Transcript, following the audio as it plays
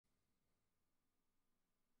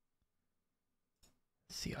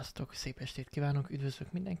Sziasztok, szép estét kívánok,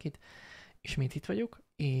 üdvözlök mindenkit. Ismét itt vagyok,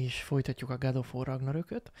 és folytatjuk a God of War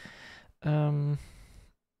Ragnarököt.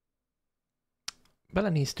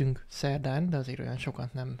 Belenéztünk szerdán, de azért olyan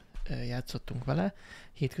sokat nem játszottunk vele.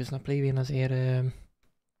 Hétköznap lévén azért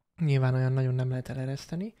nyilván olyan nagyon nem lehet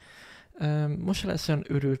elereszteni. Most se lesz olyan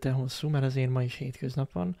őrülten hosszú, mert azért ma is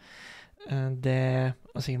hétköznap van, de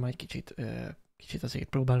azért majd kicsit azért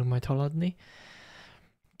próbálunk majd haladni.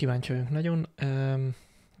 Kíváncsi vagyunk nagyon.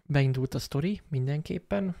 Beindult a sztori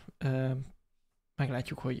mindenképpen.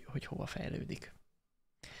 Meglátjuk, hogy hova fejlődik.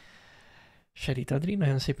 Sherit Adri,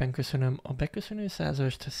 nagyon szépen köszönöm a beköszönő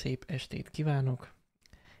százast, szép estét kívánok,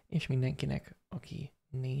 és mindenkinek, aki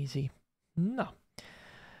nézi. Na,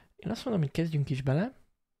 én azt mondom, hogy kezdjünk is bele.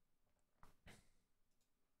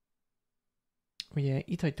 Ugye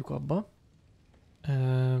itt hagytuk abba.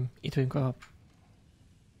 Itt vagyunk a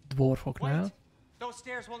dwarfoknál. Those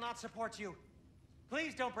stairs will not support you.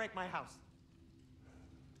 Please don't break my house.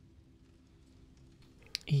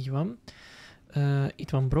 Így van. Itt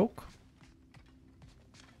van Brock.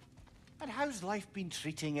 And how's life been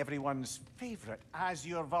treating everyone's favorite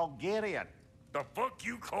Azure Vulgarian? The fuck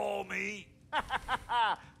you call me?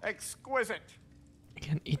 Exquisite.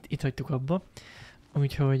 Igen, itt hagytuk abba.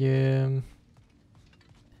 Úgyhogy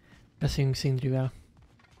beszéljünk Sindrivel.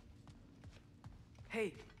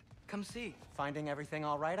 Hey, come see. Finding everything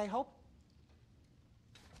all right, I hope?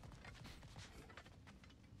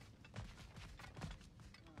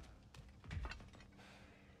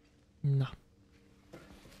 Na.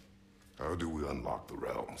 How do we unlock the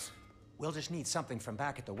realms? We'll just need something from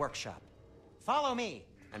back at the workshop. Follow me,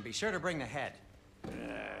 and be sure to bring the head.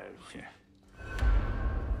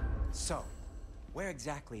 So, where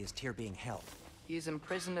exactly is Tyr being held? He's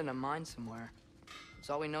imprisoned in a mine somewhere. That's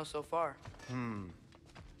all we know so far.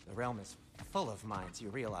 The realm is full of mines, you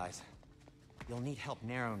realize. You'll need help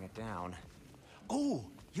narrowing it down. Oh,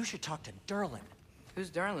 you should talk to Derlin. Who's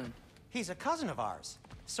Darlin? He's a cousin of ours,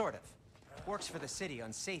 sort of. Works for the city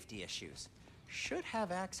on safety issues. Should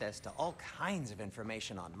have access to all kinds of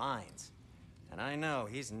information on mines. And I know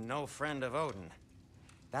he's no friend of Odin.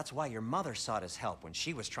 That's why your mother sought his help when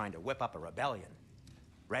she was trying to whip up a rebellion.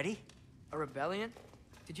 Ready? A rebellion?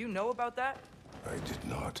 Did you know about that? I did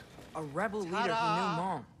not. A rebel leader who knew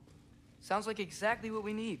Mom. Sounds like exactly what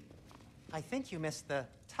we need. I think you missed the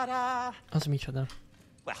ta-da. Az micsoda?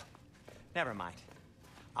 Well, never mind.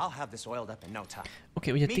 I'll have this oiled up in no time.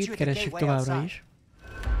 Oké, ugye tét keressük továbbra is.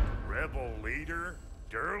 Rebel leader?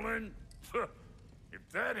 Derlin? If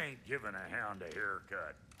that ain't giving a hound a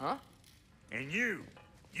haircut. Huh? And you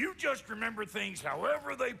just remember things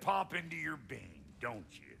however they pop into your being,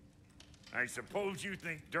 don't you? I suppose you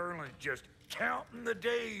think Derlin's just counting the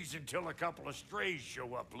days until a couple of strays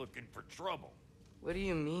show up looking for trouble. What do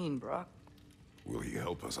you mean, Brock? Will he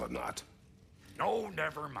help us or not? No,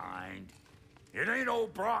 never mind. It ain't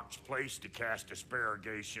old Brock's place to cast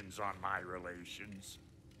aspersions on my relations.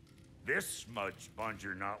 This smudge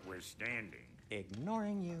sponger notwithstanding.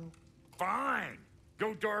 Ignoring you. Fine.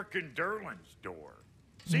 Go darken Derlin's door.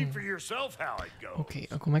 See for yourself how it goes. Oké,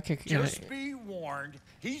 akkor meg kell... Just be warned,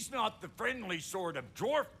 he's not the friendly sort of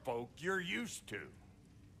dwarf folk you're used to.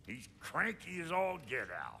 He's cranky as all get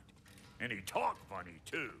out. And he talk funny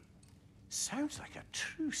too. Sounds like a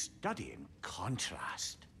true study in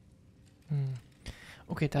contrast.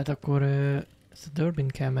 Oké, tehát akkor ezt a Durbin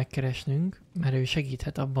kell megkeresnünk, mert ő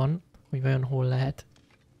segíthet abban, hogy vajon hol lehet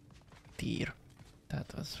Tyr.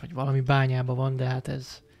 Tehát az, hogy valami bányában van, de hát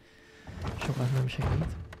ez sokat nem segít.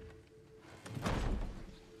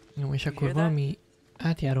 Jó, és akkor valami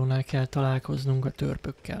átjárónál kell találkoznunk a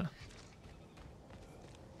törpökkel.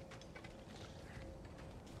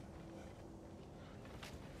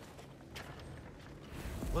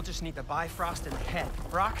 We'll just need the Bifrost in the head.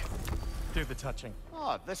 Brock, do the touching.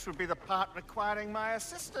 Oh, this would be the part requiring my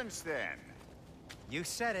assistance then. You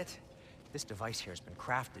said it. This device here has been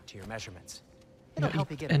crafted to your measurements. It'll help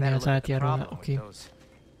you get a ennél better az look at the átjárónál, problem oké. with those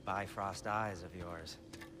Bifrost eyes of yours.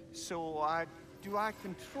 So, do I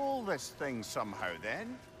control this thing somehow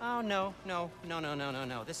then? Oh, no.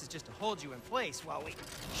 This is just to hold you in place while we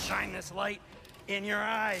shine this light in your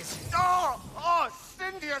eyes. Oh,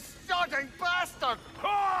 Cindy, you sodding bastard!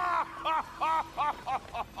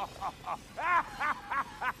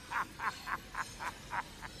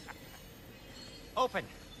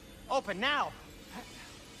 Open now!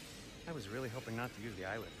 I was really hoping not to use the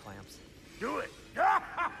eyelid clamps. Do it.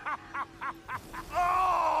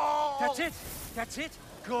 Oh! That's it.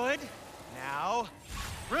 Good. Now,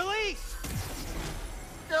 release!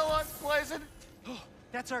 Still unpleasant. Oh,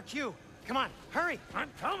 that's our cue. Come on, hurry! I'm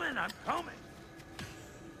coming.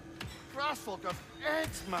 grassful of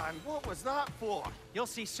eggs, man. What was that for? You'll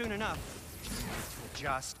see soon enough.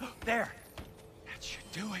 Just there. That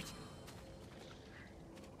should do it.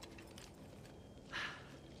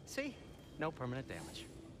 See? No permanent damage.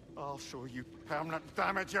 I'll show you permanent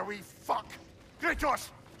damage, you wee fuck. Kratos,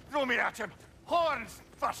 throw me at him. Horns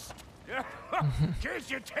first. Guess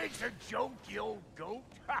you takes a joke, you old goat.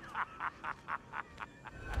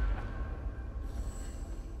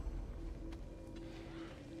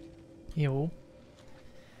 Jó.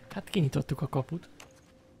 Hát kinyitottuk a kaput.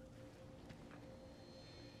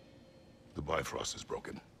 The Bifrost is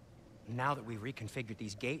broken. Now that we've reconfigured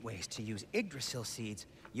these gateways to use Yggdrasil seeds,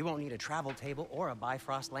 you won't need a travel table or a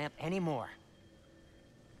Bifrost lamp anymore.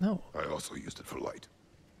 No. I also used it for light.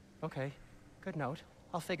 Okay, good note.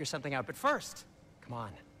 I'll figure something out, but first, come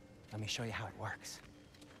on, let me show you how it works.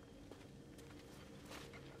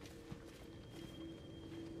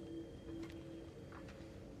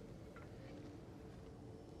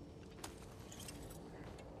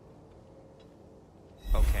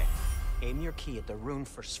 Okay, aim your key at the rune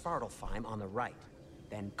for Svartalfheim on the right,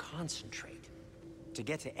 then concentrate. To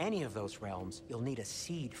get to any of those realms, you'll need a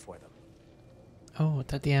seed for them. Ó,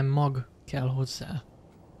 tehát ilyen mag kell hozzá.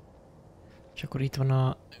 És akkor itt van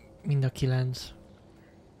a mind a 9.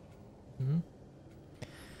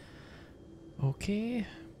 Oké.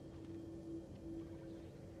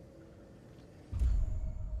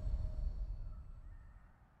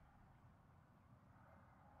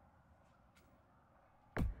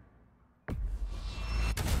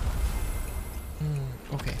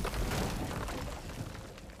 Oké.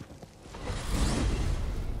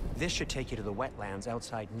 This should take you to the wetlands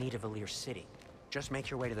outside Nidavellir City. Just make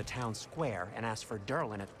your way to the town square and ask for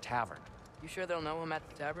Derlin at the tavern. You sure they'll know him at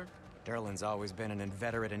the tavern? Derlin's always been an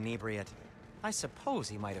inveterate inebriate. I suppose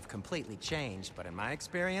he might have completely changed, but in my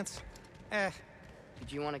experience,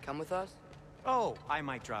 Did you want to come with us? Oh, I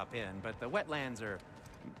might drop in, but the wetlands are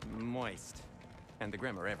moist. And the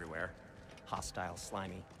Grim are everywhere. Hostile,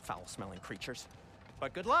 slimy, foul-smelling creatures.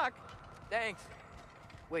 But good luck! Thanks.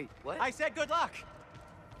 Wait, what? I said good luck!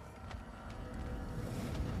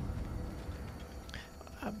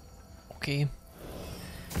 Oké.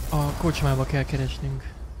 A kocsmába kell keresnünk.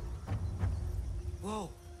 Whoa,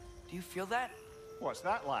 do you feel that? What's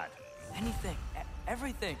that, lad? Anything,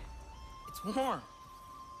 everything. It's warm.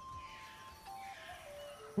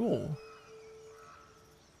 Ó.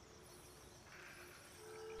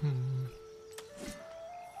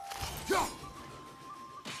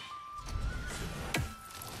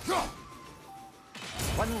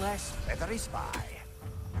 One less feathery spy.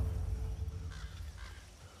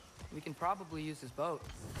 We can probably use his boat.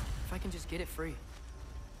 If I can just get it free.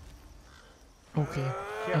 Oké.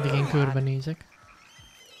 Addig én körbenézek.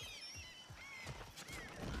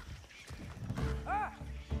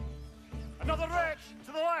 Another wretch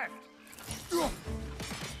to the left.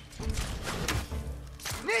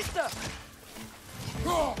 Nista!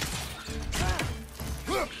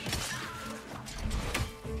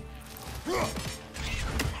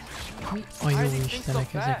 Mi a jó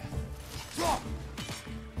istenek ezek?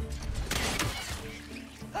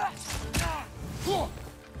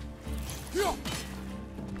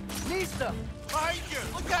 Nista! Behind you!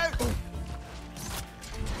 Look out!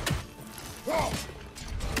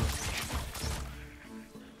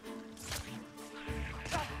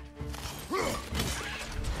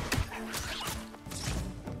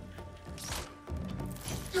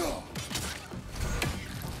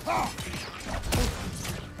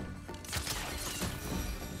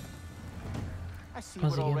 I see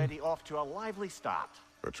we're already off to a lively start.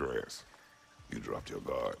 Atreus, you dropped your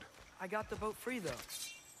guard. I got the boat free though.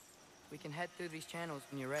 We can head through these channels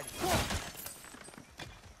when you're ready.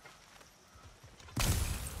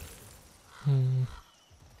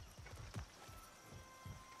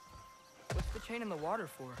 What's the chain in the water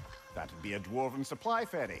for? That'd be a dwarven supply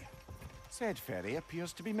ferry. Said ferry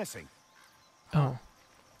appears to be missing. Oh.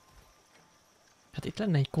 Hát itt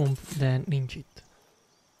lenne egy komp, de nincs itt.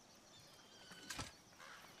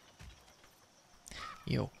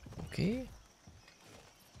 Jó, oké.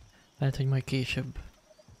 Lehet, hogy majd később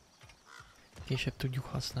tudjuk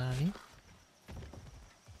használni.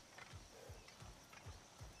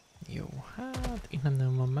 Jó, hát itt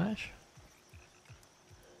nem van más.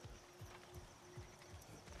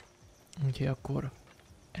 Úgyhogy akkor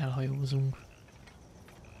elhajózunk.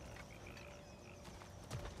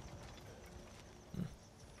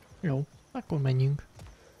 Jó, akkor menjünk.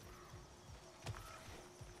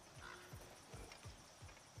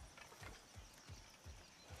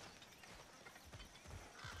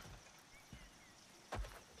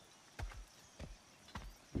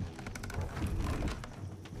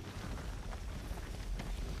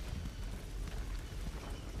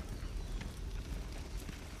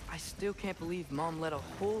 still can't believe Mom led a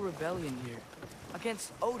whole rebellion here.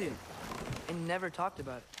 Against Odin. And never talked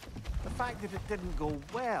about it. The fact that it didn't go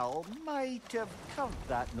well might have curbed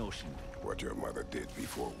that notion. What your mother did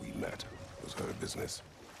before we met was her business.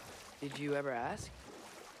 Did you ever ask?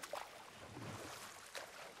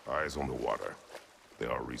 Eyes on the water.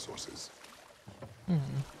 There are resources.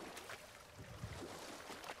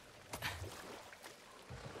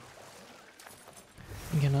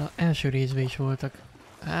 Igen, az első részben is voltak.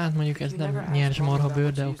 Hát mondjuk ez You never nem asked nyers Mom marha about bőr,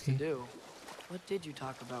 what de you used to oké. do. What did you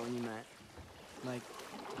talk about when you met? Like,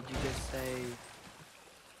 did you just say,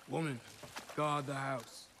 "Woman, guard the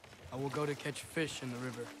house. I will go to catch fish in the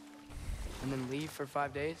river." And then leave for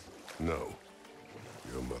 5 days? No.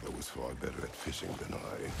 Your mother was far better at fishing than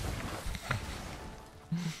I.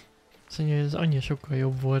 Szóval ez annyi sokkal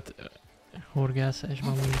jobb volt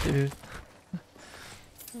horgászásban, mint ő.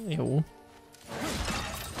 Jó.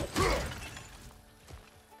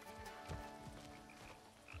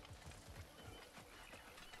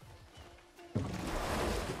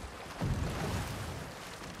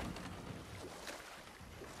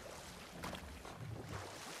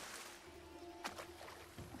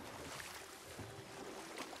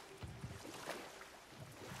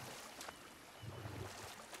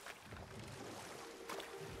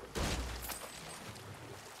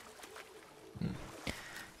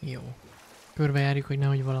 Jó. Körbejárjuk, hogy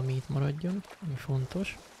nehogy valami itt maradjon, ami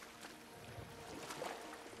fontos.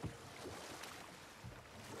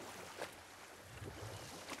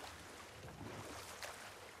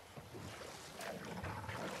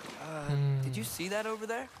 Did you see that over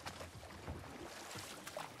there?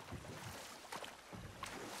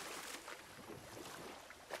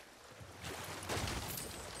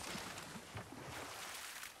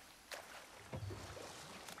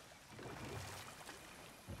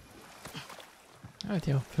 Hát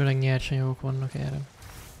jó, főleg nyersanyagok vannak erre.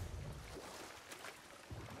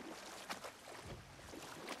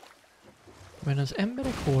 Mert az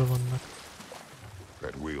emberek hol vannak?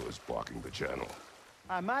 That wheel is blocking the channel.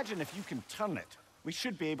 I imagine if you can turn it, we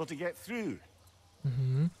should be able to get through.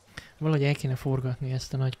 Valahogy el kéne forgatni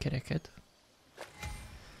ezt a nagy kereket.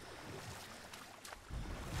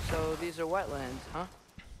 So these are wetlands, huh?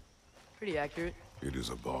 Pretty accurate. It is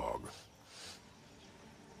a bog.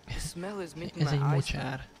 The smell is making Ez egy my eyes.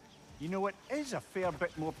 mocsár. You know, it is a fair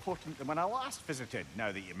bit more potent than when I last visited,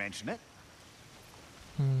 now that you mention it.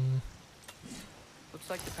 Looks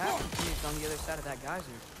like the path continues on the other side of that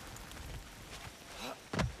geyser.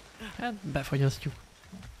 Hát befagyasztjuk.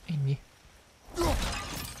 Ennyi.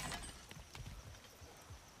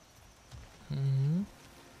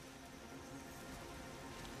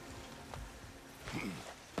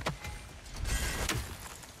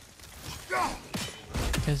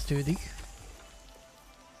 Kezdődik.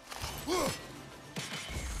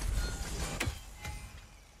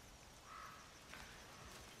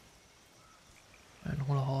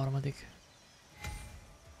 Hol a harmadik?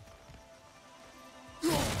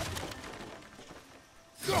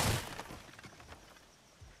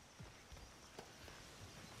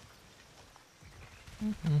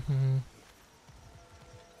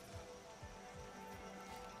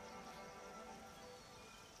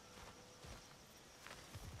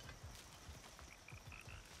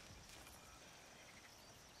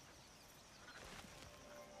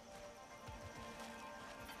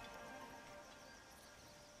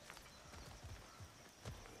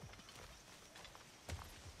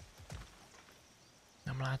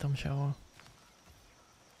 Nem látom sehol.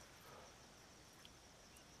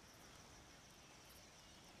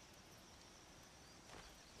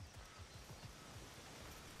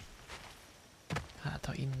 Hát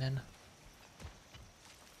ha innen.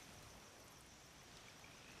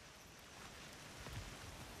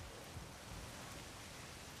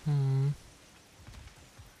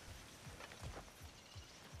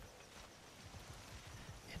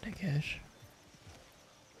 Érdekes.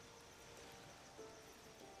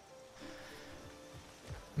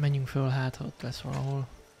 Menjünk föl, hát ha ott lesz valahol.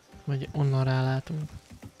 Vagy onnan rálátunk.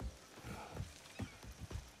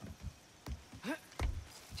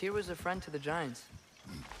 Tyr was a friend to the Giants.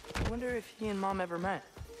 I wonder if he and Mom ever met.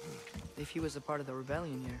 If he was a part of the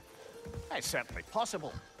rebellion here. It's certainly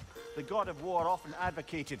possible. The god of war often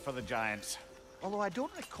advocated for the giants. Although I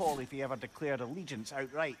don't recall if he ever declared allegiance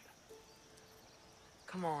outright.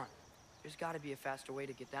 Come on. There's gotta be a faster way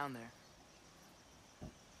to get down there.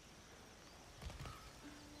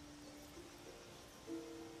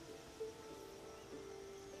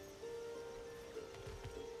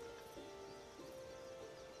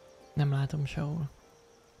 Nem látom sehol.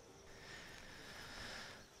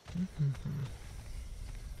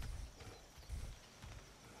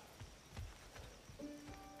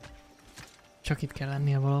 Csak itt kell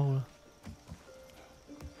lennie valahol.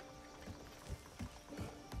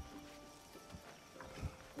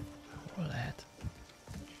 Hol lehet?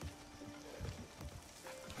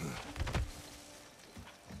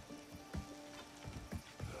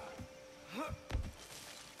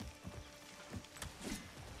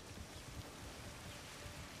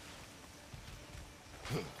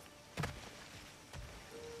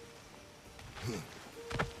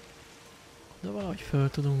 De valahogy föl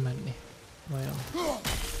tudunk menni. Vajon?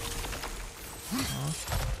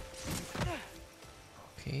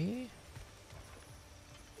 Oké.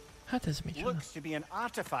 Hát ez micsoda? Looks to be an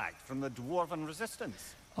artifact from the dwarven resistance.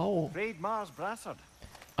 Oh, Raid Mars Brassard.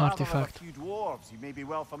 Father of a artifact. few dwarves you may be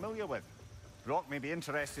well familiar with. Brock may be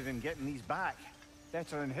interested in getting these back.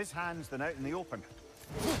 Better in his hands than out in the open.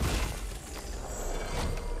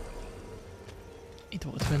 Itt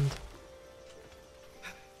volt fönt.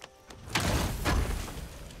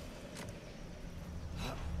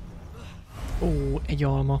 Ó, egy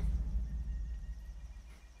alma.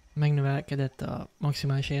 Megnövelkedett a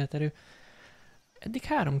maximális életerő. Eddig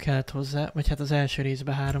 3 kellett hozzá, vagy hát az első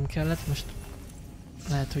részben 3 kellett, most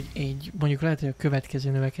lehet, hogy 1. Mondjuk lehet, hogy a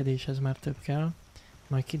következő növekedéshez már több kell.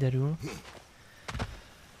 Majd kiderül.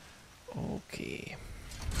 Oké.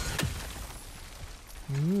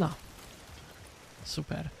 Na.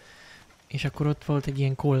 Szuper. És akkor ott volt egy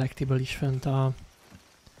ilyen collectible is fönt a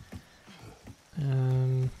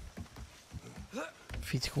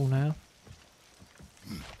fickónál.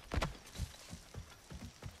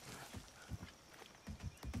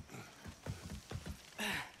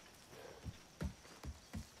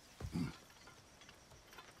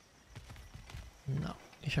 Na,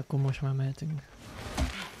 és akkor most már mehetünk.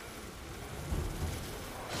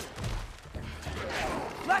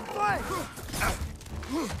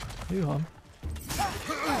 Hűha.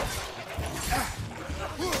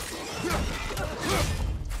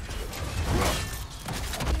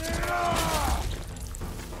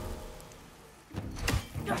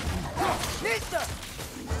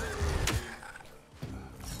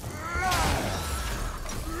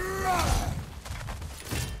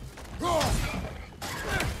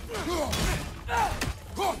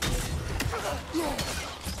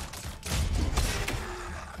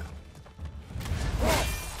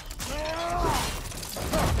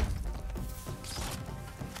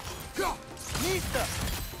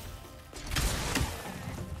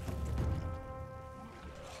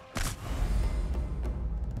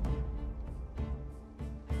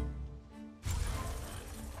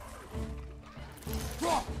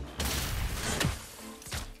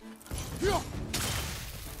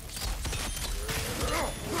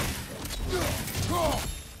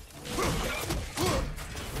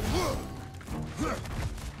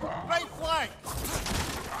 Right flank!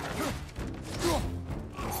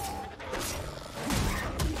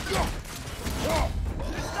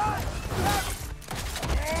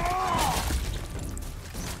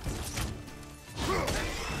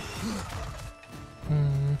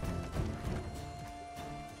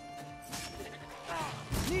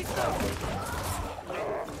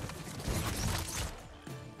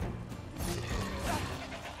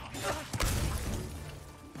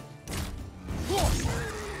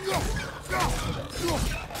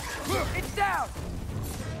 It's down!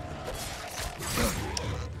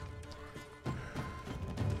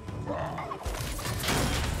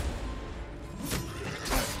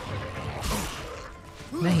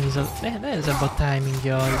 Nehezebb a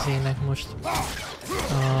timingja az ének most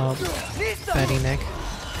a Perinek.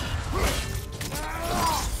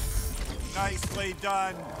 Nicely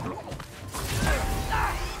done!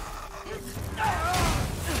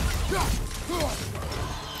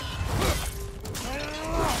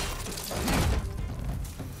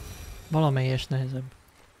 Valamelyes nehezebb.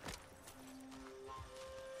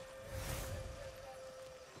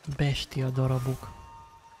 Bestia darabok.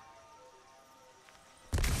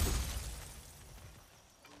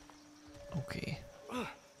 Oké.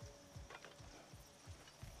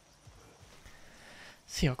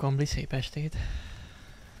 Szia Kambli, szép estét!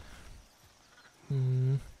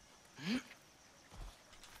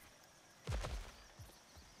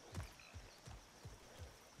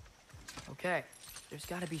 Okay, there's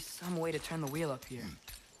gotta be some way to turn the wheel up here.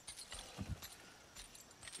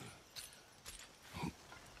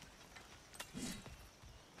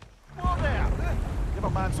 Whoa there! Give a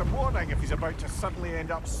man some warning if he's about to suddenly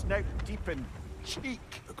end up snout deep in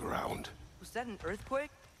cheek. The ground. Was that an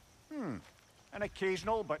earthquake? An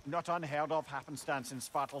occasional but not unheard of happenstance in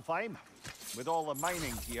Svartalfheim. With all the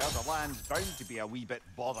mining here, the land's bound to be a wee bit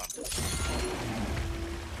bothered.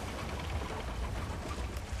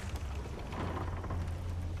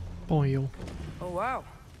 Pont jó. Oh wow.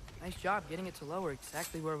 Nice job getting it to lower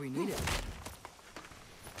exactly where we need it.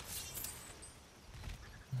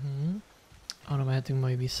 Arra mehetünk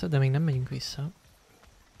majd vissza, de még nem megyünk vissza.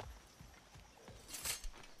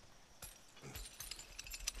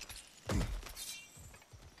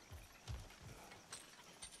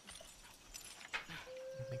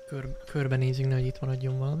 Még körbenézünk, nehogy itt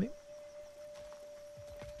maradjon valami.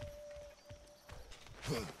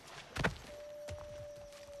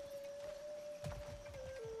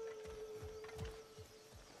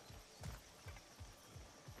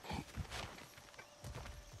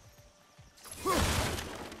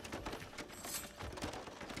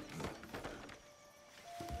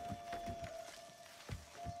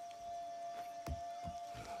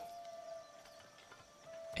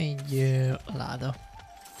 Egy láda.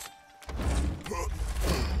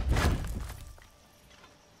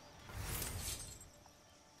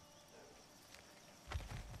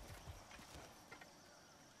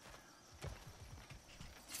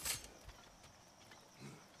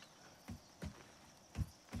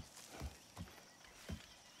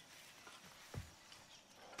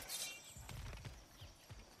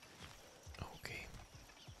 Oké.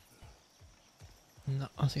 Na,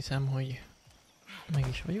 azt hiszem, hogy meg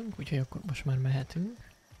is vagyunk, úgyhogy akkor most már mehetünk.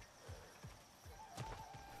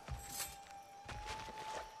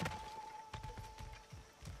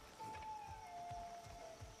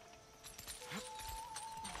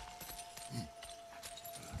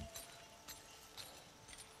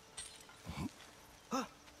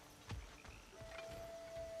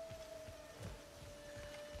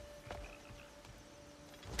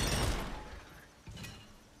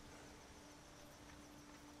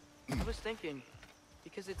 I was thinking,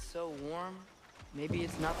 because it's so warm, maybe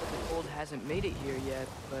it's not that the cold hasn't made it here yet,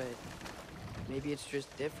 but maybe it's just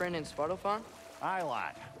different in Svartalfheim? Aye,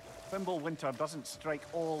 lad. Winter doesn't strike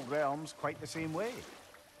all realms quite the same way.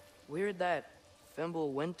 Weird that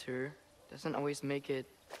Winter doesn't always make it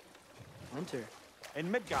winter. In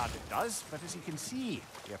Midgard it does, but as you can see,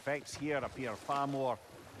 the effects here appear far more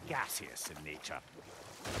gaseous in nature.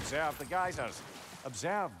 Observe the geysers.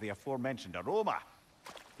 Observe the aforementioned aroma.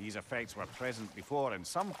 These effects were present before in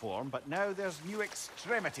some form, but now there's new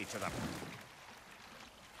extremity to them.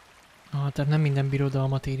 Tehát nem minden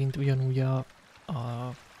birodalmat érint ugyanúgy a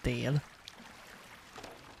tél.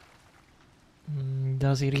 De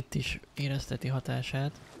azért itt is érezteti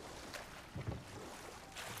hatását.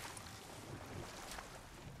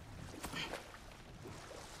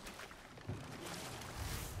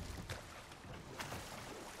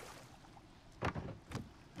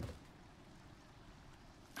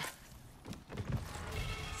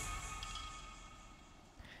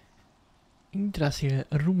 Yggdrasil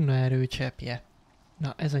runa erőcseppje.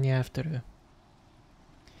 Na, ez a nyelvtörő.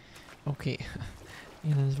 Oké.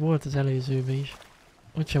 Igen, ez volt az előzőben is.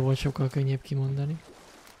 Ott se volt sokkal könnyebb kimondani.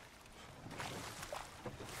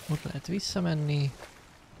 Ott lehet visszamenni.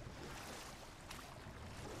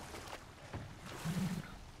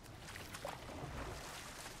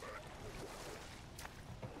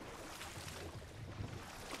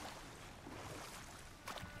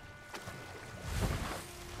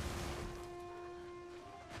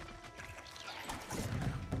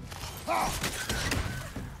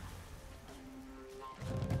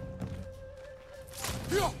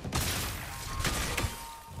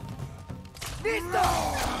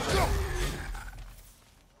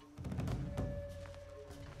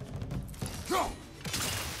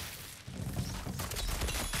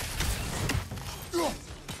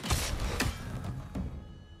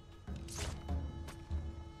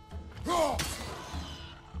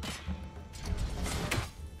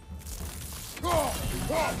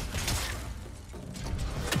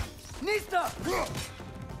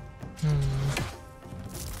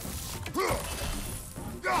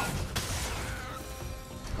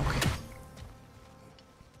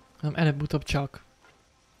 Nem, előbb-utóbb csak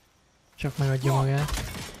megadja magát.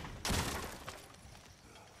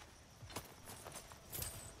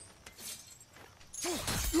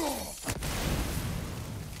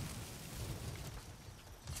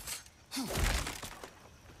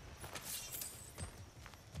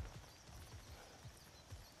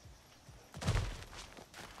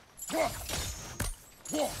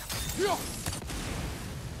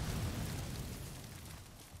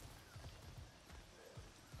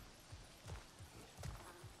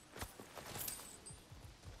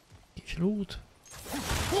 Kis loot.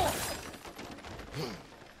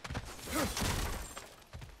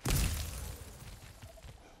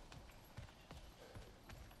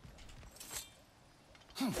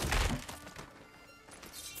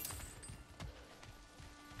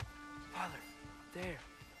 Father, there.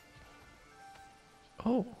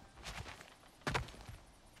 Ó.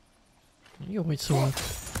 Jó, hogy szólt.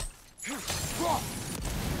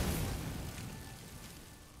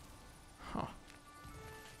 Ha.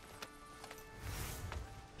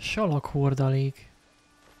 Salakhordalék.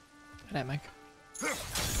 Remek.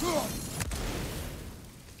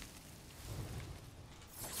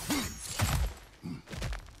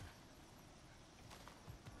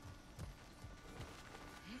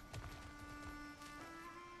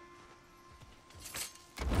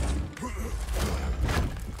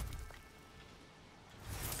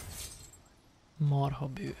 Marha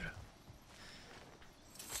bőr.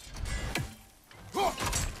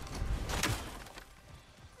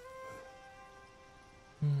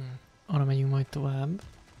 Arra megyünk majd tovább.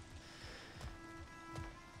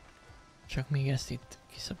 Csak még ezt itt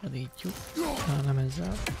kiszabadítjuk. Nem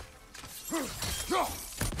ezzel.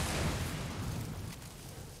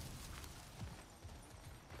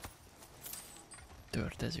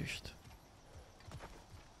 Tört ezüst.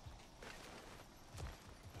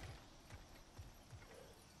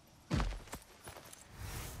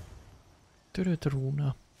 Törött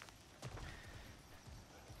rúna.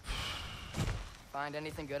 Find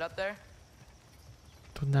anything good up there?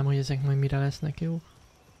 Tudnám, hogy ezek majd mire lesznek jó.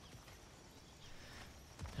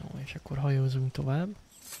 Jó, és akkor hajózunk tovább.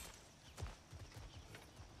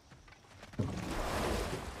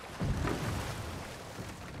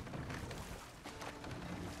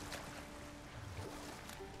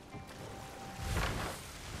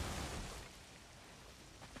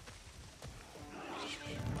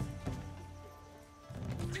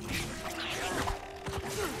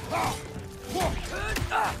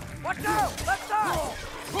 Watch out! Left side!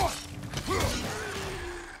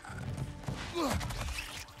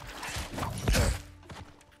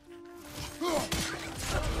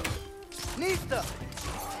 Nista!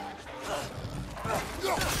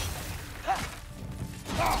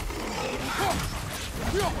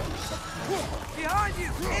 Behind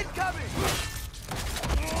you! Incoming!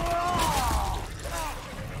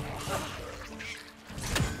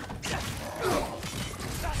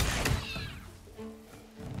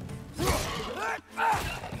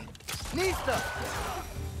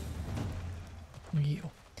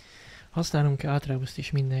 Jó. Használunk Atreuszt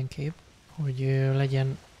is mindenképp, hogy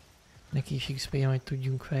legyen neki is XP, majd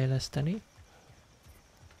tudjunk fejleszteni.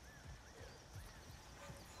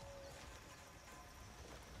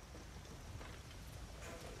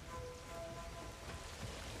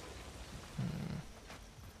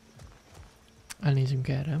 Elnézünk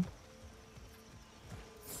erre.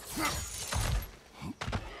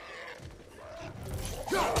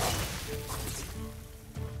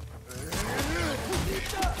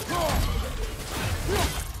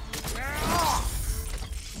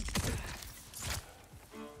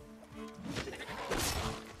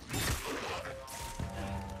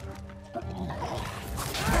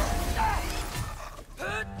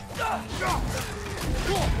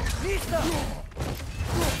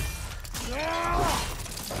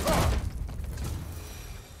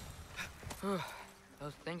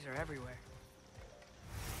 Those things are everywhere.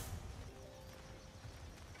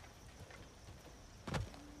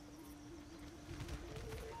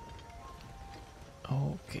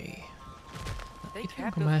 Oké. They Itt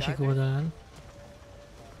vagyunk kept a those másik guys there. oldalán.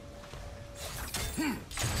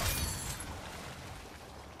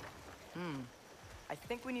 I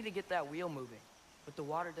think we need to get that wheel moving, but the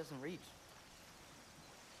water doesn't reach.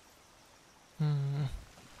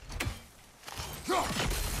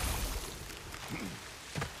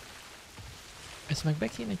 Ezt meg be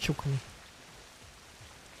kéne csukni.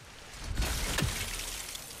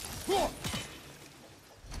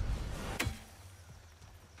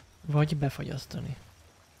 Vagy befagyasztani.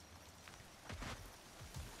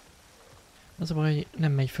 Az a baj, hogy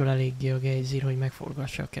nem megy föl eléggé a gejzír, hogy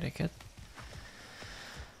megforgassa a kereket.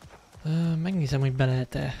 Megnézem, hogy be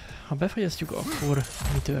lehet-e. Ha befagyasztjuk, akkor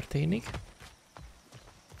mi történik?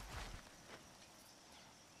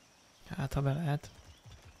 Hát, ha be lehet.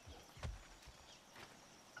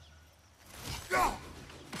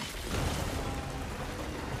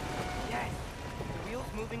 Yes! The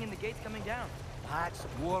wheel's moving and the gate's coming down. That's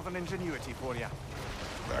dwarven ingenuity for you.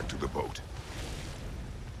 Back to the boat.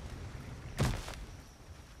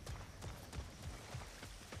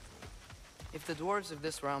 If the dwarves of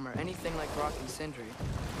this realm are anything like Rock and Sindri,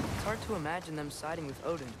 it's hard to imagine them siding with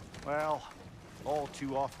Odin. Well, all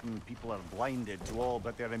too often people are blinded to all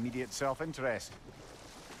but their immediate self-interest.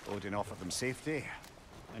 Odin offered them safety,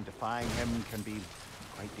 and defying him can be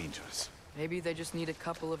quite dangerous. Maybe they just need a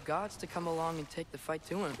couple of gods to come along and take the fight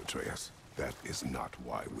to him. Atreus, that is not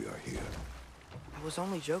why we are here. I was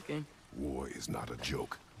only joking. War is not a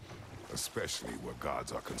joke. especially where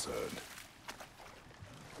gods are concerned.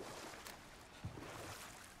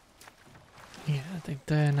 Igen, hát itt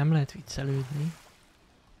nem lehet viccelődni.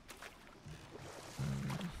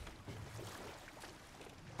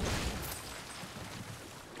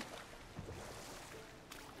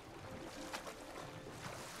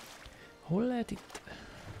 Hol lehet itt?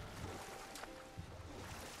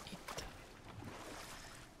 Itt.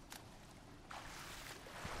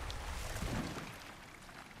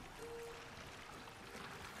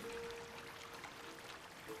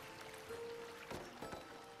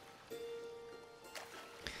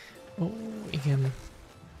 Ó, igen.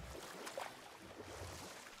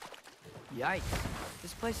 Yikes.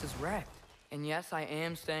 This place is wrecked. And yes, I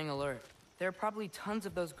am staying alert. There are probably tons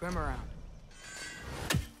of those Grim around.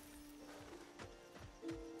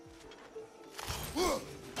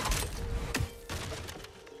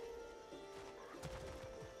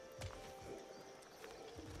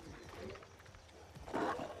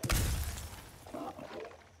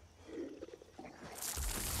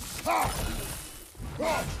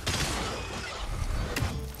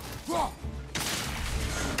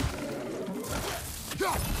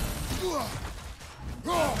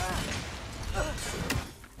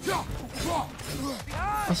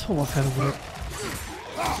 Az hova felugrott?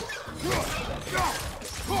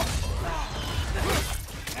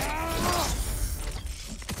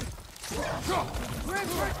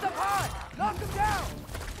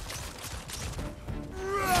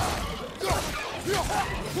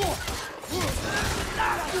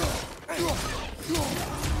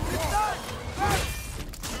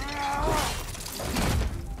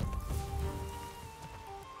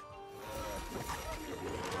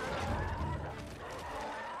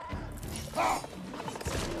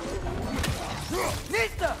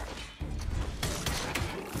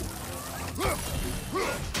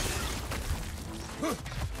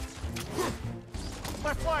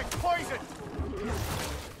 My flank's poisoned!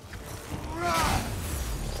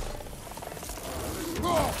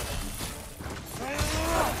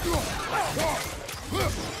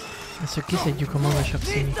 Ezt, hogy kiszedjük a magasabb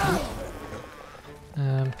szintű.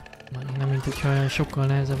 Nem, mint hogyha olyan sokkal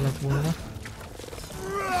nehezebb lett volna.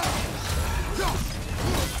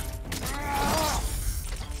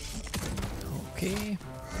 Oké.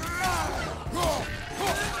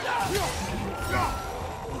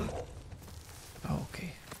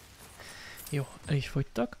 Oké. Jó, el is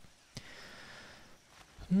fogytak.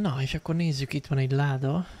 Na, és akkor nézzük, itt van egy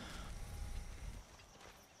láda.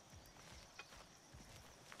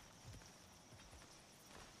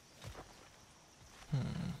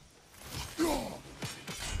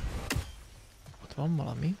 Ott van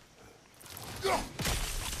valami.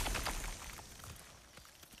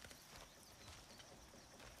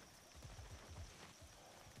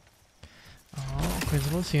 Akkor ez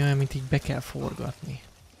valószínűleg olyan, mint így be kell forgatni.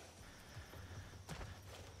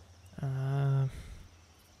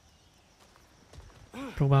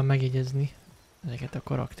 Próbálom megjegyezni ezeket a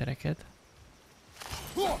karaktereket.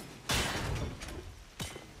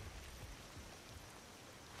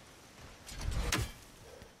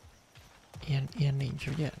 Ilyen nincs,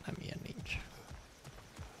 ugye? Nem, ilyen nincs.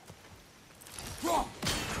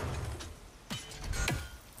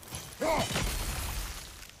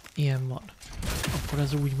 Ilyen van. Akkor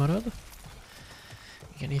az úgy marad.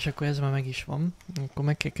 Igen, és akkor ez már meg is van. Akkor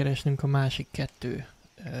meg kell keresnünk a másik kettő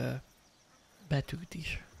betűt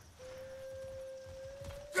is.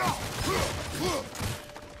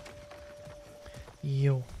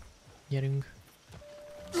 Jó. Gyerünk.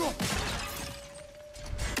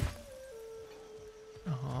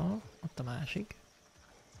 Aha, ott a másik.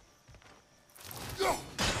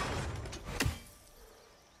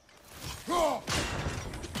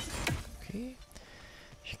 Oké.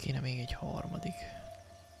 És kéne még egy harmadik.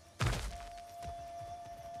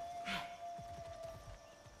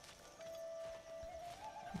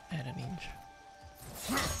 Erre nincs.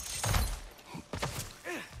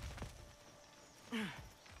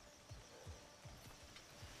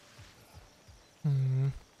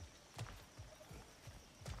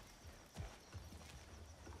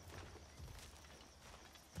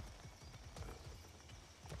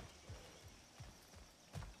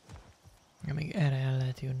 Ja, még erre el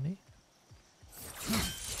lehet jönni.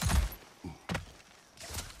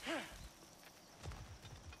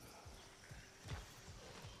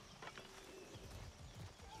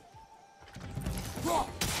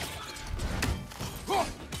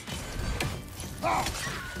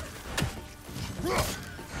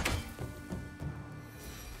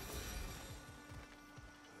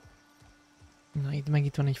 Na,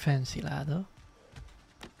 itt van egy fancy láda.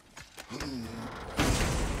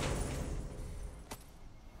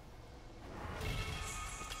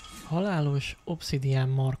 Halálos obszidián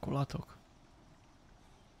markolatok.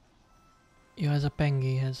 Ja, ez a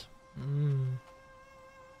pengéhez.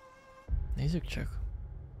 Nézzük csak.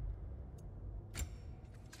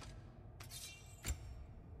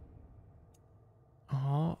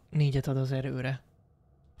 Aha, 4-et ad az erőre.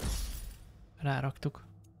 Ráraktuk.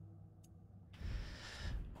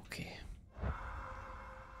 Oké.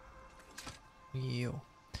 Jó.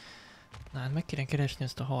 Na hát meg kéne keresni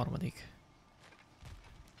ezt a harmadik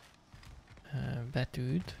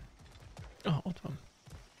betűt. Ott van.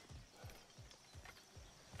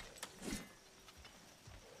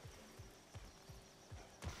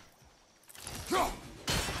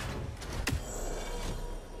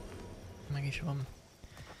 Meg is van.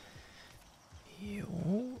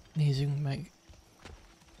 Jó, nézzünk meg,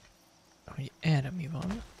 hogy erre mi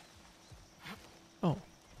van. Oh.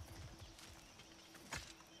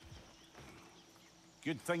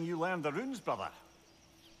 Good thing you learned the runes, brother.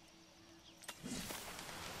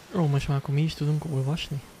 Ó, most már akkor mi is tudunk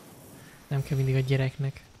olvasni? Nem kell mindig a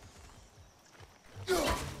gyereknek.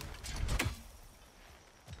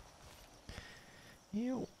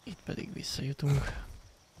 Jó, itt pedig visszajutunk.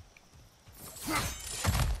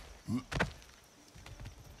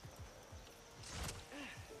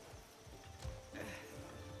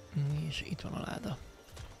 És itt van a láda.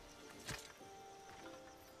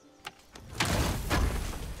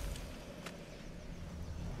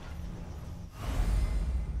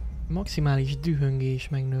 Maximális dühöngés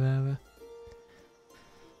megnövelve.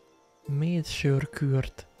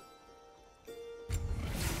 Mézsörkürt.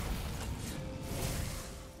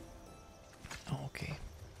 Oké.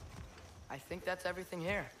 I think that's everything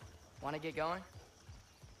here. Wanna get going?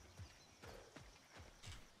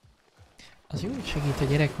 Az jó, hogy segít a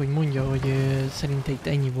gyerek, hogy mondja, hogy szerinte itt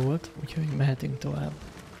ennyi volt, úgyhogy mehetünk tovább.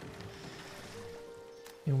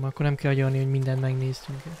 Jó, már akkor nem kell agyalni, hogy mindent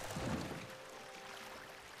megnéztünk.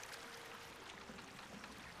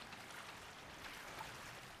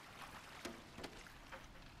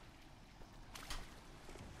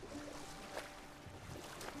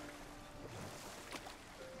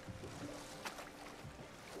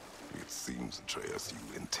 Atreus,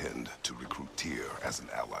 you intend to recruit Tyr as an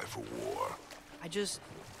ally for war.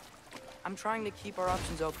 I'm trying to keep our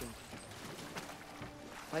options open.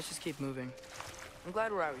 Let's just keep moving. I'm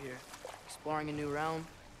glad we're out here, exploring a new realm.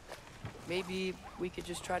 Maybe we could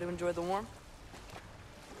just try to enjoy the warmth?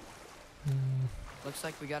 Looks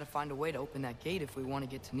like we gotta find a way to open that gate if we want to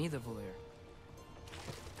get to Nidavellir.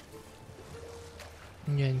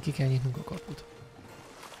 Igen, ki kell nyitnunk a kaput.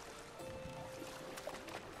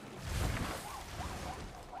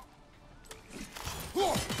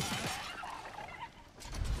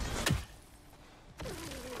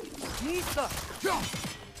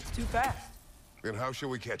 It's too fast. Then how shall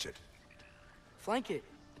we catch it? Flank it.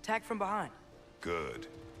 Attack from behind. Good.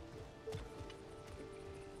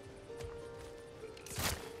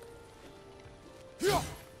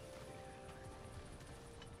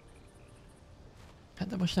 Hát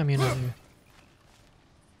de most nem jön elő.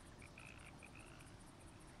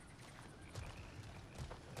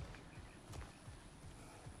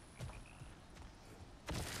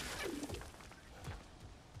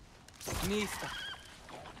 Mista.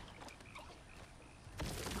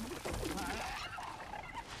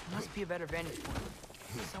 Must be a better vantage point.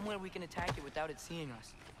 Somewhere we can attack it without it seeing us.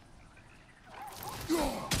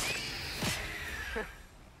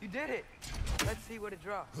 You did it! Let's see what it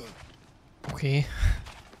draws. Oké.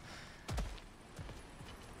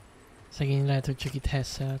 Szegény lehet, hogy csak itt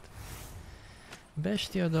hesszelt.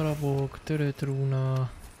 Bestia darabok, törött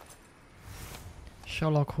rúna,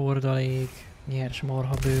 salakhordalék, nyers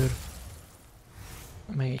marhabőr,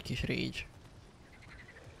 meg egy kis rage.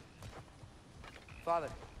 Father,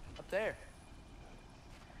 up there.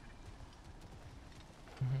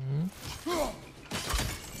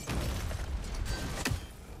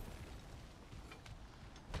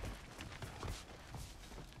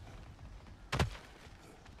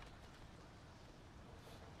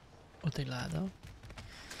 Ott egy láda.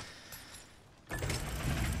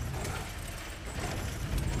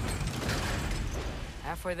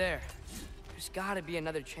 Halfway there. There's gotta be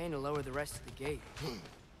another chain to lower the rest of the gate.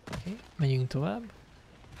 Oké, megyünk tovább.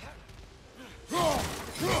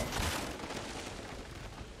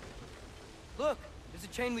 Look, there's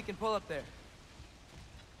a chain we can pull up there.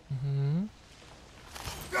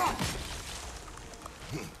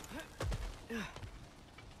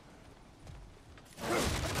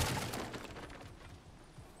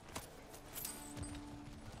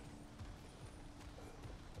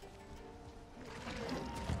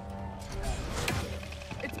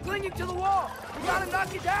 It's clinging to the wall. We gotta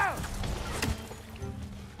knock it down.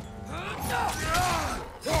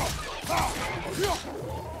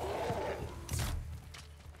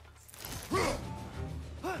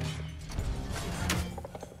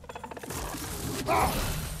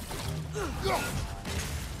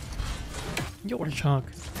 Gyorsak!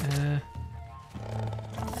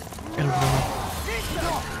 Elugrom.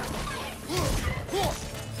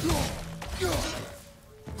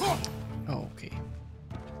 Oké.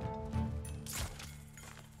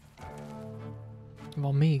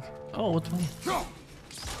 Van még? Ó, ott van.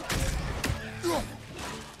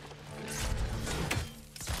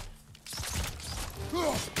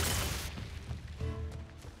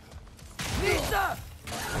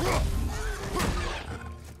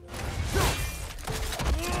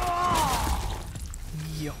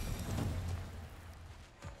 Jó.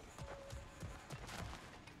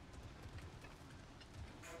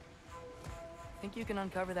 Think you can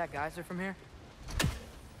uncover that geyser from here?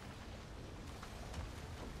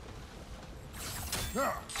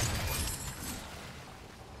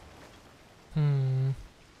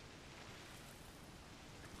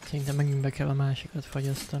 Szerintem megint be kell a másikat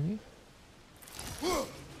fagyasztani.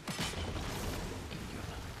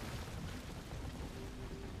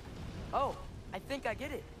 Oh, I think I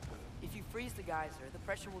get it. If you freeze the geyser, the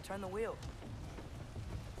pressure will turn the wheel.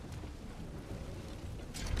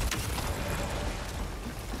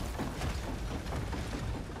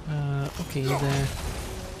 Oké, de...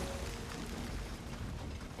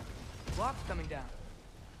 Block's coming down.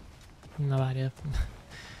 Na várjál.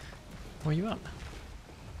 Hogy van?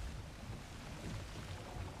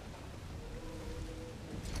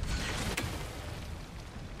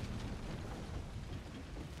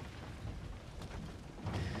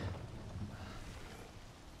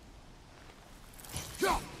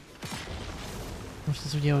 Most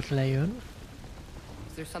ez ugye ott lejön.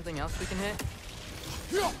 Is there something else we can hit?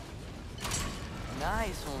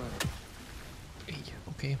 Nice one. Így,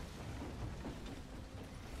 oké.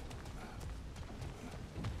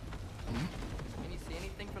 Can you see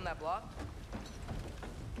anything from that block?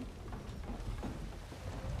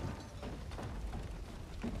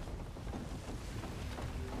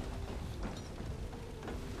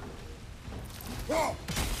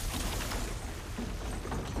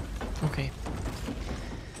 Oké.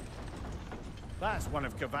 That's one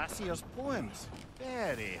of Kövess's poems.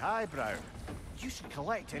 Very highbrow. You should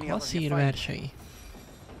collect any others you Klasszír find. versei.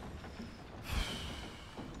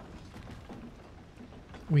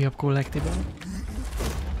 Újabb collectible.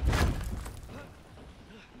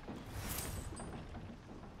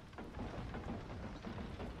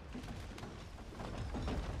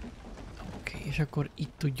 Oké, és akkor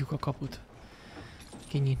itt tudjuk a kaput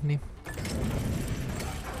kinyitni.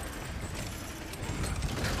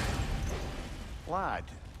 Lad,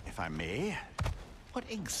 if I may, what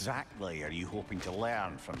exactly are you hoping to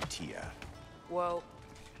learn from Tyr? Well,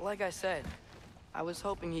 like I said, I was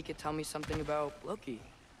hoping he could tell me something about Loki.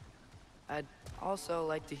 I'd also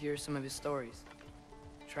like to hear some of his stories.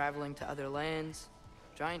 Traveling to other lands,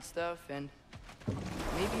 giant stuff, and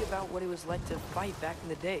maybe about what it was like to fight back in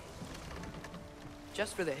the day.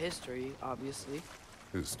 Just for the history, obviously.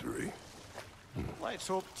 History. Let's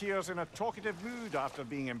hope Tyr's in a talkative mood after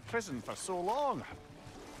being imprisoned for so long.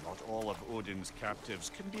 Not all of Odin's captives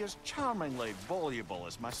can be as charmingly voluble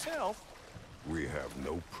as myself. We have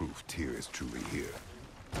no proof Tyr is truly here.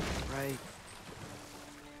 Right.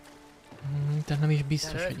 Tehát nem is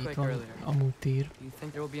biztos, hogy itt van amúgy Tyr. Do you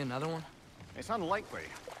think there will be another one? It's unlikely,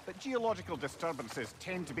 but geological disturbances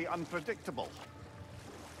tend to be unpredictable.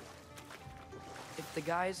 If the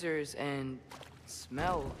geysers and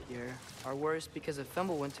smell here are worse because of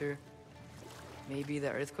Fimbulwinter, maybe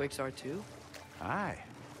the earthquakes are too? Aye,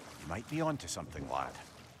 you might be onto something, lad.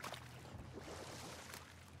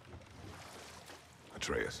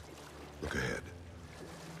 Atreus, look ahead.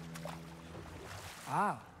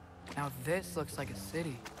 Wow. Now this looks like a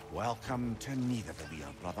city. Welcome to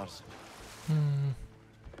Nidavellir, brothers.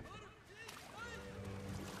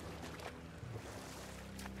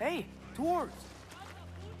 Hey, dwarves!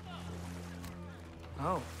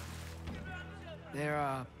 Oh.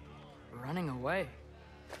 They're, running away.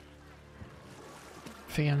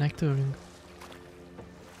 Félnek tőlünk.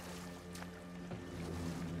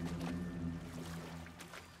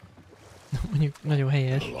 Mondjuk nagyon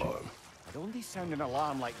helyes. Alarm. I'd only sound an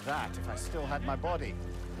alarm like that if I still had my body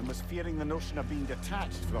and was fearing the notion of being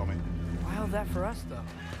detached from it. Why all that for us, though?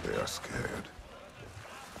 They are scared.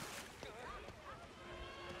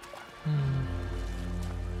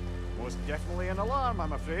 Most definitely an alarm,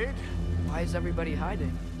 I'm afraid. Why is everybody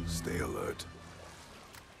hiding? Stay alert.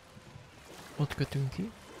 Ott kötünk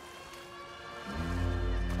ki.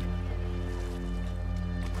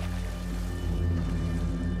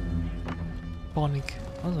 Panik.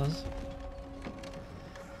 Azaz.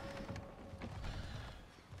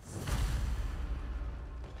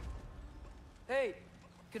 Hey,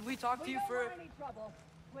 could we talk to you for...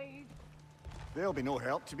 There'll be no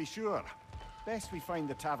help, to be sure. Best we find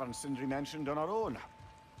the tavern Sindri mentioned on our own,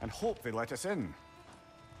 and hope they let us in.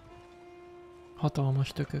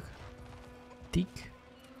 Hatalmas tökök. Tik.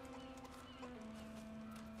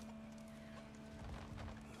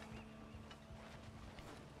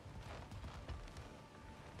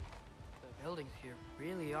 The buildings here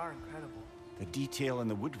really are incredible. The detail in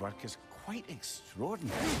the woodwork is quite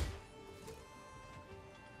extraordinary.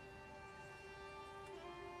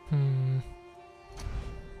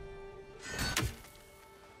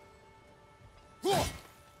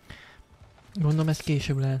 Gondolom ezt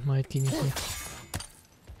később lehet majd kinyitni.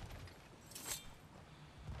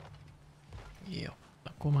 Jó,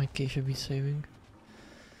 akkor majd később visszajövünk.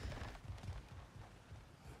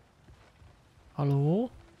 Halló?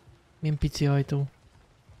 Milyen pici ajtó?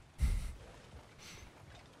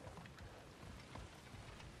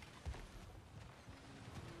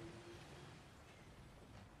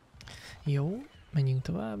 Jó, menjünk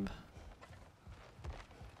tovább.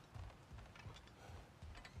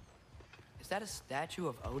 Is that a statue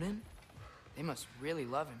of Odin? They must really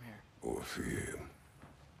love him here. Or fear him.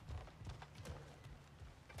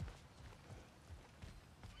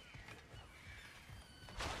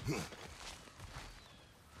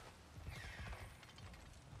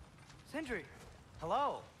 Sindri!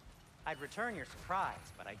 Hello. I'd return your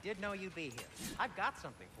surprise, but I did know you'd be here. I've got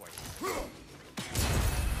something for you.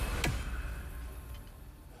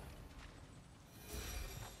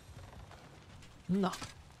 Na,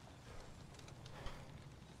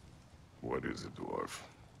 What is it, dwarf?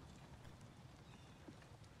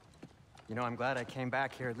 You know, I'm glad I came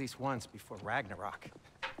back here at least once before Ragnarok.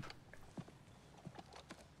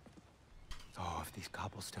 Oh, if these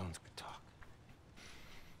cobblestones could talk.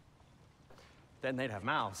 Then they'd have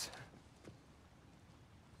mouths.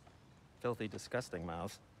 Filthy, disgusting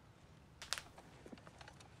mouths.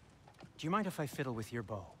 Do you mind if I fiddle with your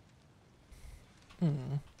bow?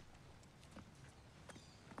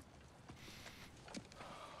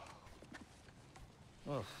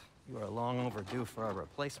 Well, you are long overdue for a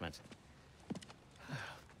replacement.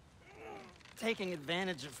 Taking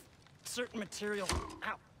advantage of certain material...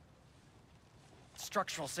 Ow!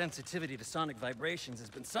 Structural sensitivity to sonic vibrations has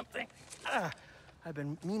been something I've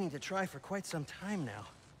been meaning to try for quite some time now.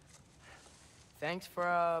 Thanks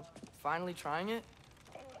for, finally trying it.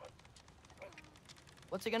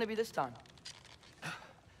 What's it gonna be this time?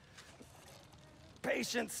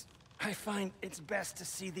 Patience. I find it's best to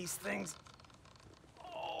see these things...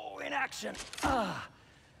 in action.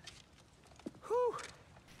 Whew.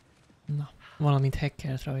 na, valamit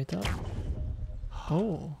hackelt rajta.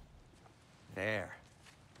 Ó, There.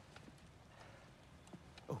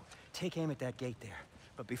 Oh, take aim at that gate there.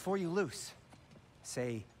 But before you loose,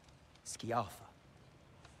 say, Skialfa.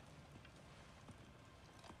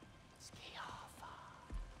 Skialfa.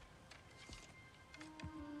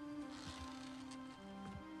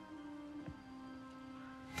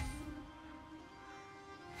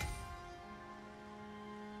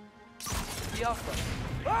 Skialfa.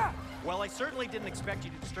 Ah! Well, I certainly didn't expect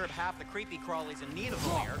you to disturb half the creepy crawlies in need of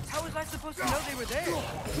them here. How was I supposed to know they were there?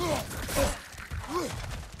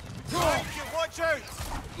 Watch out!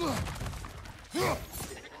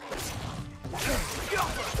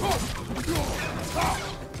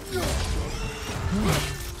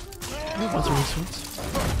 mi az új cucc?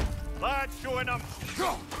 Lads, showing them!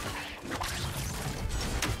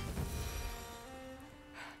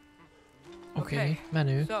 Oké,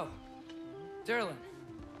 menő. So, Durlin.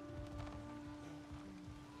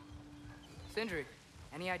 Sindri,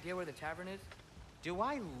 any idea where the tavern is? Do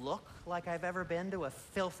I look like I've ever been to a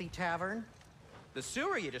filthy tavern? The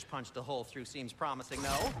sewer you just punched a hole through seems promising,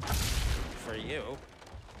 though. For you.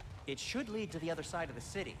 It should lead to the other side of the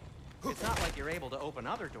city. It's not like you're able to open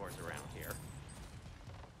other doors around here.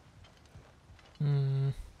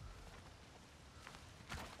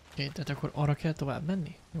 Oké, tehát akkor arra kell tovább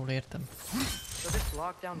menni? Jól értem. So this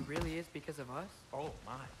lockdown really is because of us? Oh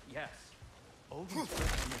my, yes. Odin's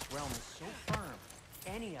grip in this realm is so firm,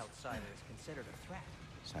 any outsider is considered a threat.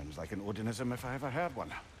 Sounds like an Odinism if I ever heard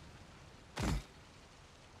one.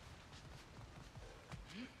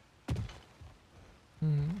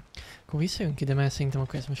 Akkor visszajönk ide, mert szerintem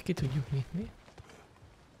akkor ezt most ki tudjuk nyitni.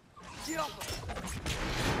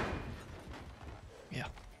 Ja.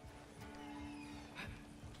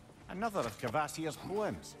 Another of Kavassir's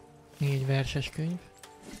poems. Még egy verses könyv.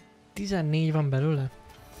 14 van belőle?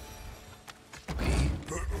 Oké.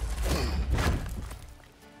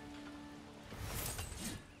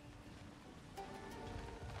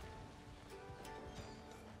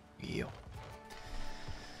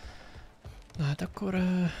 Hát akkor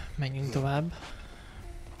menjünk tovább.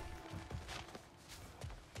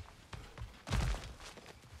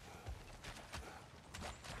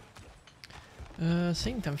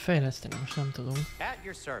 Szerintem fejleszteni most nem tudom. At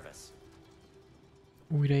your service.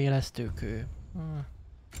 Újraélesztőkő.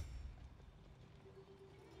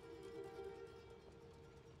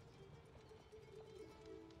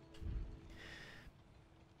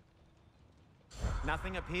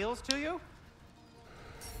 Nothing appeals to you?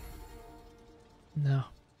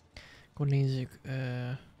 Na, akkor nézzük.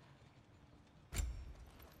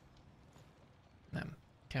 Nem.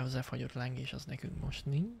 Kell hozzá fagyott lengés, az nekünk most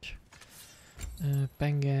nincs.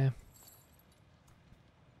 Penge.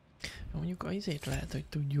 Mondjuk a izét lehet, hogy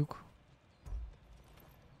tudjuk.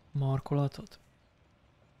 Markolatot.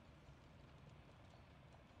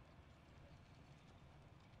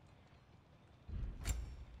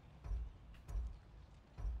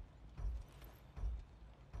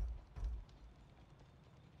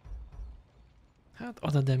 Hát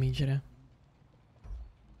ad a damage-re.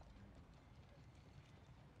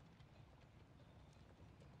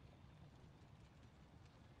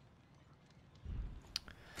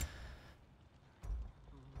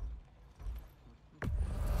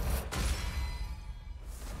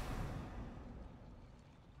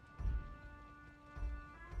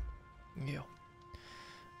 Jó.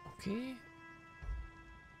 Oké.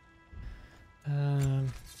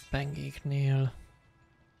 Pengéknél.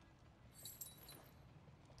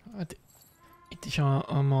 Hát itt is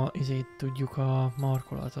izét tudjuk a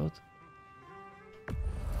markolatot.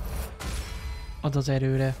 Ad az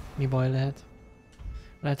erőre, mi baj lehet.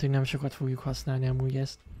 Lehet, hogy nem sokat fogjuk használni amúgy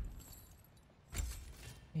ezt.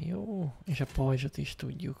 Jó, és a pajzsot is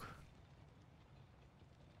tudjuk.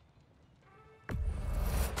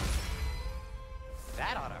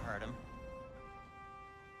 That ought to hurt him.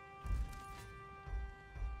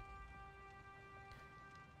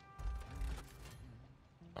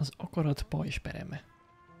 Az akarat pajzspereme.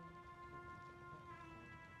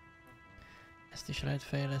 Ezt is lehet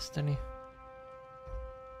fejleszteni.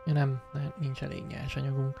 Ja nem, nincs elég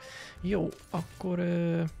nyersanyagunk. Jó, akkor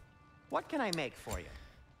What can I make for you?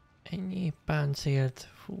 ennyi páncélt.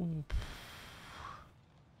 Fú.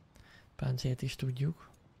 Páncélt is tudjuk.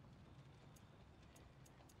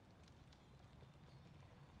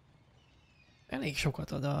 Elég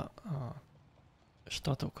sokat ad a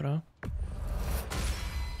statokra.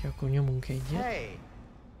 Úgyhogy akkor nyomunk egyet. Hey,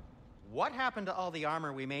 what happened to all the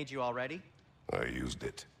armor we made you already? I used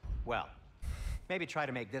it. Well, maybe try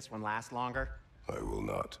to make this one last longer. I will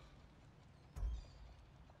not.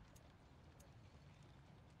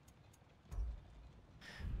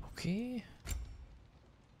 Oké.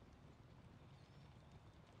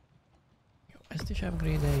 Jó, ezt is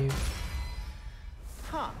upgrade-eljük.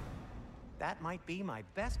 Huh. That might be my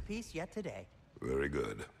best piece yet today. Very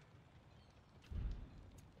good.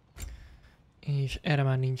 És erre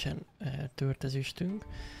már nincsen tört ezüstünk.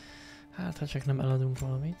 Hát, ha csak nem eladunk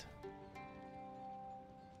valamit.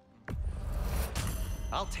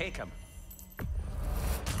 I'll take him.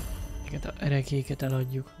 Ezeket a erekéket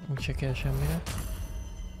eladjuk, úgyse kell semmire.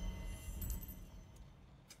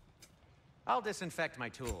 I'll disinfect my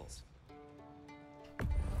tools.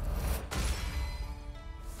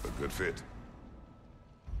 A good fit.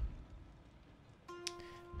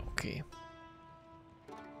 Oké.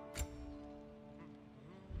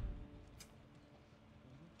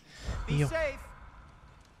 Be Jó. safe.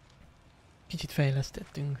 Kicsit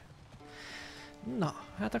fejlesztettünk. Na,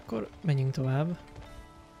 hát akkor menjünk tovább.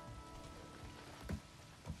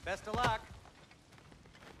 Best of luck.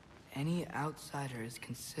 Any outsider is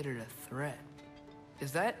considered a threat.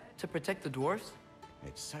 Is that to protect the dwarves?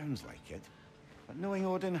 It sounds like it. But knowing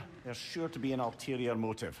Odin, there's sure to be an ulterior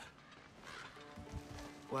motive.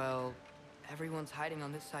 Well, everyone's hiding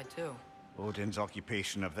on this side too. Odin's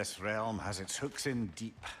occupation of this realm has its hooks in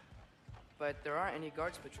deep. But there aren't any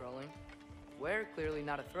guards patrolling. We're clearly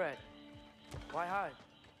not a threat. Why hide?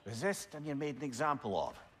 Resist and you're made an example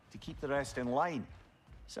of, to keep the rest in line.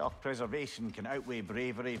 Self-preservation can outweigh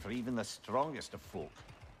bravery for even the strongest of folk.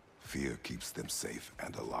 Fear keeps them safe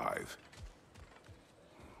and alive.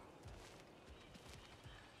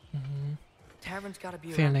 Tavern's gotta be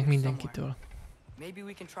around Félnek here somewhere. mindenkitől. Maybe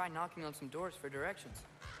we can try knocking on some doors for directions.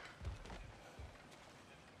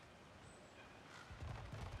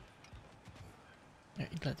 Ja,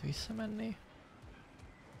 itt lehet visszamenni.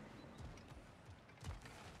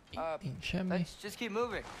 Itt nincs semmi. Let's just keep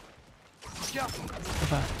moving. Jump!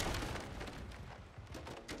 Hoppá.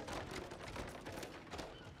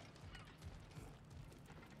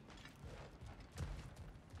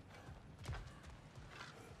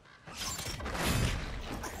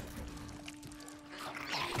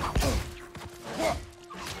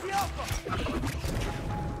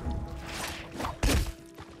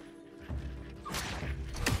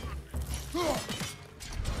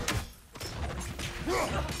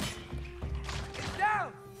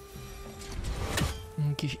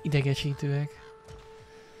 idegesítőek.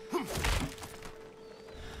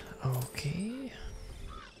 Oké.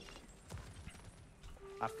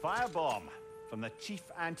 A firebomb from the chief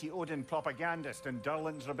anti-Odin propagandist in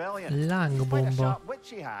Durland's rebellion. Quite a Lángbomba. sharp wit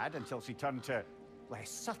she had until she turned to less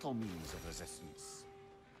subtle means of resistance.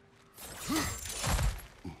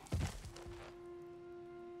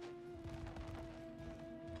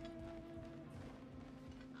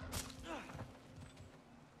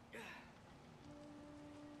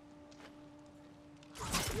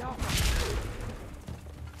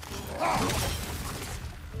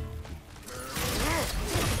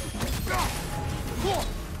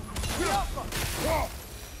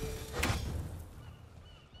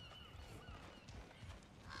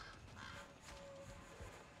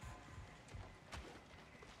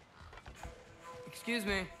 Excuse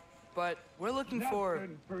me, but we're looking for...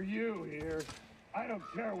 Nothing for you here. I don't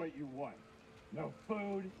care what you want. No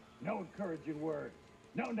food, no encouraging words,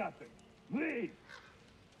 no nothing. Leave!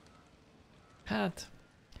 Hát,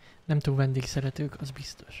 nem túl vendégszeretők, az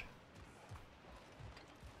biztos.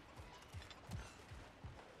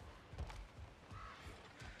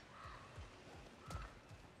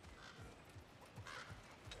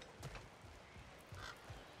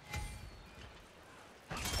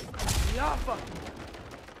 Yaffa!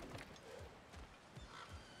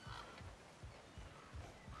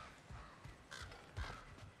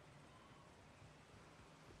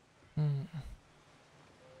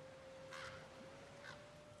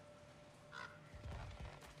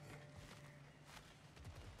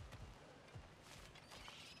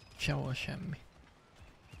 Sehol semmi.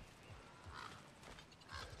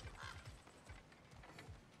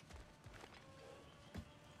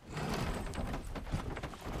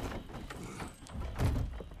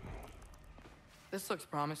 This looks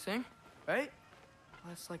promising, right?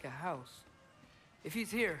 Less like a house. If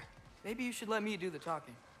he's here, maybe you should let me do the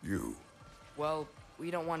talking. You. Well,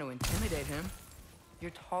 we don't want to intimidate him.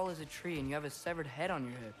 You're tall as a tree and you have a severed head on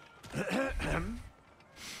your head.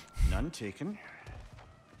 None taken.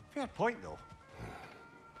 Fair point, though.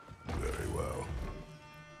 Very well.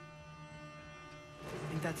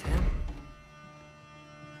 Think that's him?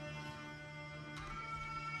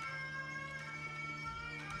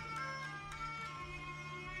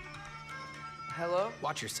 Hello?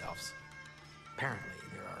 Watch yourselves. Apparently,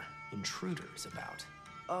 there are intruders about.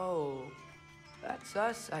 Oh, that's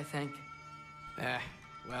us, I think.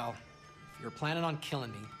 Well, if you're planning on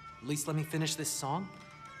killing me, at least let me finish this song.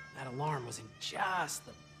 That alarm was in just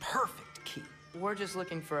the perfect key. We're just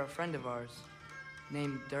looking for a friend of ours,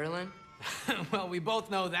 named Durland. Well, we both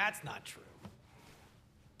know that's not true.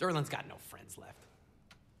 Durland's got no friends left.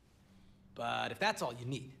 But if that's all you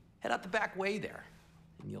need, head out the back way there,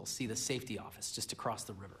 and you'll see the safety office just across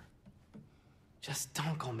the river. Just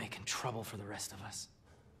don't go making trouble for the rest of us.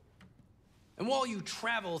 And while you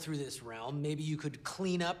travel through this realm, maybe you could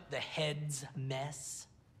clean up the head's mess?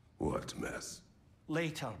 What mess?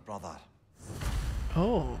 Later, brother.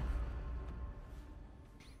 Oh.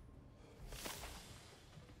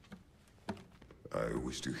 I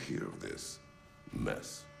wish to hear of this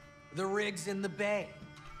mess. The rig's in the bay.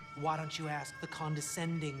 Why don't you ask the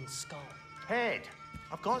condescending skull? Head.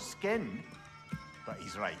 I've got skin. But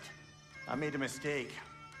he's right. I made a mistake.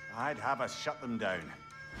 I'd have us shut them down.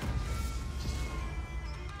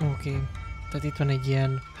 Oké. Tehát itt van egy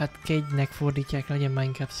ilyen, hát kegynek fordítják, legyen már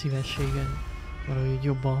inkább szívességen. Valahogy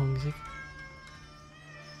jobban hangzik.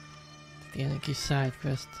 Tehát ilyen kis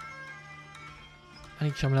sidequest.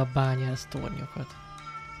 Állítsam le a bányász tornyokat.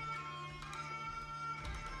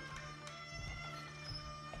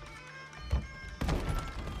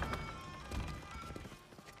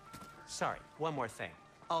 Sorry, one more thing.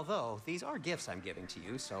 Although, these are gifts I'm giving to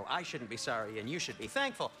you, so I shouldn't be sorry and you should be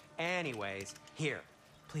thankful. Anyways, here,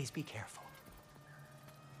 please be careful.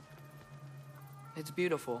 It's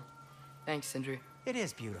beautiful. Thanks, Sindri. It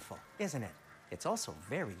is beautiful, isn't it? It's also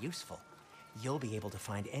very useful. You'll be able to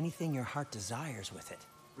find anything your heart desires with it.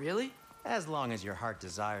 Really? As long as your heart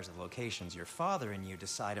desires the locations your father and you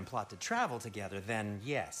decide and plot to travel together, then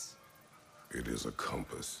yes. It is a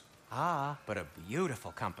compass. Ah, but a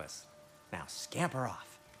beautiful compass. Now scamper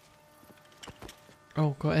off. Ó,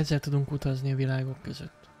 akkor ezzel tudunk utazni a világok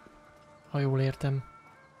között. Ha jól értem.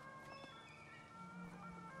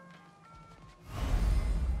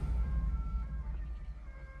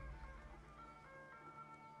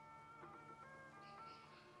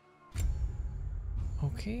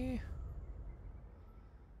 Oké.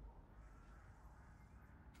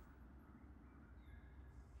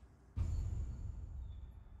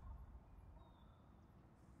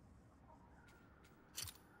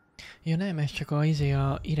 Ja nem, ez csak a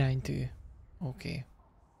iránytű. Oké.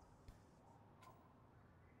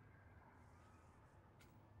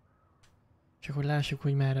 Csak hogy lássuk,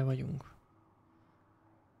 hogy merre vagyunk.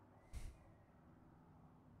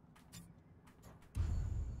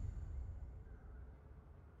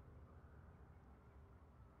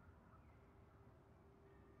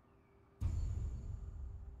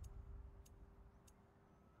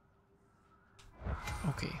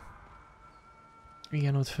 Oké.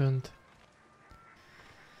 Igen, ott fönt.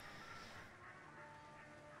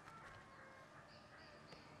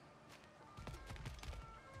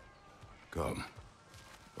 Come.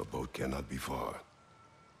 A boat cannot be far.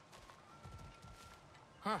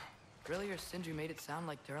 Huh. Earlier, Sindri made it sound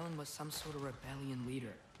like Durlin was some sort of rebellion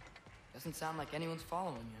leader. Doesn't sound like anyone's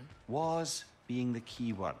following him. Was being the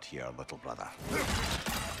key word here, little brother.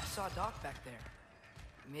 I saw a dock back there.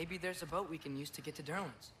 Maybe there's a boat we can use to get to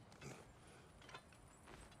Durlin's.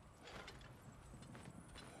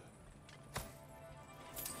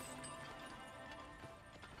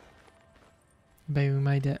 Bejövünk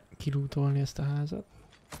már ide kilútolni ezt a házat.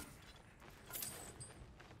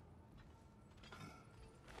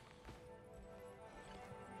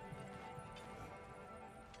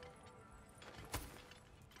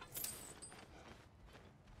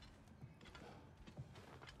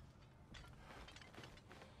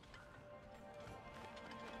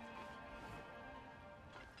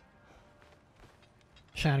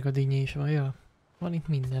 Sárga dinnye is van, ja. Van itt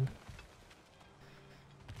minden.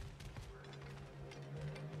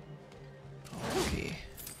 Oké.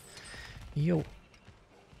 Jó.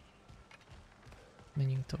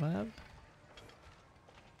 Menjünk tovább.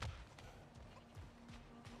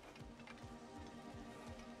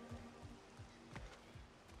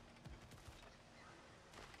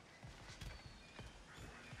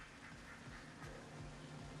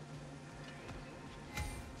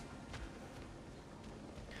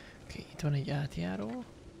 Itt van egy átjáró.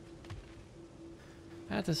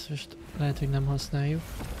 Hát ezt most lehet, hogy nem használjuk.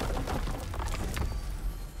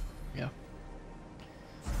 Ja.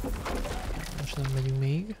 Most nem megyünk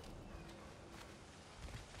még.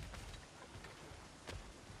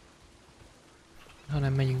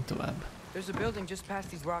 Hanem megyünk tovább. There's a building just past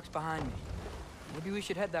these rocks behind me. Maybe we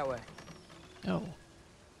should head that way. Jó.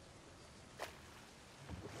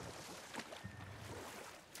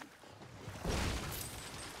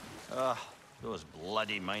 Those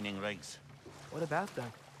bloody mining rigs. What about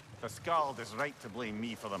them? The Skald is right to blame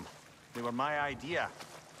me for them. They were my idea.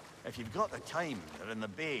 If you've got the time, they're in the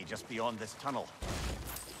bay just beyond this tunnel.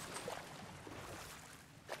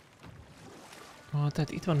 Tehát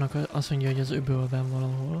itt vannak, azt mondja, hogy az öbölben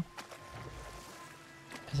valahol.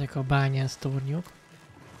 Ezek a bányásztornyok.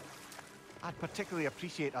 I'd particularly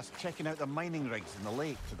appreciate us checking out the mining rigs in the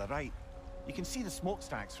lake to the right. You can see the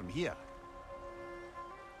smokestacks from here.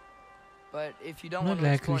 But if you don't want to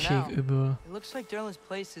explore now, öböl. it looks like Durlin's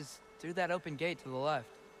place is through that open gate to the left.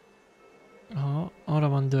 Aha, arra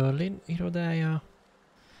van Durlin irodája.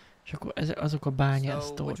 És akkor azok a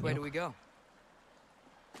bányásztornyok.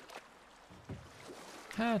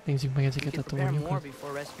 Hát nézzük meg ezeket a tornyokat.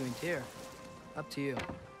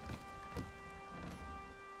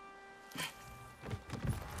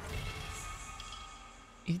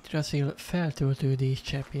 Itt raszél feltöltődés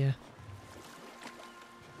cseppje.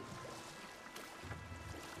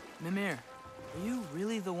 Mimir, are you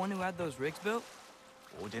really the one who had those rigs built?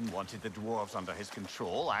 Odin wanted the dwarves under his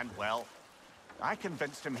control, and, well, I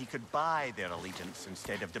convinced him he could buy their allegiance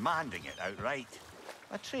instead of demanding it outright.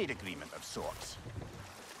 A trade agreement of sorts.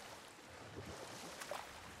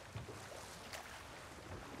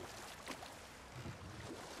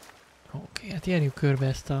 Oké, hát járjuk körbe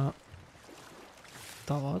ezt a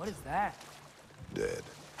tavat. What is that? Dead.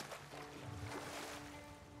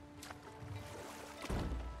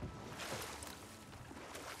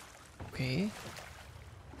 Oké.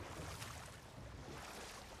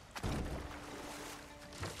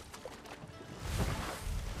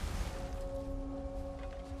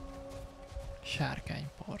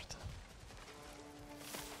 Sárkányport.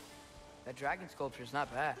 That dragon sculpture is not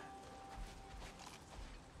bad.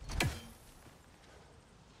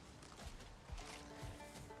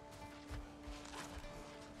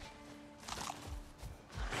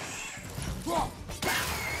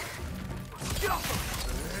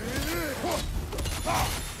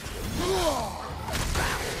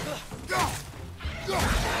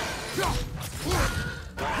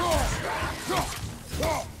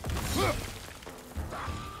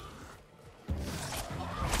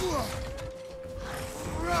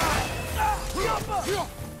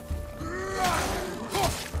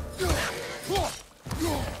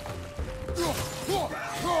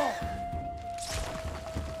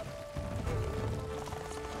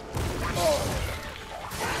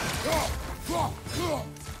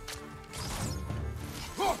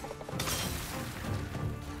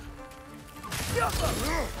 Right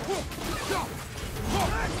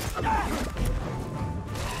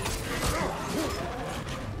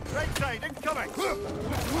side, incoming!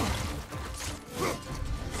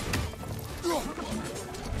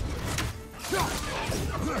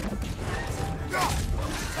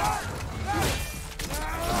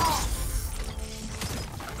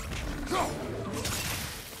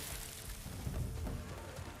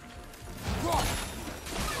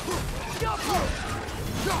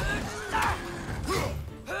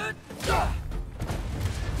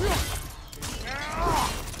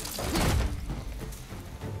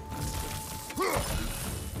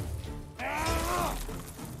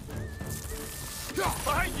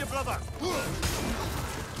 Behind you, brother!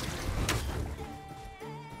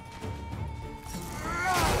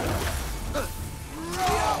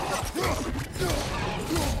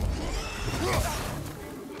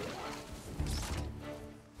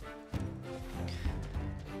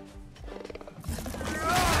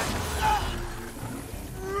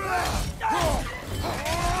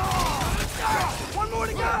 One more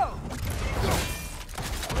to go!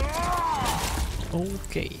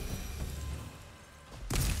 Oké.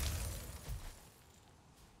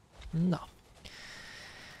 Na.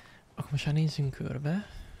 Akkor most már nézzünk körbe.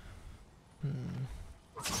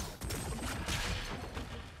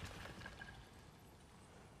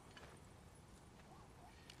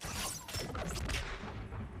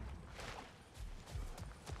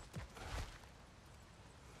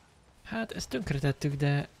 Hát ezt tönkretettük,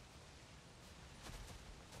 de...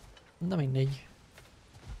 Na mindegy.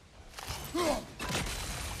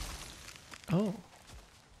 Ó.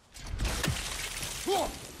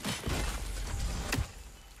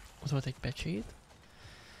 Ott volt egy pecsét.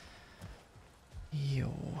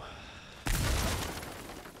 Jó.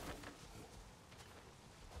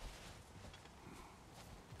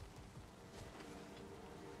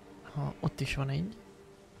 Ha, ott is van egy.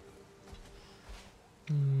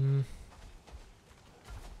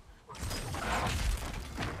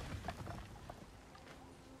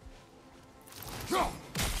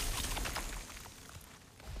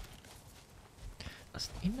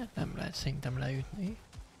 Azt innen nem lehet szerintem leütni,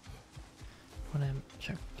 hanem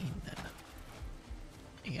csak innen.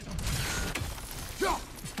 Igen.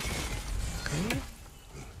 Oké.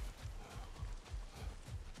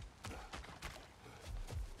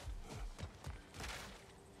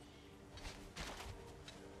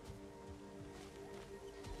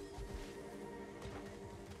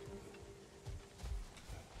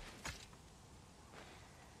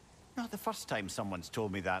 Not the first time someone's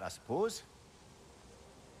told me that, I suppose.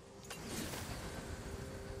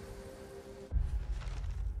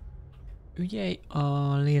 Ügyelj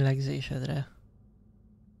a lélegzésedre.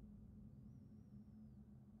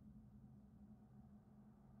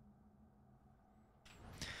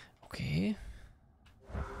 Oké.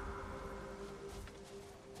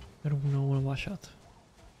 Rúnaolvasat.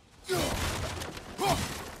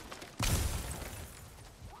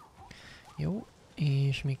 Jó,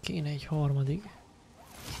 és még kéne egy harmadik.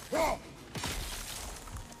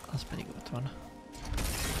 Az pedig ott van.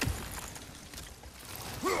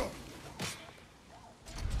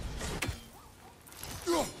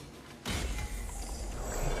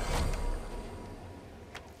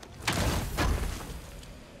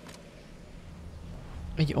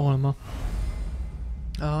 Egy alma.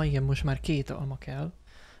 Ah, igen, most már 2 alma kell.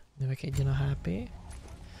 Növekedjen a HP.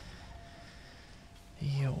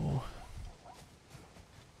 Jó.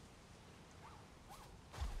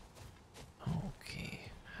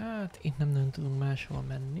 Oké. Hát itt nem tudunk máshol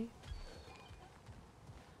menni.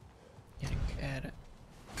 Gyerünk erre.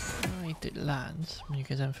 Ah, itt egy lánc. Mondjuk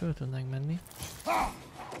ezen föl tudnánk menni.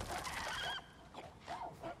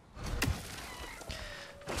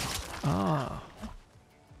 Ah.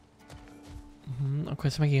 Akkor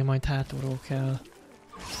ezt megint majd hátulról kell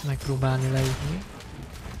megpróbálni leütni.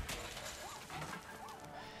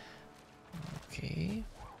 Oké.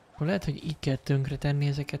 Akkor lehet, hogy így kell tönkre tenni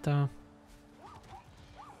ezeket a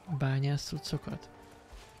bányász cuccokat.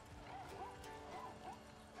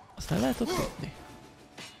 Aztán lehet ott ütni.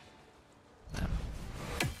 Nem.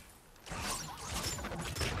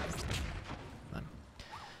 Nem.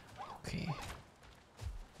 Oké.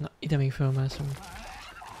 Na, ide még fölmászunk.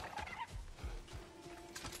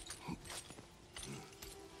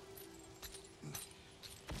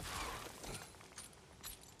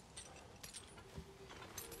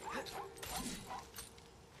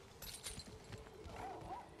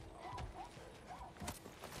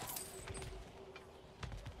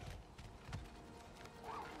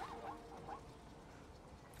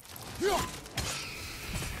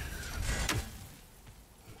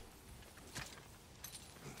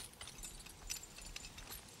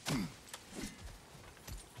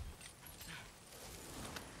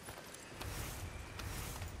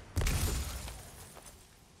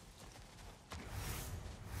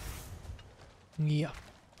 Ja.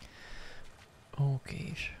 Oké,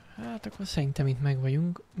 és hát akkor szerintem itt meg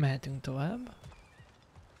vagyunk, mehetünk tovább.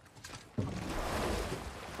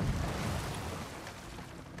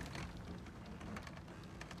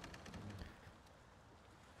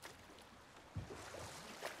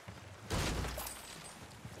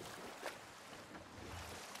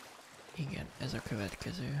 Igen, ez a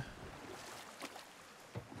következő.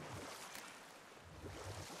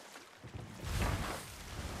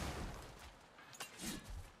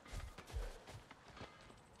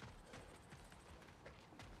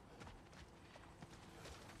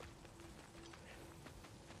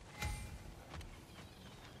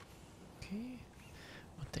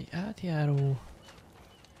 Ott egy átjáró.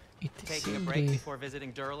 Itt egy Taking a break szindri. before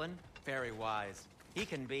visiting Durlin? Very wise. He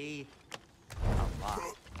can be a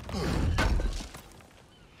lot.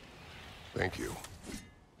 Thank you.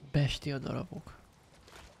 Bestia darabok.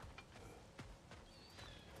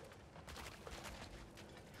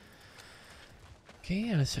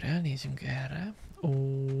 Oké, először elnézünk erre. Ó,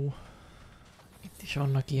 itt is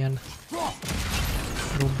vannak ilyen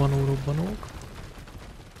robbanók.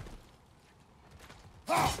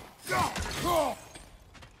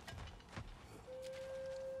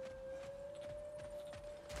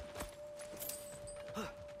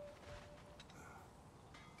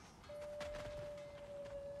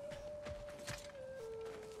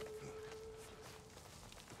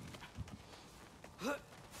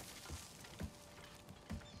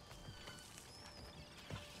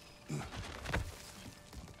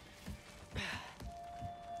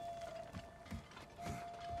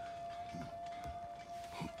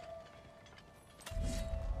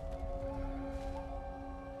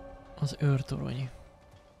 Az őrtorony.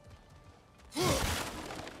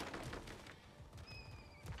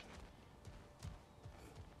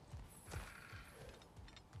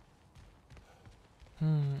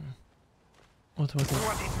 Ott volt egy...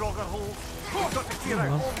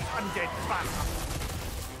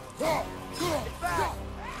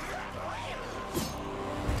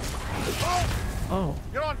 Oh.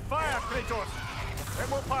 You're on fire, Kratos! It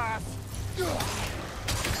will pass!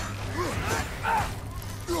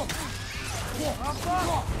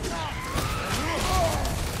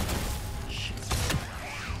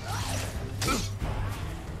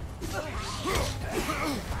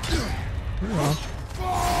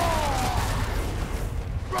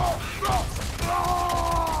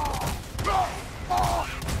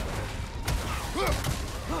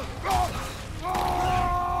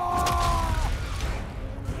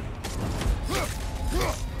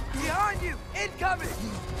 Behind you! Incoming!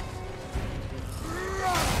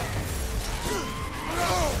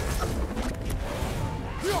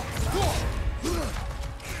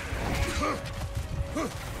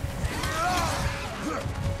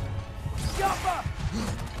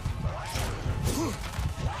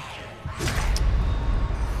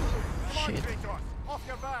 Shit. Off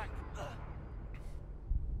your back!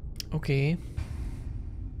 Oké.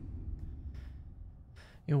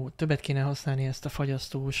 Jó, többet kéne használni ezt a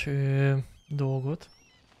fagyasztós dolgot.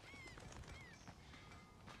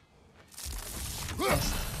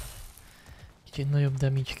 Ezt. Kicsit nagyobb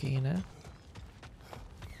damage kéne.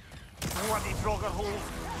 Bloody Draugr holes!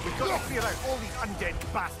 We've got to clear out all these undead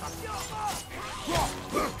bastards!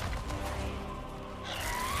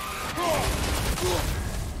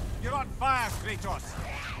 You're on fire, Kratos!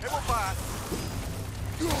 It will pass!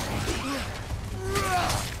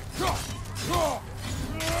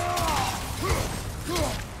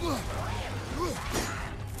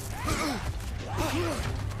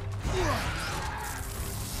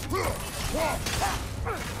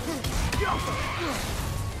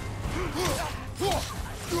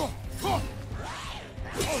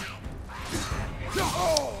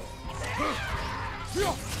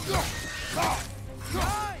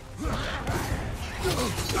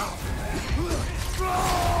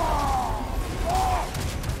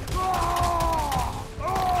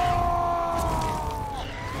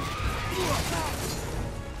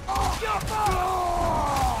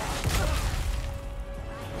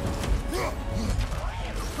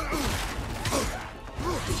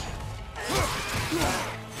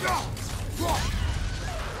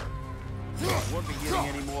 Won't be hearing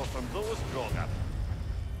any more from those Draugr.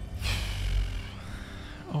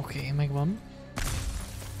 Oké, megvan.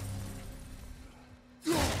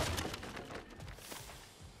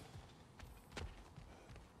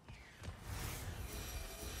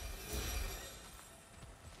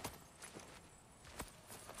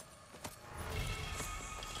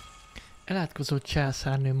 Elátkozott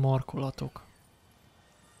császárnő markolatok.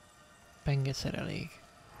 Pengeszerelék.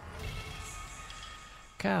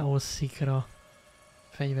 Káosz szikra.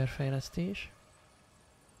 Fegyverfejlesztés.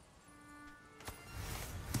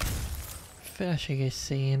 felséges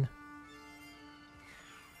szén.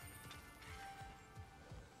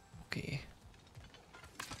 Oké.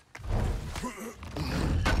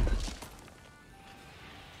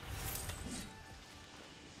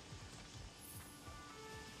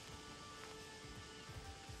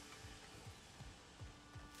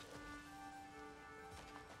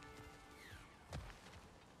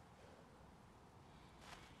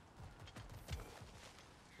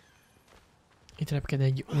 Itt repked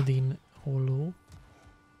egy Odin holló.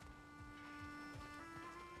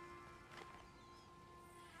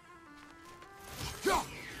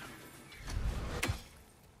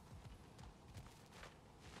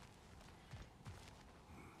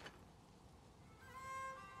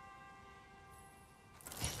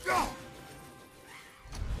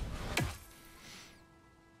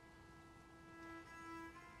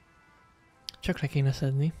 Csak le kéne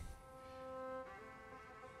szedni.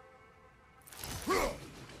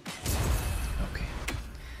 Oké.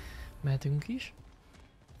 Mehetünk is.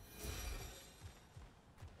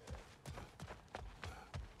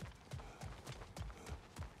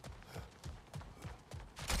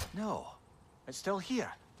 No, it's still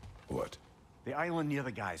here. What? The island near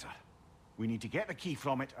the geyser. We need to get the key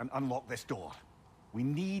from it and unlock this door.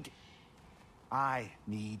 I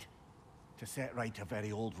need to set right a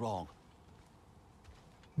very old wrong.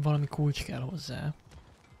 Valami kulcs kell hozzá.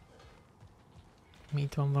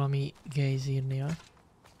 Itt van valami gejzírnél.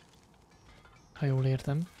 Ha jól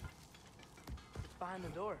értem. Behind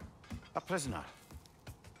the door. A prisoner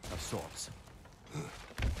of sorts.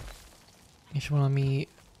 És valami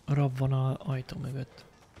rab van az ajtó mögött.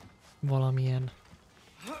 Valamilyen.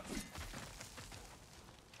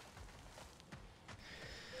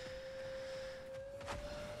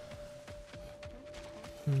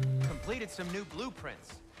 Completed some new blueprints.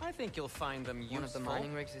 I think you'll find them useful. One of the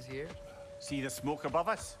mining rigs is here. See the smoke above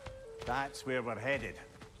us? That's where we're headed.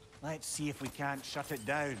 Let's see if we can't shut it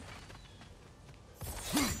down.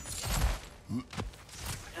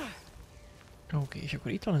 Oké, és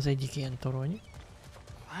akkor itt van az egyik ilyen torony.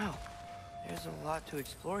 Wow, there's a lot to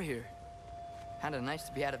explore here. Kinda nice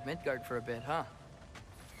to be out of Midgard for a bit, huh?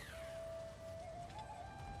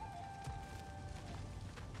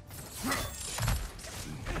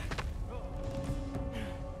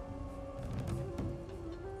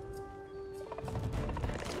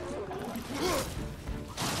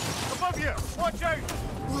 Above you! Watch out!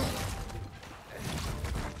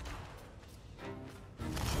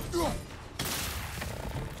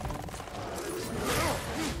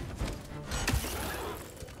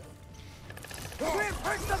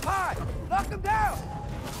 Knock him down!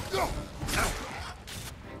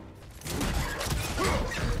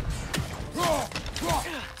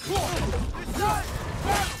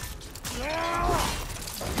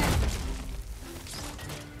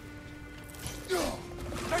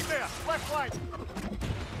 Right there! Left flank!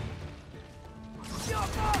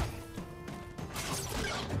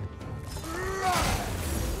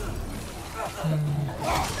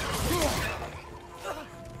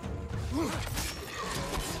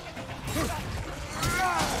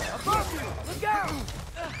 Above you! Look out!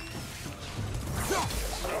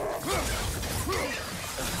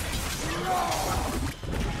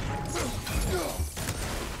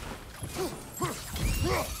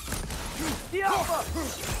 The Alpha!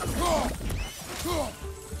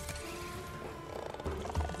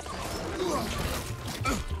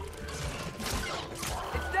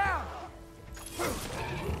 It's down!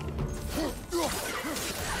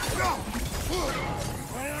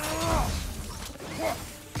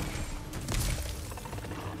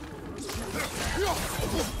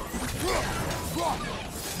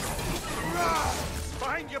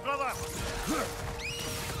 Behind you, brother!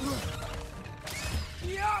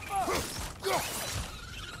 The Alpha!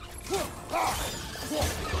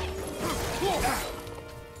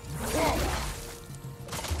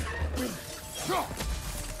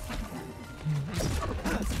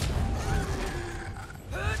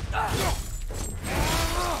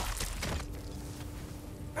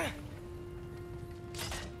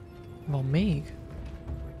 Van még?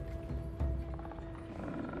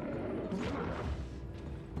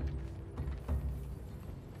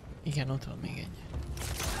 Igen, ott van még egy.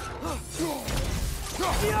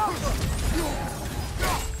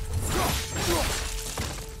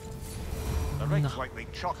 The rig's likely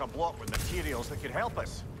chock-a-block with materials that could help us.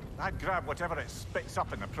 I'd grab whatever it spits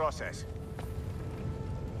up in the process.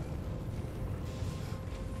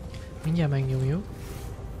 Mindjárt megnyomjuk.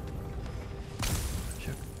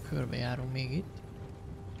 Csak körbejárunk még itt.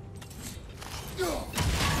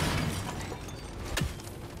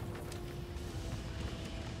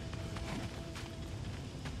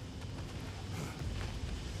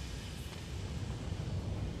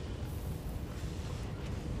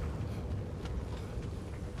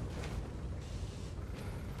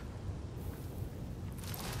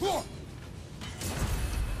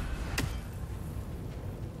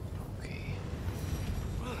 Oké.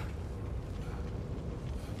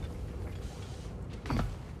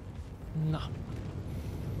 Na.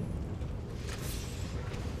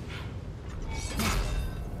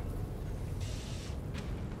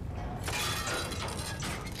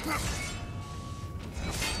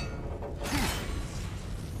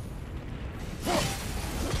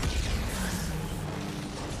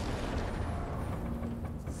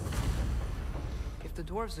 If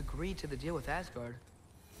the dwarves agreed to the deal with Asgard,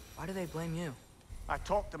 why do they blame you? I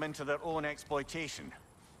talked them into their own exploitation.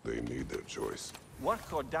 They made their choice.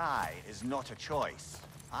 Work or die is not a choice.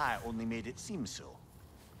 I only made it seem so.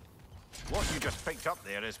 What you just picked up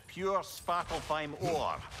there is pure Svartalfheim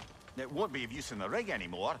ore. It won't be of use in the rig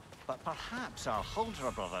anymore, but perhaps our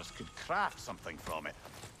Huldra brothers could craft something from it.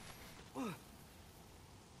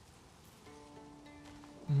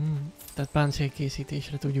 Tehát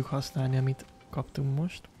páncélkészítésre tudjuk használni, amit kaptunk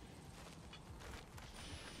most.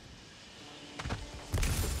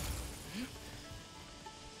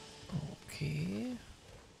 Oké.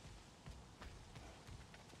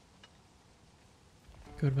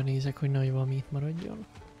 Körbenézek, hogy nagy valami itt maradjon.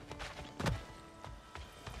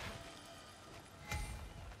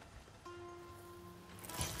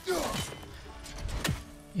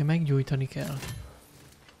 Ja, meggyújtani kell.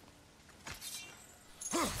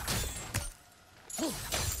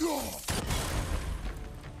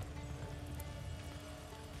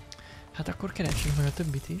 Hát akkor keressünk meg a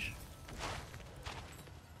többit is.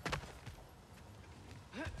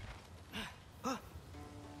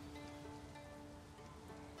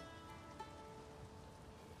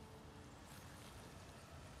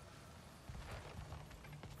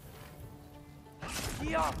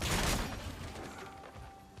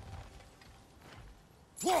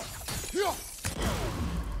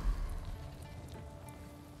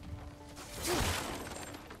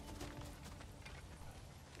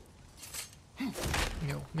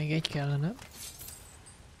 Jó, még egy kellene.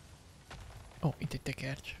 Ó, itt egy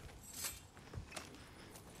tekercs.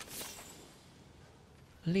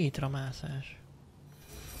 Létramászás.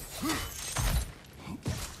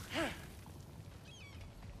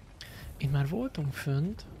 Itt már voltunk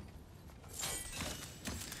fönt.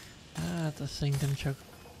 Hát azt szerintem csak...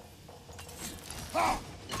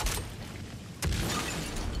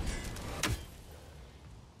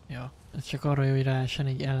 Ja, ez csak arra jó, hogy ráessen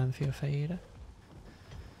egy ellenfél fejére.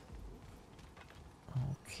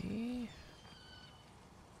 Oké.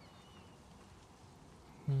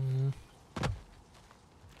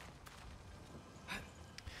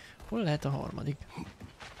 Hol lehet a harmadik?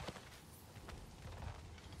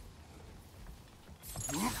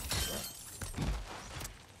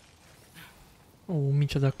 Ó,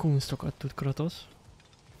 micsoda kunstokat tud Kratos.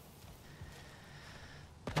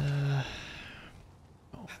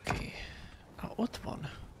 Oké. Ott van.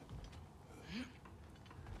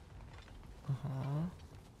 Aha.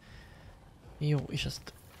 Jó, és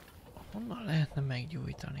ezt honnan lehetne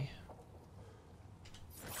meggyújtani?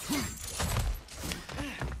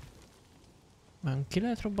 Már ki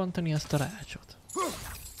lehet robbantani azt a rácsot?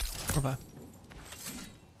 Hová?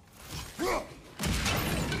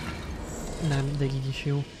 Nem, de így is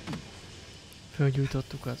jó.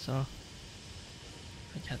 Fölgyújtottuk azzal.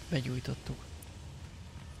 Vagy hát begyújtottuk.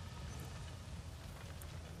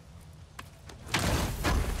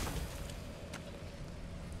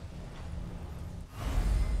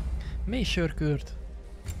 Mély sörkört.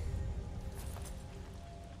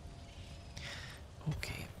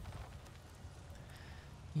 Oké.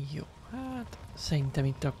 Jó, hát szerintem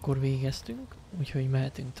itt akkor végeztünk, úgyhogy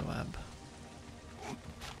mehetünk tovább.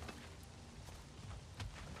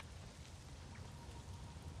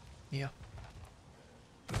 Ja.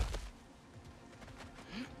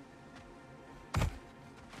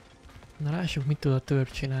 Na lássuk, mit tud a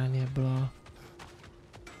törp csinálni ebből a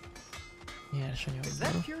nyersanyagból. Is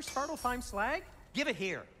that pure Svartalfheim slag? Give it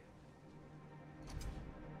here.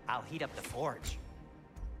 I'll heat up the forge.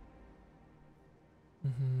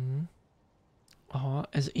 Aha,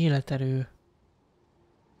 ez életerő.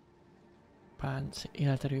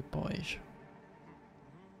 Életerő pajzs.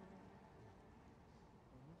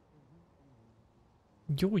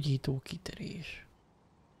 Gyógyító kiterés.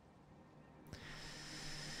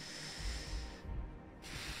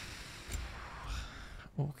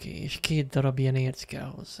 Oké, és 2 darab ilyen érc kell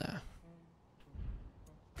hozzá.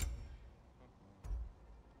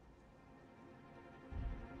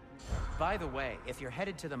 By the way, if you're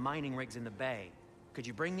headed to the mining rigs in the bay, could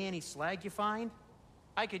you bring me any slag you find?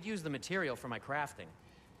 I could use the material for my crafting.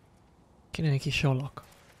 Kéne neki salak.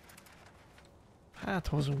 Hát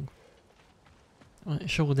hozunk.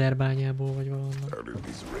 Sóderbányából vagy valahonnan. How did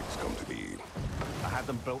these rigs come to be? I had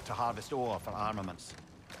them built to harvest ore for armaments.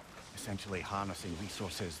 Essentially harnessing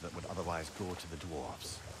resources that would otherwise go to the dwarves.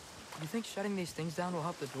 You think shutting these things down will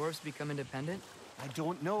help the dwarves become independent? I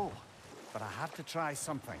don't know, but I have to try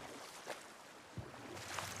something.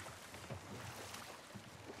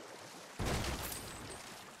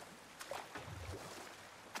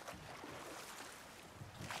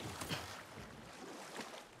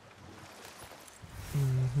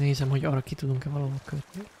 Nézem, hogy arra ki tudunk-e valahol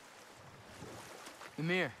kötni.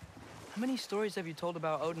 Mimir, how many stories have you told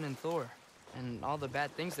about Odin and Thor? And all the bad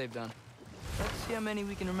things they've done? Let's see how many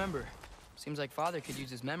we can remember. Seems like Father could use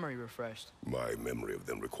his memory refreshed. My memory of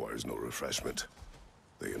them requires no refreshment.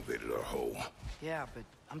 They invaded our home. Yeah, but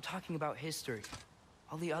I'm talking about history.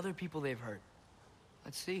 All the other people they've hurt.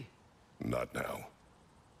 Let's see. Not now.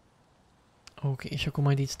 Oké, és akkor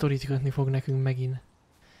majd itt sztorit kötni fog nekünk megint.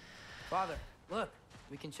 Father, look.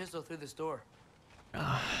 We can chisel through this door.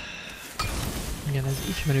 Igen, ez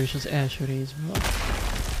ismerős az első részből.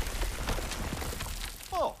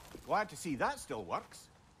 Oh, glad to see that still works.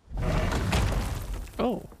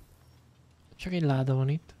 Oh. Csak egy láda van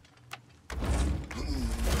itt.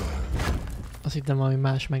 Azt hittem valami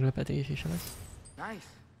más meglepetés is lesz. Nice.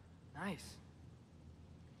 Nice.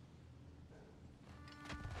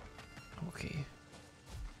 Oké.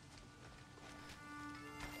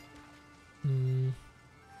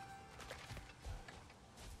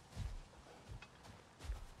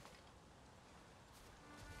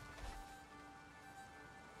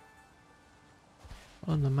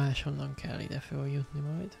 Onnan máshonnan kell ide följutni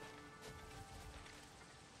majd.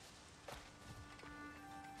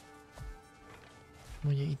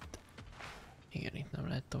 Ugye itt... Igen, itt nem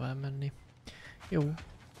lehet tovább menni. Jó.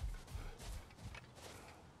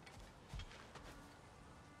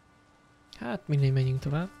 Hát mindegy, menjünk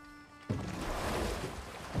tovább.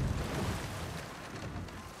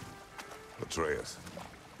 Atreus,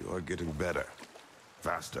 you are getting better.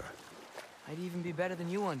 Faster. I'd even be better than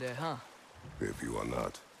you one day, huh? If you are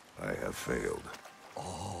not, I have failed.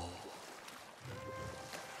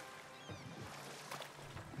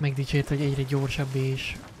 Megdicsért, hogy egyre gyorsabb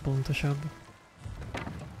és pontosabb.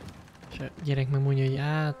 És a gyerek meg mondja, hogy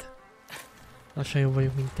hát... Lassan jobb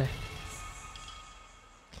vagyok, mint te.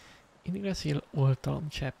 Inigrászél oltalom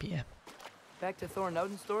cseppje. Back to Thor and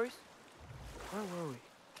Odin stories? Where were we?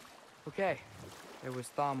 Okay, there was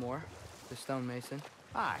Thamor, the stonemason.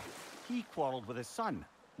 Aye, he quarreled with his son.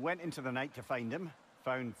 Went into the night to find him,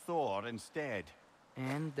 found Thor instead.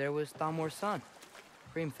 And there was Thamor's son,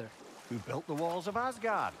 Hrimthur. Who built the walls of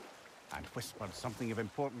Asgard, and whispered something of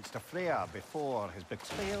importance to Freya before his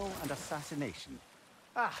betrayal and assassination.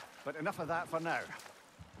 But enough of that for now.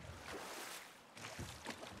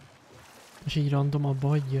 És így random abba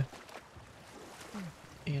hagyja.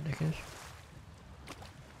 Érdekes.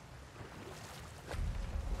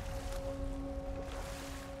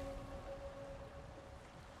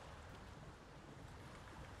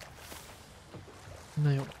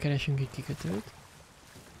 Na jó, keresünk egy kikötőt.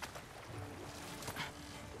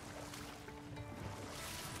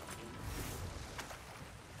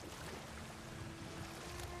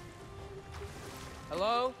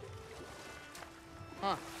 Hello?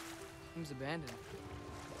 Huh. Seems abandoned.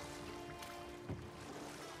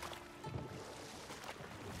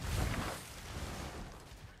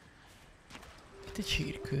 Itt egy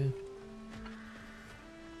sírkő.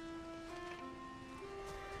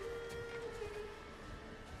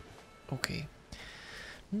 Oké.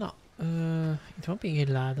 Na, itt van még egy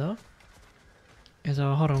láda. Ez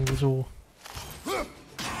a harangozó.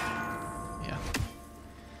 Ja.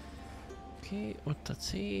 Oké, ott a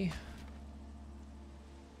C.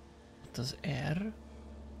 Ott az R.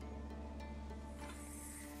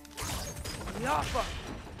 Jaffa!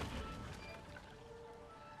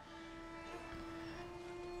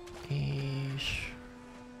 És...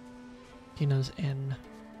 Kin az N.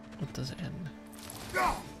 Ott az N.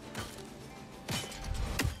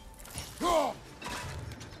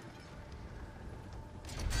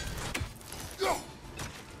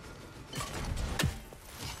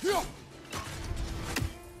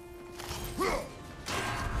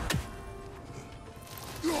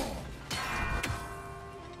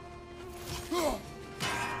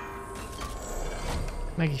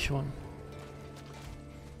 Meg is van.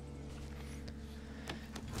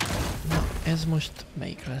 Na, ez most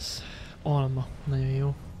melyik lesz? Alma. Nagyon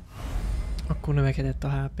jó. Akkor növekedett a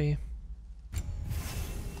HP.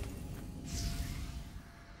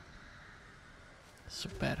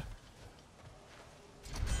 Szuper.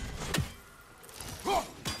 You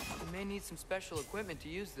may need some special equipment to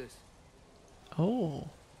use this. Ó.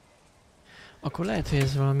 Akkor lehet, hogy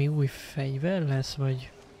ez valami új fegyver lesz,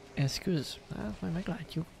 vagy eszköz? Hát majd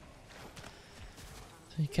meglátjuk.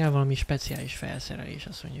 Szóval kell valami speciális felszerelés,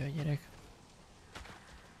 azt mondja a gyerek.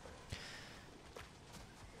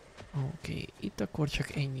 Oké, itt akkor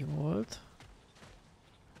csak ennyi volt.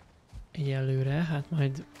 Egyelőre, hát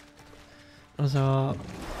majd az a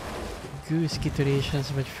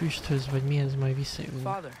gőzkitöréshez, vagy füsthöz, vagy mihez majd visszajövünk.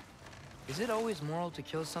 Father, is it always moral to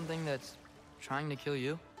kill something that's trying to kill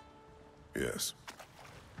you? Yes.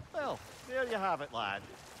 Well, there you have it, lad.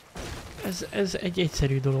 Ez egy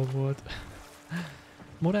egyszerű dolog volt.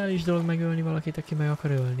 Morális dolog megölni valakit, aki meg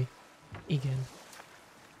akar ölni. Igen.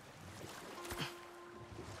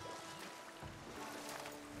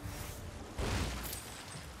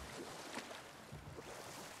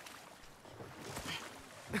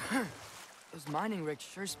 Those mining rigs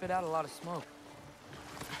sure spit out a lot of smoke.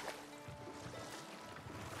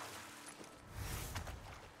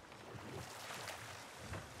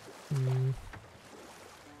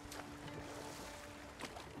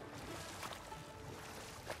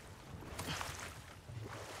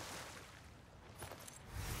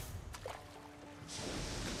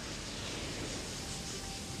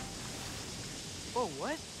 Whoa,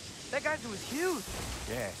 what? That geyser was huge!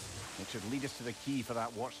 Yes, it should lead us to the key for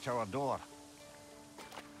that watchtower door.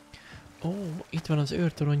 Ó, itt van az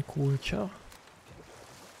őrtorony kulcsa.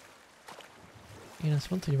 Én azt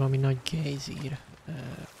mondtam, hogy valami nagy gejzír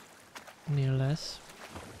nél lesz.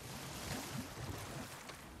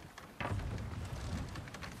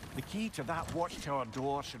 The key to that watchtower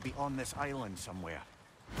door should be on this island somewhere.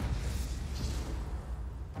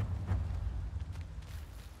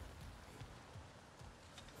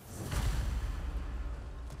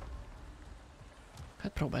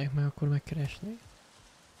 Hát próbáljuk meg akkor megkeresni.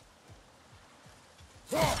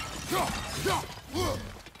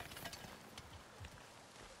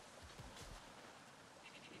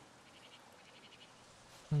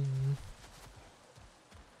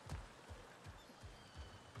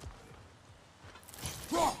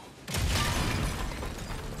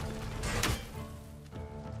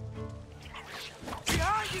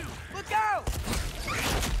 Behind you! Look out!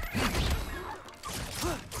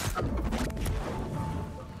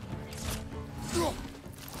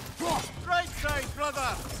 Right side,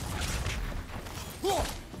 brother!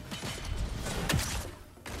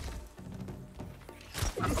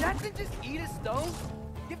 Did that thing just eat a stone?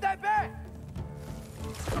 Give that back!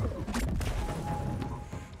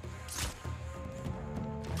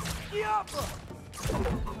 Yappa!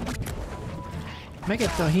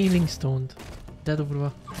 Megette a Healing Stone-t. De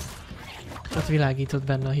durva. Ott világított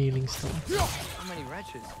benne a Healing Stone. So many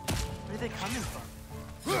wretches. Where are they coming from?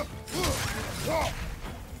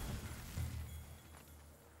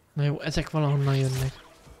 Na jó, ezek valahonnan jönnek.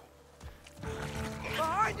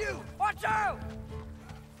 Behind you! Watch out!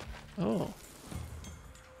 Ó.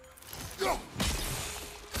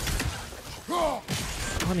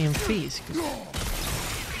 Van ilyen fészkük.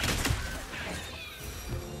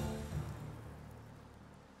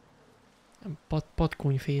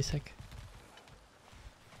 Patkonyfészek.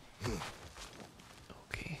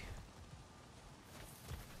 Oké.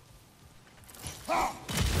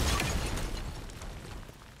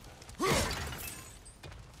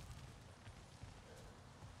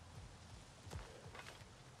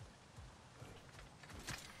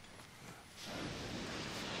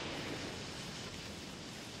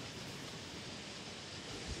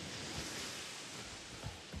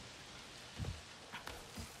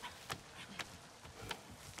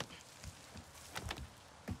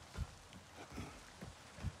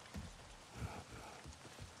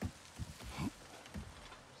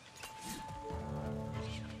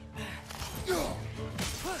 Jó.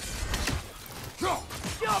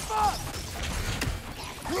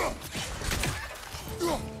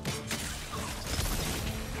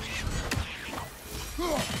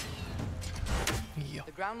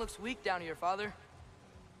 The ground looks weak down here, Father.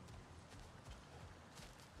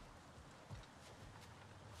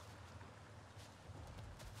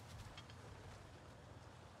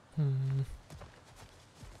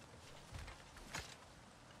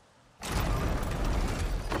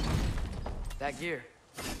 That gear.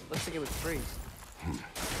 Looks like it was freeze.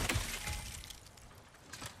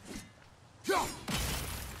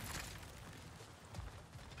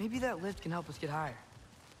 Maybe that lift can help us get higher.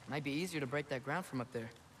 Might be easier to break that ground from up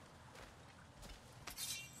there.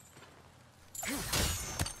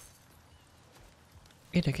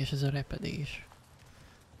 Érdekes ez a repedés.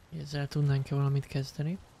 Ezzel tudnánk-e valamit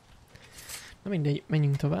kezdeni? Na mindegy,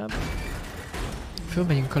 menjünk tovább.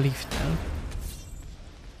 Fölmegyünk a lifttel.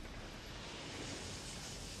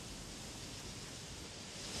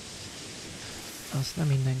 Azt nem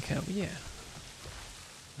minden kell, ugye?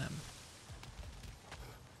 Nem.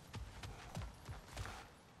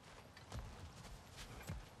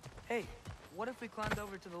 Hey, what if we climbed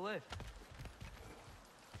over to the lift?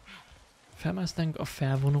 Felmásznánk a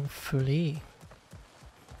felvonó fölé?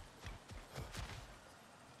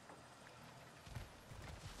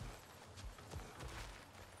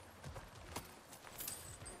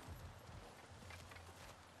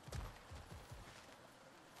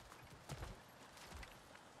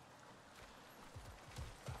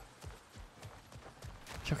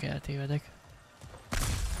 Csak eltévedek.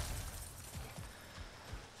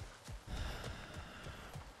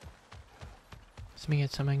 Ezt még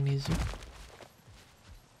egyszer megnézzük.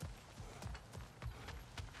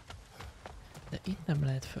 De itt nem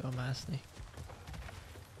lehet fölmászni.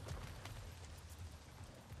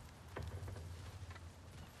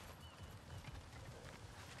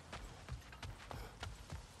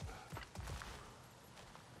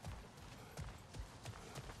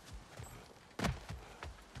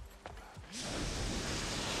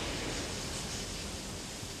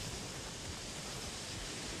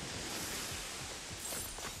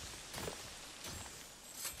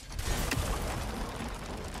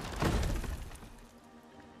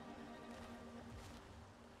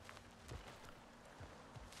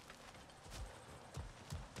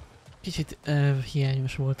 Kicsit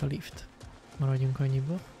hiányos volt a lift. Maradjunk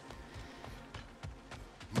annyiba.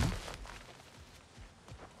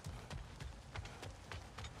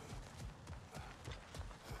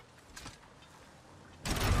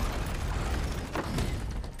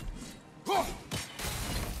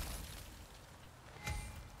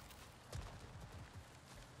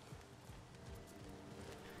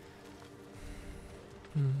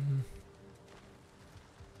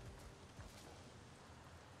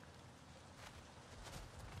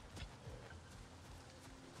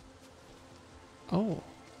 Oh.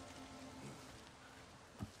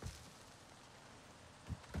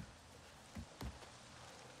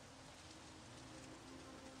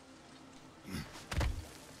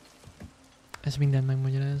 Ez mindent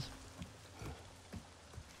megmagyaráz.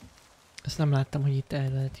 Ezt nem láttam, hogy itt el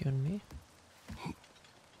lehet jönni.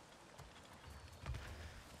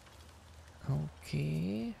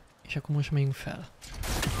 Oké. És akkor most megyünk fel.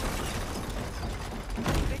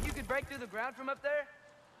 Think you could break through the ground from up there?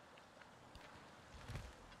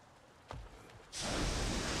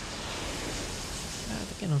 Hát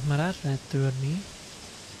igen, ott már át lehet törni.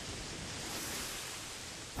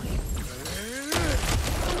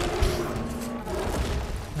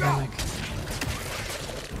 Remek.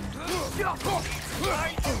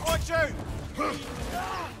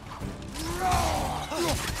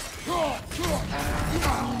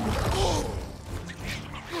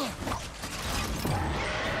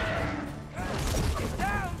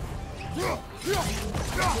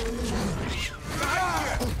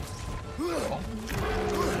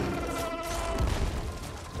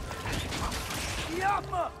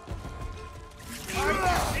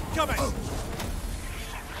 Incoming!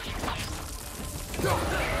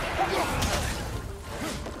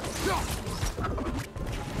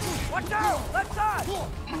 Watch out! Left side!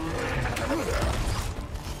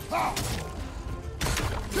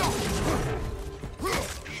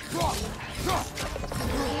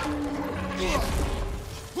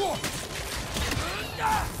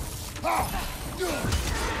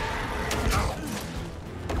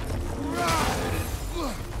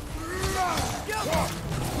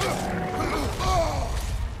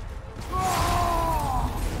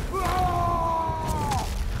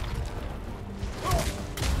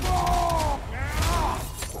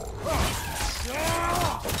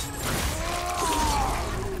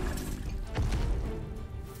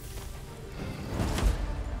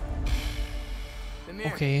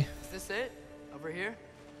 Okay. Is this it? Over here?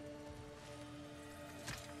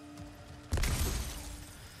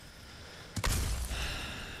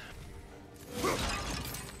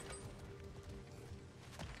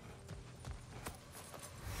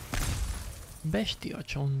 Bestia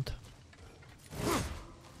csont.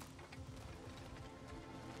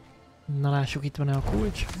 Na lássuk, itt van-e a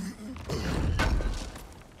kulcs.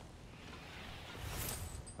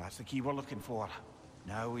 That's the key we're looking for.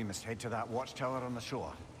 Now we must head to that watchtower on the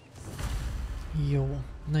shore. Jó.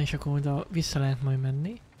 Na és akkor oda vissza lehet majd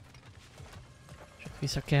menni. Csak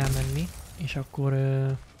vissza kell menni. És akkor...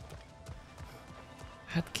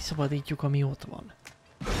 hát kiszabadítjuk, ami ott van.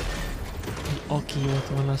 Aki ott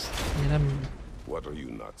van, azt nem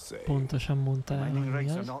pontosan mondta el, Mining hogy mi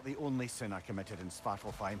rigs are az. not the only sin I committed in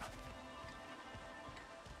Svartalfheim.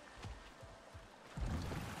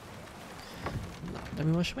 Na, de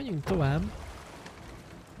mi most megyünk tovább.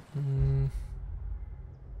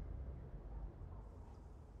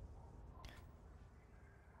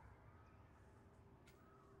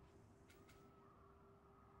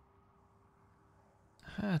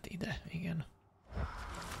 Hát ide, igen.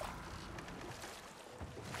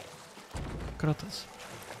 Kratos.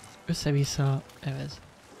 Össze-vissza evez.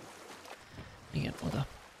 Igen, oda.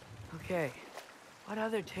 Okay. What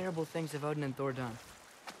other terrible things have Odin and Thor done?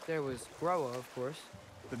 There was Groa, of course.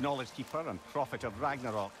 The knowledge keeper and prophet of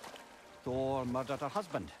Ragnarok. Thor murdered her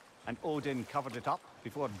husband, and Odin covered it up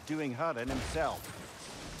before doing her in himself.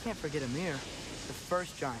 Can't forget Ymir, the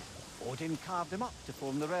first giant. Odin carved him up to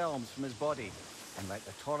form the realms from his body, and let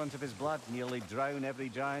the torrent of his blood nearly drown every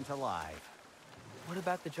giant alive. What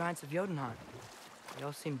about the giants of Jotunheim? They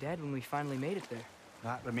all seemed dead when we finally made it there.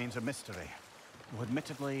 That remains a mystery. Though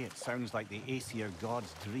admittedly, it sounds like the Aesir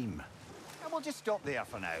god's dream. And we'll just stop there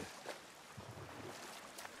for now.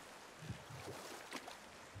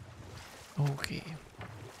 Oké.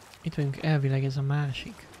 Itt vagyunk, elvileg ez a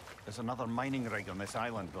másik. There's another mining rig on this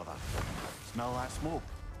island, brother. Smell that smoke?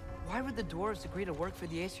 Why would the dwarves agree to work for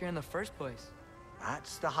the Aesir in the first place?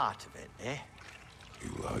 That's the heart of it, eh?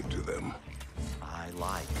 You lied to them. I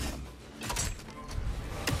lied to them.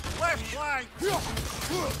 Left flank!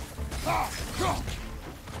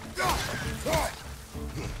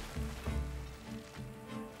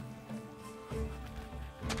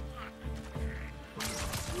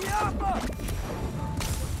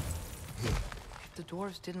 If the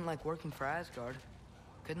dwarves didn't like working for Asgard,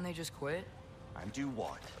 couldn't they just quit? And do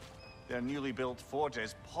what? Their newly built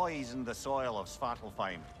forges poisoned the soil of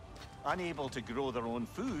Svartalfheim. Unable to grow their own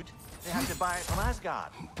food, they had to buy it from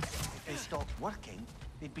Asgard. If they stopped working,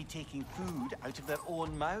 they'd be taking food out of their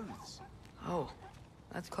own mouths. Oh,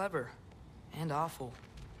 that's clever. And awful.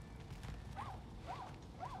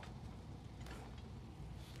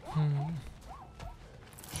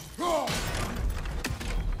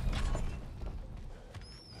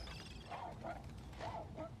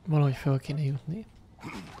 Valahogy fel kéne jutni.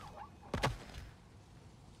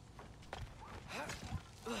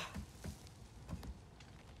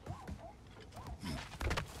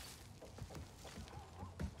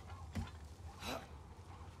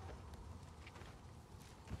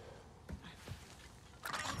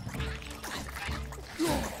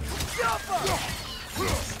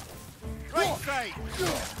 Right side!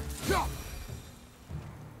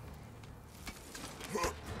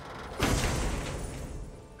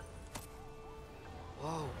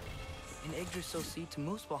 Whoa. An Yggdrasil seed to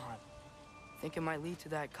Muspelheim. Think it might lead to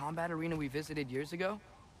that combat arena we visited years ago?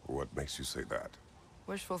 What makes you say that?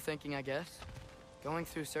 Wishful thinking, I guess. Going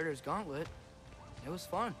through Surtur's gauntlet, it was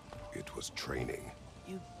fun. It was training.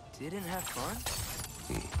 You didn't have fun?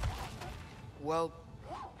 Well,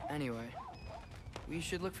 anyway. We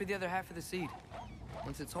should look for the other half of the seed.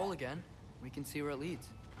 Once it's whole again, we can see where it leads.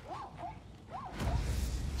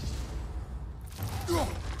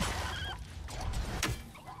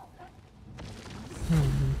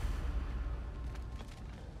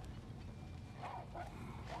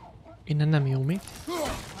 Innen nem jó, mi?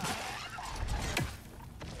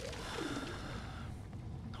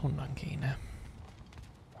 Honnan kéne?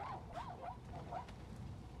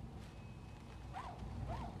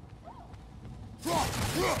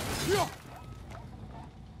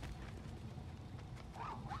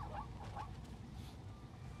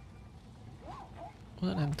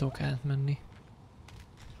 Oda nem tudok átmenni.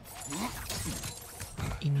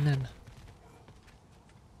 Innen.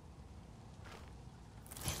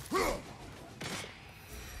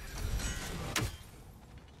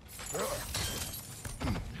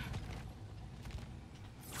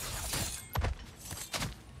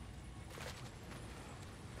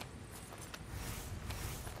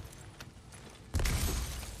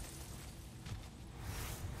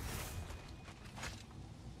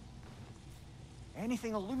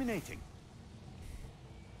 Anything illuminating?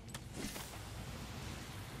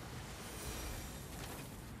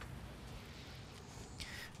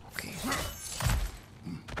 Oké.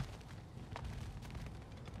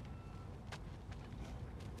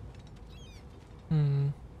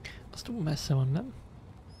 Az túl messze van, nem?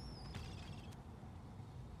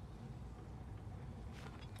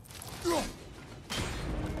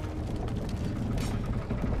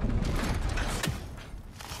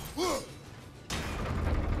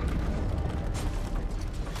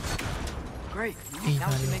 Great. Így Now már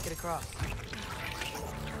we can jó. make it across.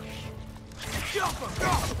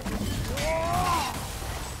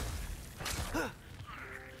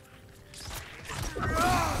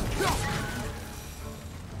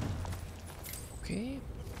 Oké.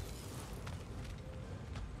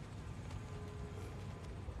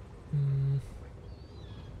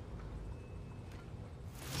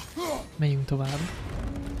 Megyünk tovább.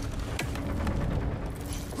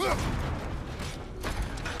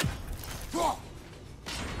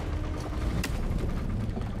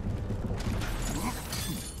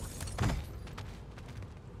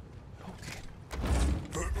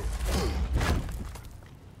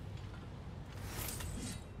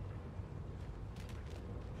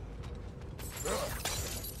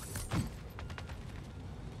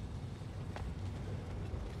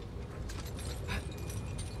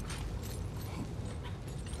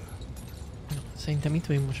 Szerintem itt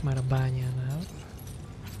vagyunk most már a bányánál.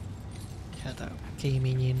 Hát a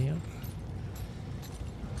kéményénél.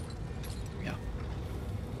 Ja.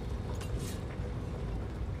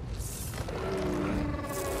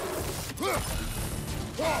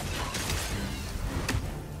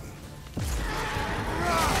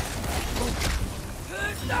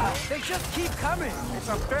 They just keep coming. It's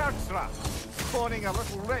a bird trap. Spawning a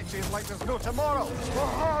little wretches like there's no tomorrow.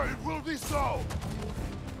 It will be so!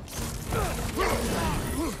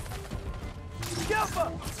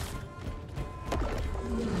 Jumper!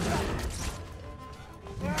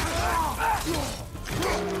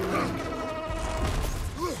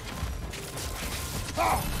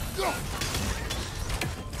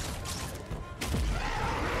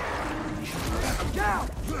 Down!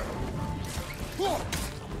 Watch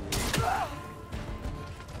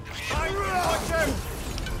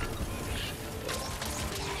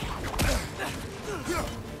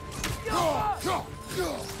out!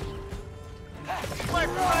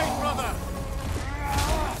 Left side, brother!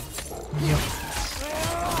 Jó.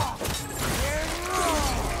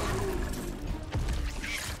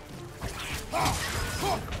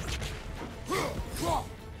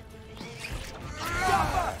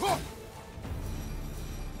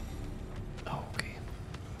 Oké.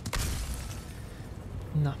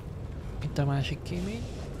 Na, itt a másik kémény.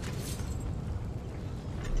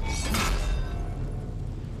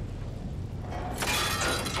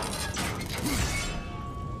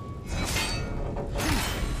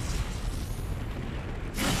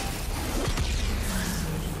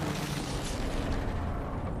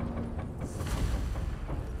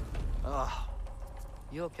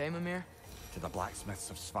 You okay, Mimir? To the blacksmiths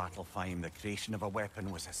of Svartalfheim, the creation of a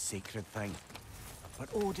weapon was a sacred thing. But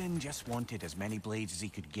Odin just wanted as many blades as he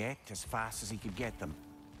could get, as fast as he could get them.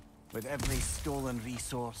 With every stolen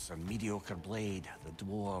resource and mediocre blade, the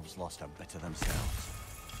dwarves lost a bit of themselves.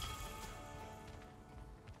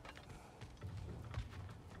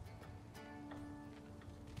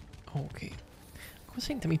 Oké. Akkor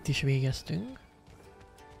szerintem itt is végeztünk.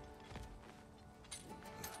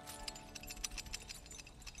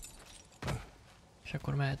 És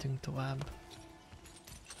akkor mehetünk tovább.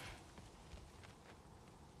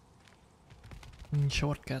 Nincs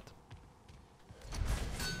shortcut.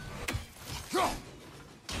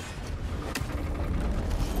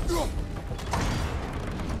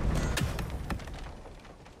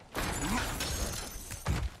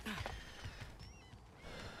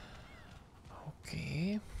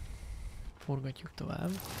 Oké. Forgatjuk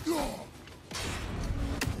tovább.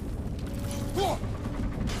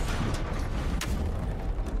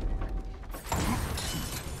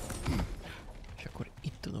 És akkor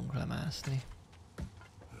itt tudunk lemászni.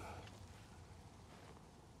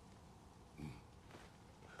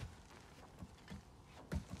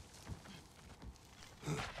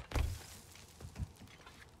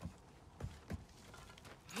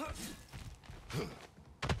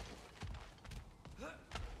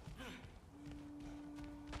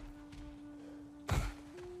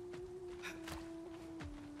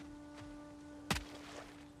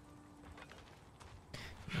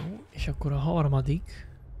 És akkor a harmadik,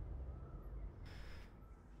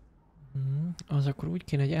 az akkor úgy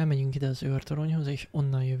kéne, hogy elmegyünk ide az őrtoronyhoz, és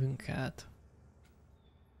onnan jövünk át.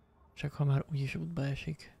 Csak ha már úgyis útba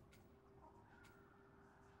esik.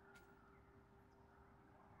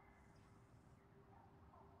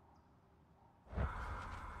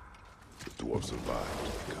 The dwarves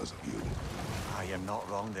survived because of you. I am not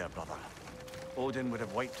wrong there, brother. Odin would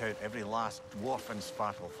have wiped out every last dwarf in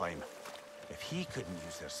Svartalfheim. If he couldn't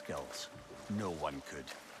use their skills, no one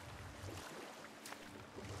could.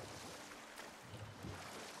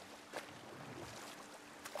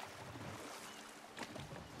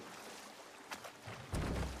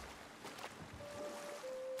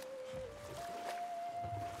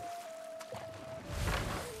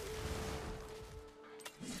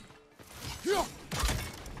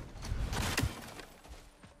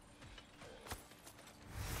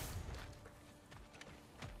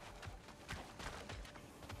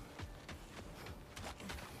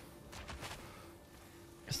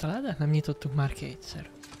 Ezt a ládát nem nyitottuk már kétszer.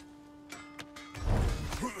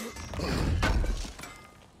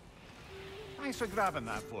 Thanks for grabbing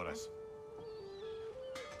that for us.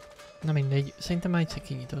 Na mindegy, szerintem már egyszer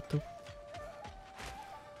kinyitottuk.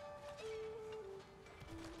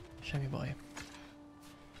 Semmi baj.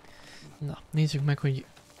 Na, nézzük meg, hogy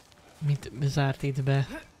mit zárt itt be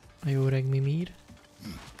a jó reg Mimir.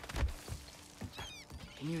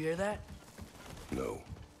 Can you hear that? No.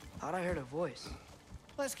 Thought I heard a voice.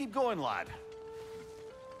 Let's keep going, lad.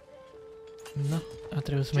 Na,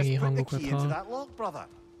 Atreus Just megint put the hangokat key into hall. that lock, brother.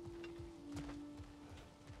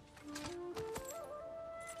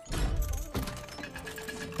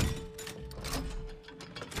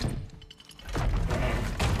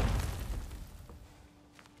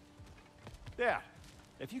 There.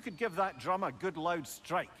 If you could give that drum a good loud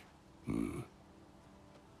strike.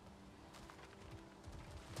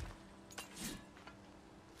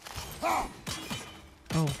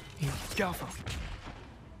 Oh, így. Careful.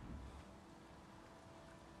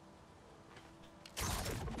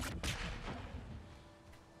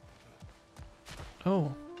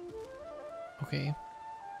 Oh. Oké.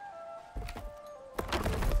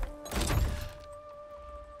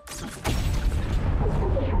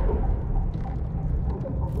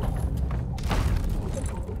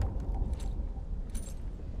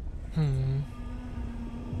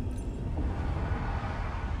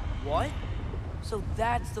 What? So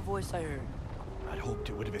that's the voice I heard. I'd hoped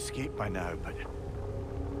it would have escaped by now, but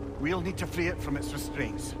we'll need to free it from its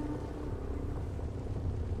restraints.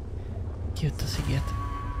 Kijött a sziget.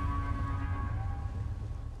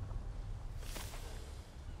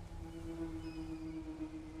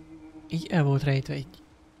 Így el volt rejtve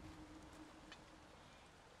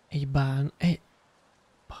egy bán...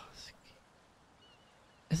 Baszki.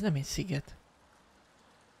 Ez nem egy sziget.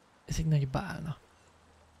 Ez egy nagy bálna.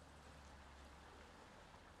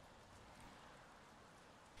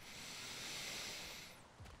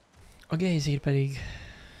 A gejzír pedig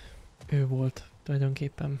ő volt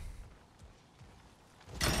tulajdonképpen.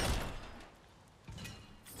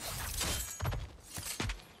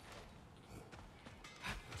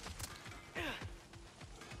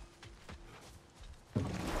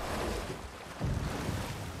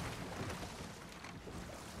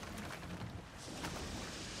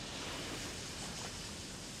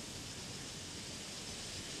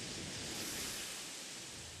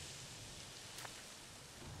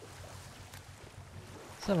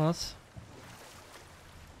 Szevasz.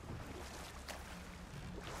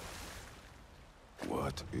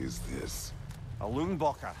 What is this? A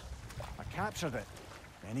Lungbocker. I captured it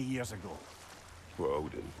many years ago. For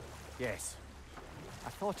Odin. Yes. I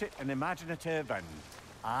thought it an imaginative and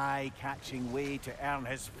eye-catching way to earn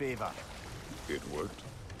his favor. It worked.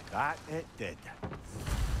 That it did.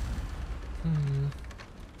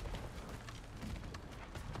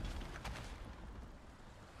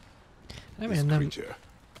 This creature.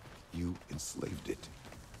 You enslaved it.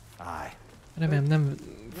 Aye. Remélem nem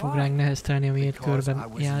fog ránk neheztelni, amiért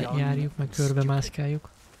körben járjuk, meg körbe mászkáljuk.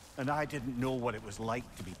 And I didn't know what it was like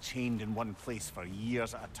to be chained in one place for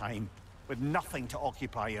years at a time, with nothing to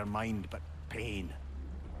occupy your mind but pain.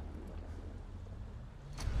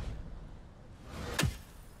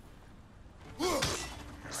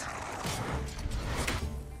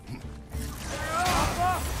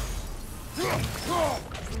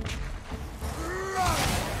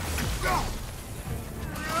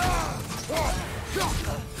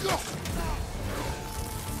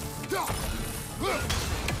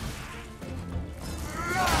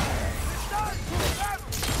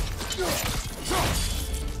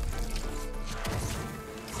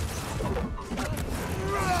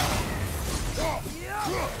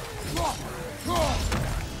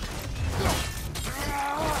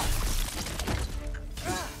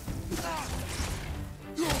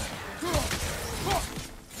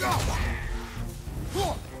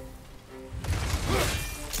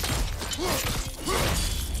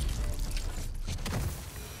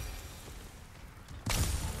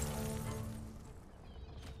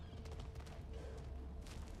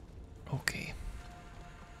 Oké.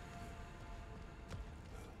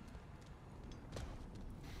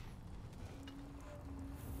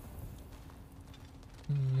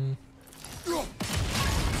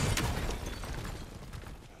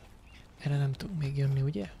 Erre nem tudunk még jönni,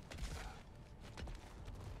 ugye?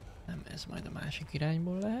 Nem, ez majd a másik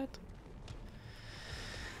irányból lehet.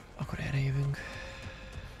 Akkor erre jövünk.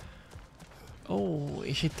 Ó,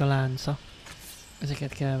 és itt a lánca.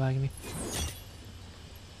 Ezeket kell vágni.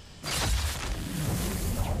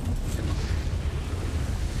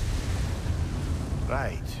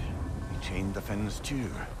 Right. You chained the fins too.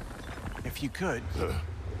 If you could...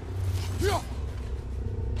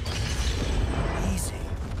 Easy.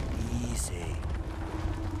 Easy.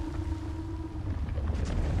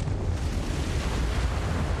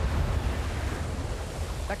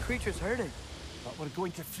 That creature's hurting. But we're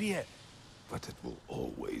going to free it. But it will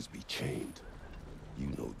always be chained. You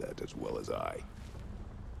know that as well as I.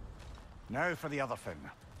 Now for the other fin.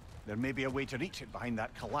 There may be a way to reach it behind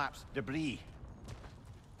that collapsed debris.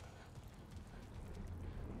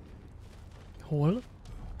 Hol?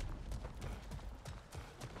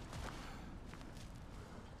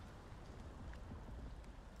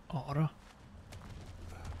 Arra.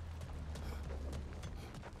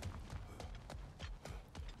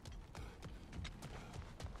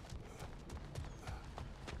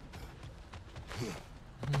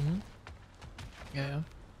 Ja.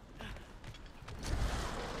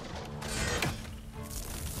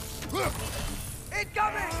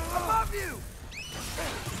 Incoming! Above you!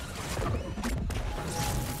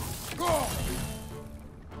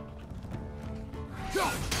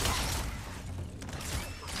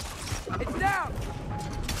 It's down!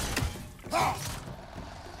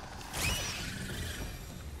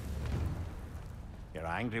 You're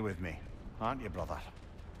angry with me, aren't you, brother?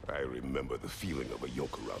 I remember the feeling of a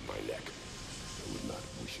yoke around my neck. I would not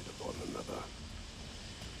wish it upon another.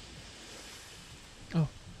 Oh,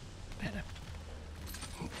 bene.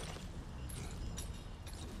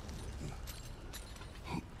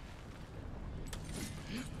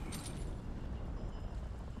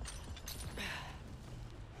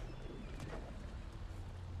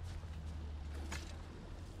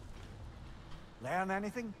 Learn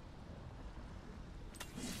anything?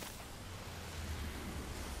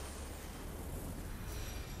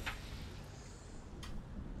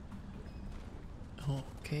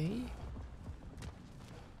 Okay.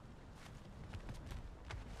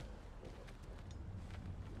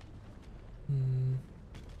 Hmm.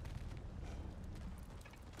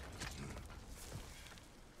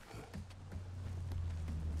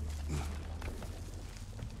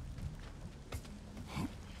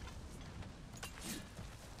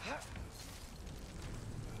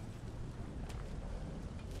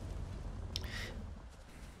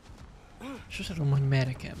 Sose tudom, hogy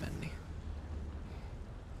merre kell menni.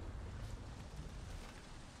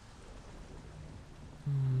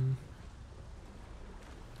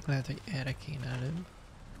 Lehet, hogy erre kéne előbb.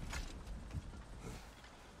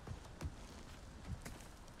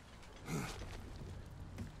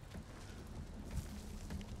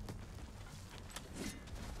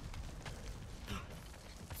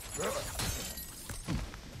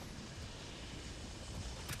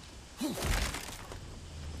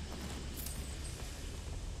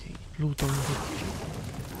 Lootolunk egy kicsit.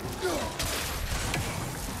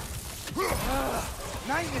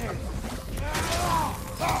 Nightmare!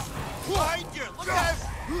 Behind you! Look out!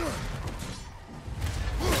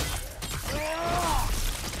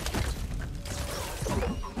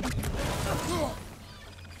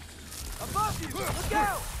 Above you! Look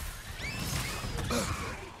out!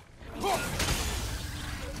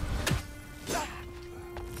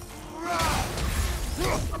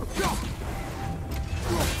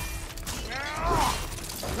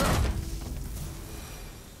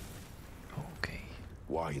 Okay.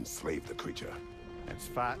 Why enslave the creature? Its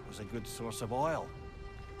fat was a good source of oil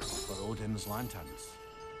for Odin's lanterns.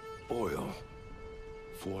 Oil.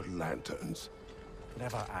 For lanterns.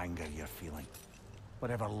 Whatever anger you're feeling,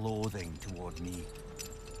 whatever loathing toward me,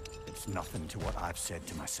 it's nothing to what I've said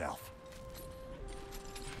to myself.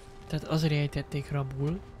 Tehát azért ejtették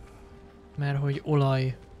rabul, mert hogy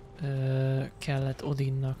olaj kellett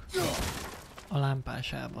Odinnak a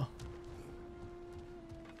lámpásába.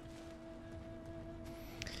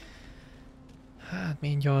 Hát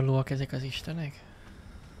milyen gyarlóak ezek az istenek.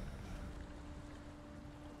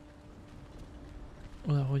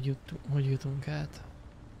 Oda hogy jutunk át?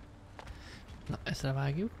 Na, ezt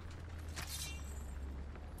levágjuk.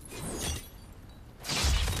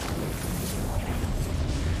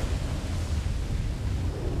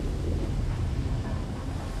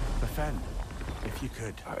 Defend, if you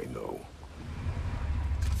could. I know.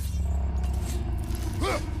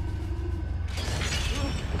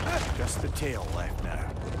 Just the tail left now.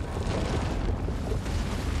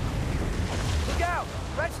 Look out!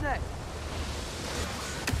 Red's neck!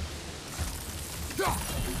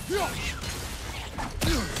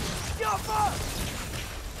 Jump up!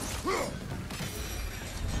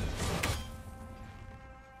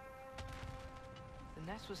 The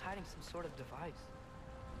nest was hiding some sort of device.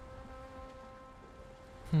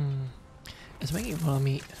 Ez megint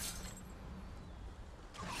valami...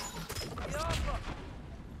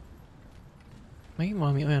 Megint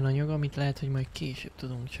valami olyan anyag, amit lehet, hogy majd később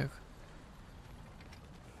tudunk csak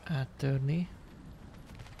áttörni.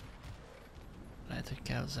 Lehet, hogy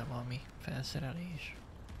kell hozzá valami felszerelés.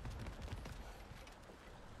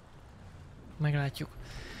 Meglátjuk.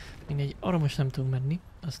 Mindegy, arra most nem tudunk menni,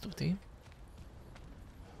 azt tuti.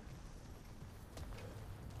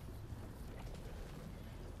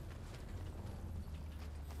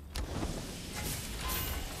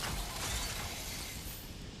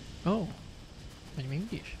 Ó, vagy még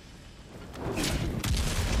úgy is.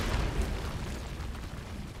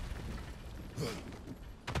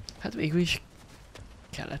 Hát végül is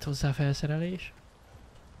kellett hozzá felszerelés.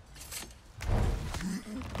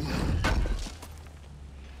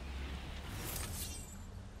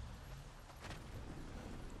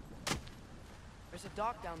 There's a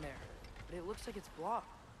dock down there. but it looks like it's blocked.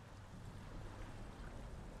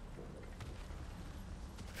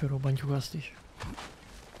 Fölrobbantjuk azt is.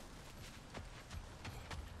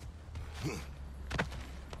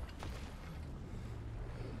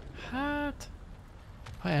 Hát...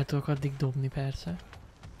 Ha el tudok addig dobni, persze.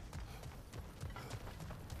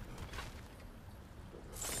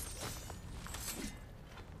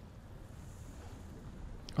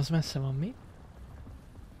 Az messze van, mi?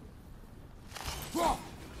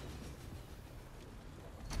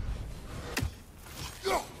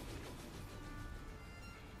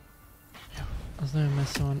 Az nagyon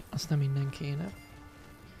messze van, azt nem innen kéne.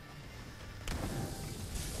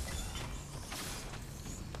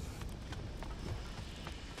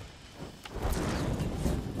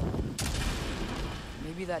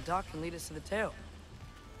 Maybe that dock can lead us to the tail.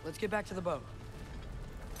 Let's get back to the boat.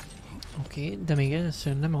 Oké, de még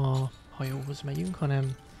először nem a hajóhoz megyünk,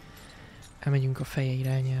 hanem elmegyünk a feje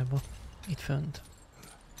irányába. Itt fönt.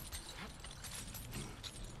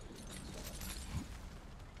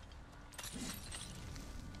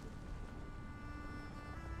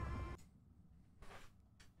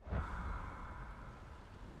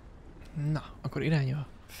 Na, akkor irány a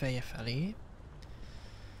feje felé.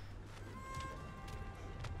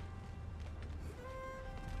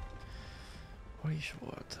 Hol is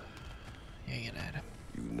volt? Ja, igen, erre.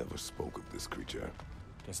 You never spoke of this creature.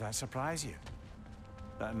 Does that surprise you?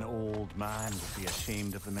 That an old man would be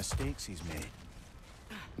ashamed of the mistakes he's made?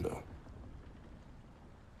 No.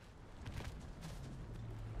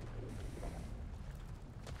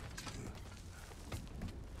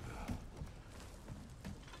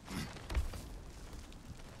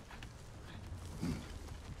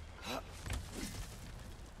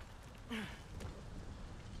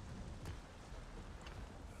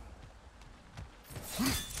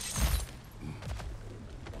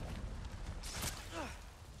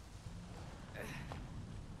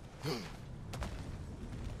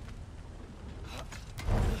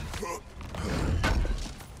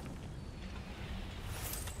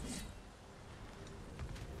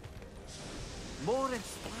 More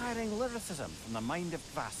inspiring lyricism from the mind of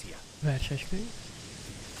Kvassia. Verseskönyv.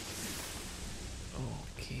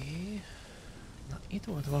 Oké. Na, itt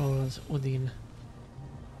volt valahol az Odin.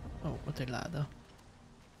 Ó, ott egy láda.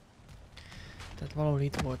 Tehát valahol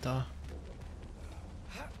itt volt a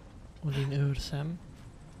Odin őrszem.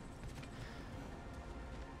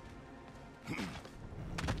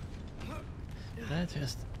 Lehet, hogy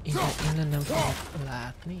ezt innen nem fogok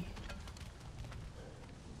látni.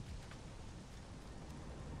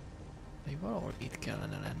 Még valahol itt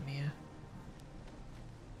kellene lennie.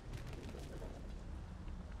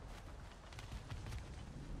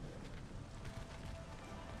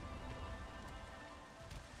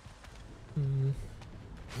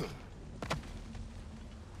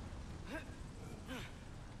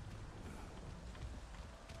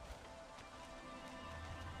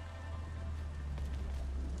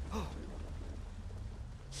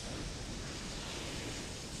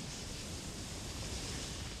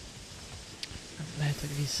 Lehet,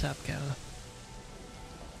 hogy visszább kell.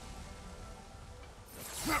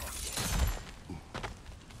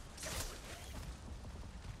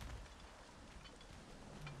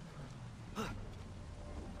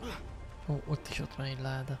 Ó, ott is ott van egy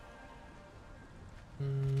láda.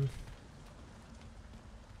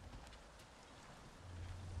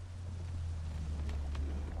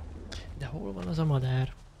 De hol van az a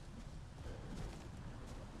madár?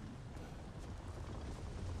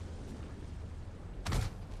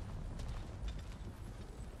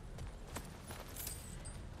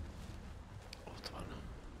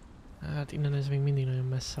 Hát innen ez még mindig nagyon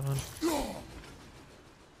messze van.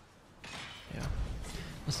 Ja.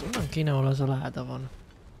 Azt onnan kéne, ahol az a láda van.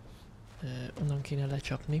 Onnan kéne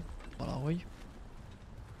lecsapni valahogy.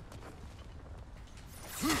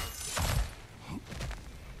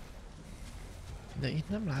 De itt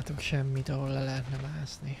nem látok semmit, ahol le lehetne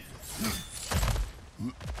mászni.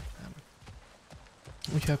 Nem.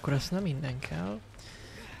 Úgyhogy akkor ezt nem innen kell.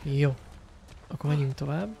 Jó. Akkor menjünk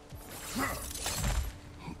tovább.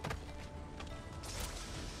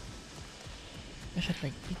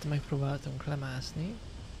 Esetleg itt megpróbáltunk lemászni.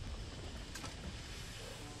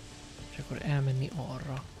 És akkor elmenni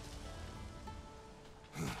arra.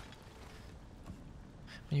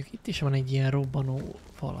 Mondjuk itt is van egy ilyen robbanó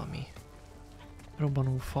valami.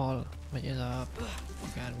 Robbanó fal, vagy ez a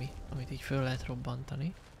akármi, amit így föl lehet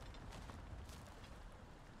robbantani.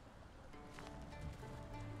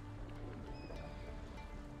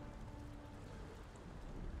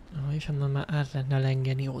 És onnan már át lehetne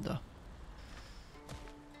lengeni oda.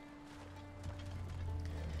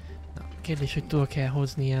 Kérdés, hogy tudok-e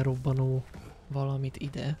hozni ilyen robbanó valamit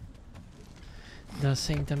ide. De azt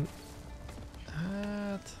szerintem...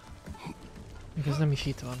 Hát... még ez nem is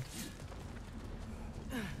itt van.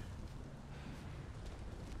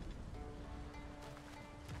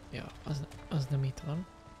 Ja, az nem itt van.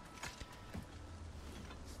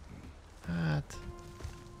 Hát...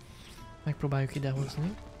 megpróbáljuk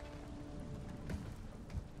idehozni.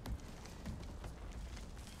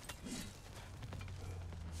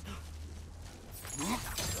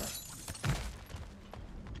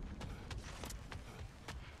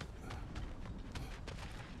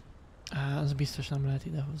 Az biztos nem lehet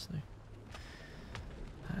idehozni.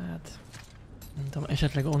 Hát... nem tudom,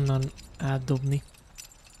 esetleg onnan átdobni.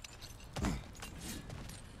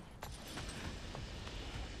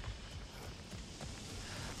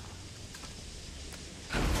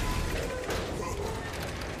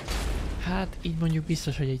 Hát így mondjuk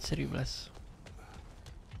biztos, hogy egyszerűbb lesz.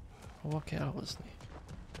 Hova kell hozni?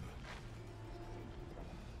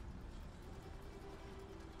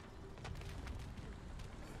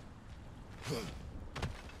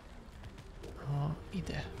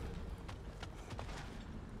 Ide.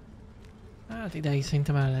 Hát ideig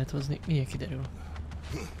szerintem el lehet hozni. Mindjárt kiderül.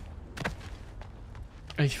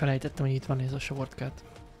 El is felejtettem, hogy itt van ez a shortcut.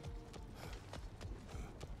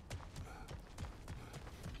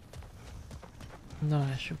 Na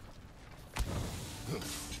lássuk.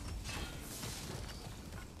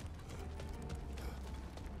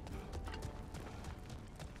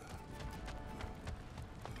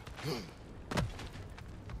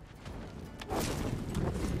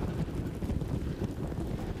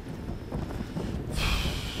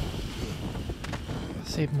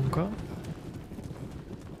 Szép munka.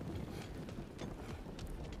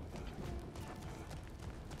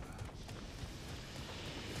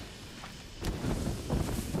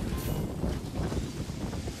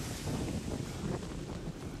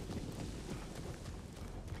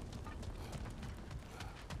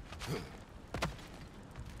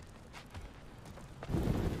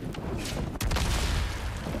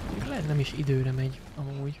 Lehet nem is időre megy,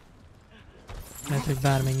 amúgy. Lehet, hogy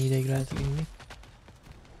bármennyi ideig lehet vinni.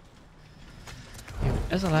 Jó,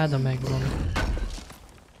 ez a láda megvan.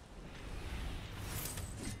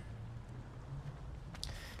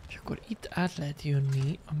 És akkor itt át lehet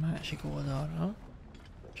jönni a másik oldalra.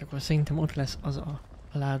 És akkor szerintem ott lesz az a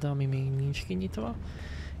láda, ami még nincs kinyitva.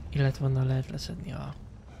 Illetve onnan lehet leszedni a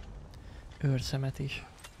őrszemet is.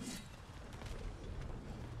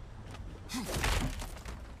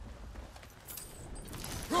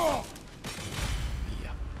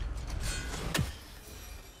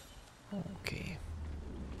 Oké.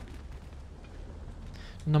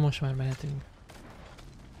 Na most már mehetünk.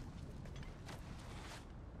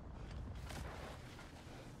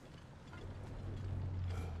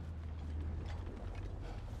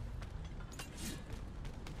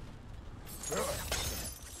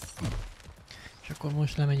 És akkor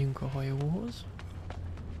most lemegyünk a hajóhoz.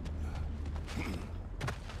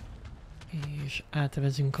 És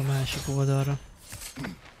átvezünk a másik oldalra.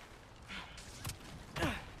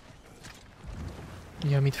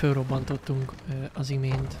 Ugye, amit fölrobbantottunk az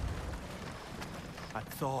imént.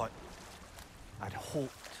 I'd hoped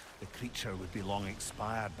the creature would be long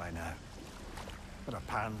expired by now. But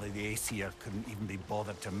apparently the Aesir couldn't even be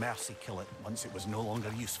bothered to mercy kill it once it was no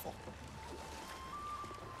longer useful.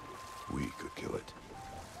 We could kill it.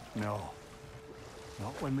 No.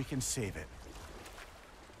 Not when we can save it.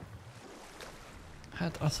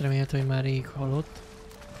 Hát azt reméltem, hogy már rég halott.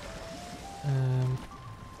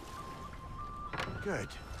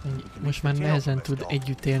 Most már nehezen tud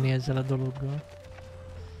együtt élni ezzel a dologgal.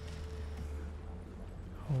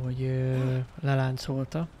 Hogy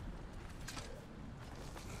leláncolta.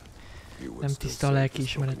 Nem tiszta a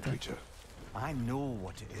lelkiismerete. I know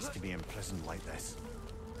what it is to be imprisoned like this.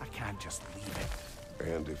 I can't just leave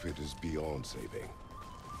it. And if it is beyond saving?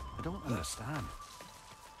 I don't understand.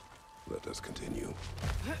 Let us continue.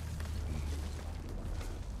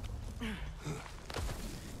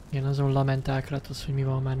 Igen, azon lamentál Kratos, hogy mi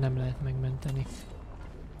van, már nem lehet megmenteni.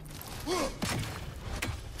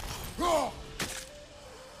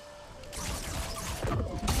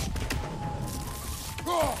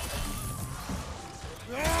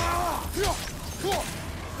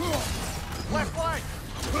 Left flank!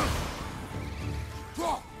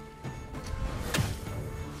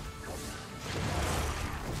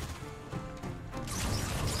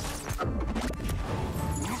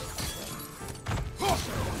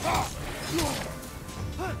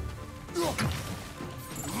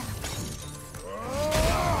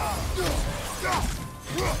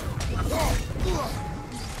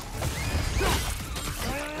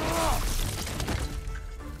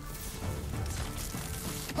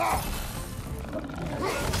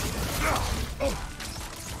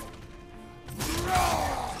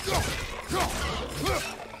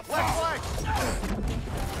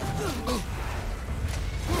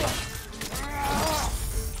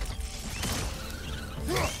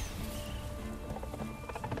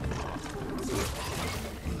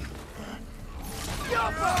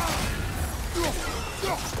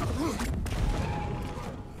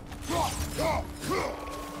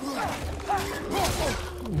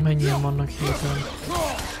 Mennyien vannak hirtelen?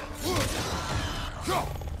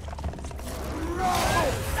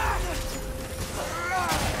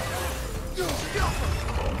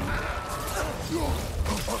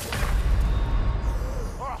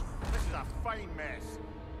 This is a fine mess.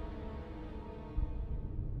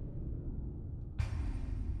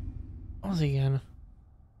 Az igen.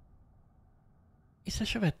 Észre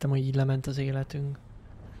se vettem, hogy így lement az életünk.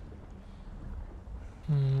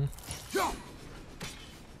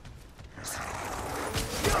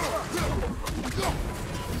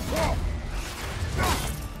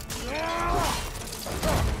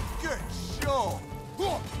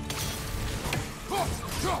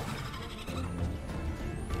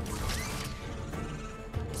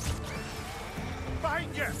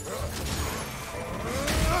 Behind you!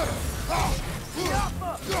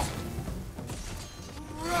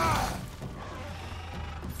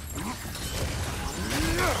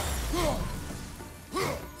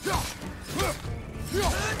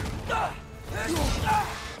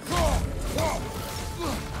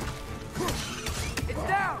 It's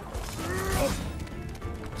down!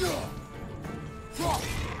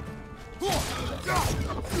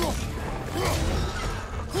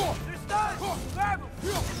 They're stunned! Grab them!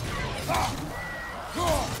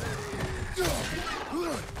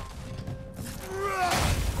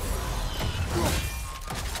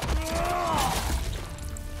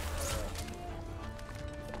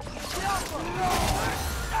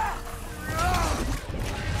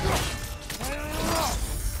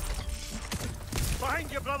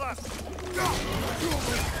 Behind you, brother!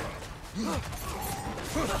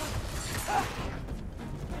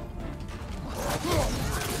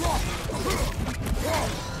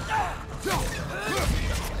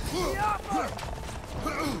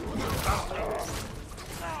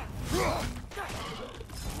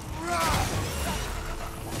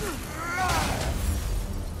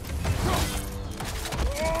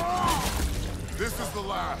 This is the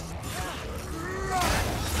last.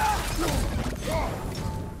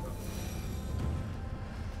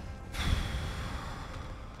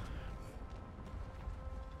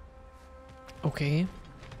 Oké.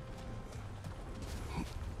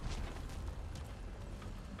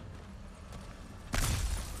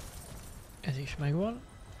 Ez is megvan.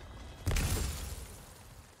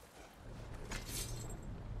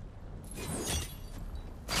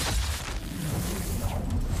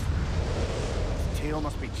 Tail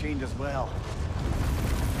must be chained as well.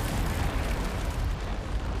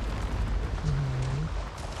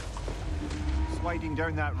 Sliding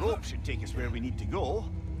down that rope should take us where we need to go.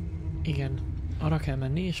 Igen. Arra kell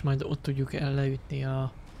menni, és majd ott tudjuk elleütni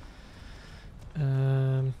a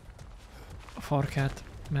farkát,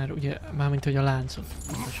 mert ugye, mármint hogy a láncot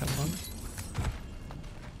pontosabban.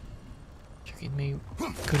 Csak itt még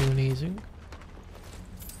körülnézünk.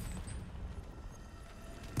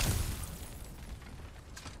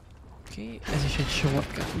 Oké, ez is egy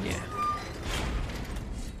shortcut, ugye?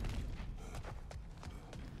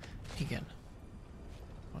 Igen.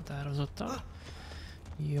 Határozottan.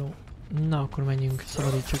 Jó. Na, akkor menjünk,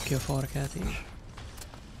 szabadítsuk ki a farkát is.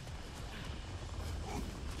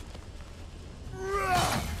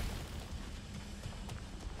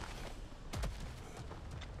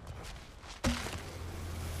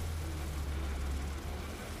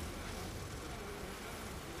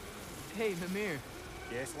 Hey, Mimir.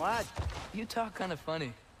 Yes, lad? You talk kind of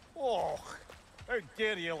funny. Oh, how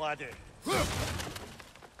dare you, laddie?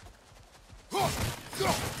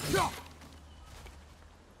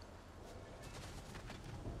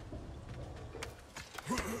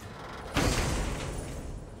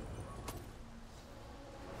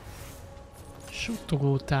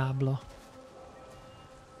 Suttogó tábla.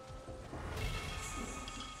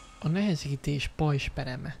 A nehezítés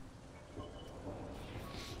pajzspereme.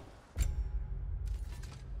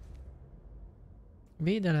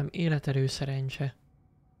 Védelem, életerő, szerencse.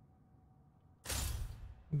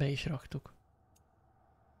 Be is raktuk.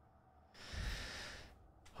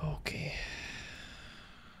 Oké.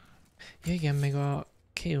 Ja, igen, meg a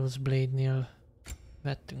Chaos Blade-nél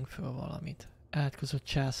vettünk föl valamit. Átkozott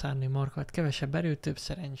császárné markat, kevesebb erő, több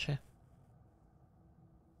szerencse.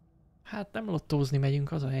 Hát nem lottózni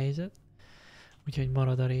megyünk, az a helyzet. Úgyhogy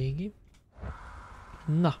marad a régi.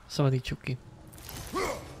 Na, szabadítsuk ki.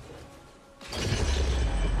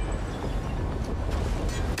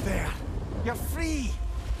 There! You're free!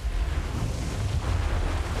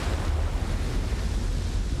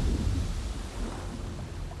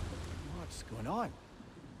 What's going on?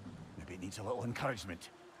 Maybe it needs a little encouragement.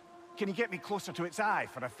 Can you get me closer to its eye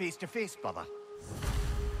for a face-to-face, brother?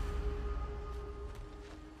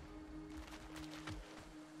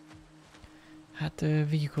 Hát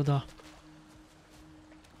vigyük oda.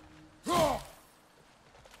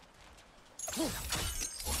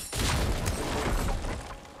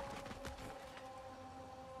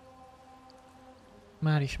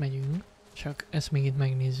 Már is megyünk, csak ezt még itt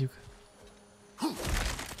megnézzük.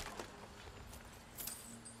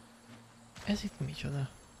 Ez itt micsoda?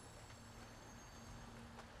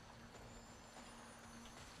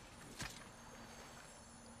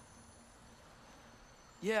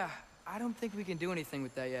 Yeah, I don't think we can do anything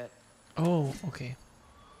with that yet. Ó, oké.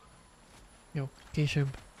 Jó,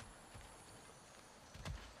 később.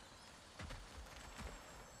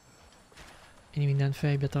 Én mindent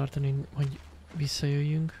fejbe tartani, hogy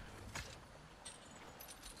visszajöjjünk.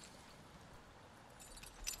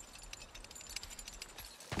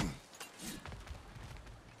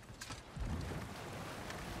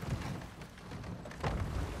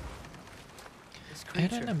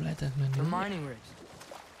 Erre nem lehetett menni. The mining rigs.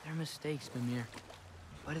 They're mistakes, Mimir.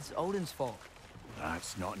 But it's Odin's fault.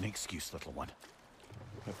 That's not an excuse, little one.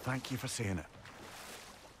 But thank you for saying it.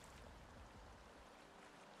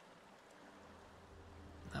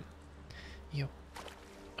 Nem. Jó.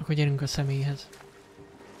 Akkor gyerünk a személyhez.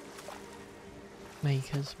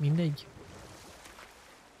 Melyikhez? Mindegy?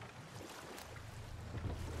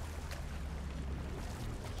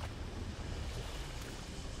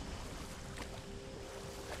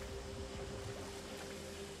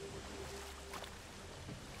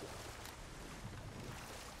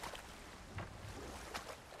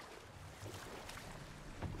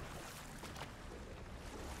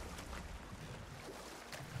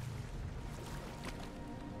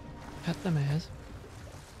 Hát nem ehhez.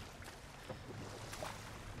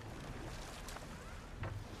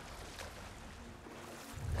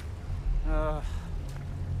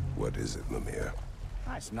 What is it, Mimir?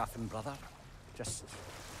 That's nothing, brother. Just...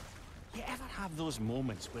 You ever have those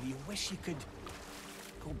moments where you wish you could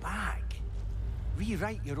go back?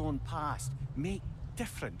 Rewrite your own past, make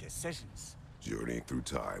different decisions? Journeying through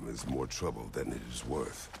time is more trouble than it is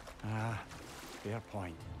worth. Ah, fair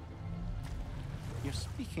point. You're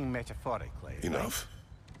speaking metaphorically, Enough.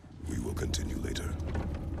 We will continue later.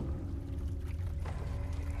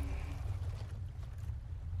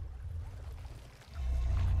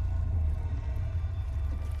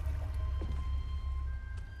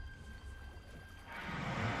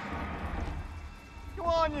 Go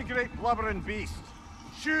on, you great blubbering beast.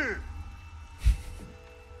 Shoo!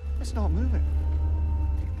 It's not moving.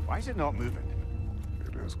 Why is it not moving?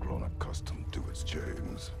 It has grown accustomed to its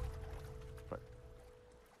chains.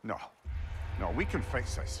 No. No, we can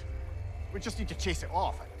fix this. We just need to chase it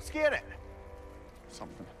off and scare it.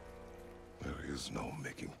 Something. There is no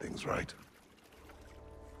making things right.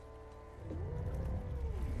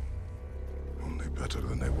 Only better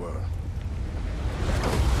than they were.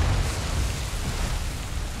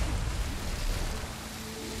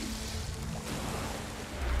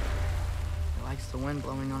 It likes the wind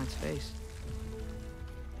blowing on its face.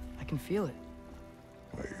 I can feel it.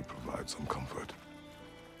 May you provide some comfort.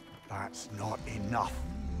 That's not enough.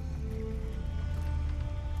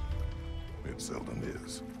 It seldom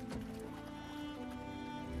is.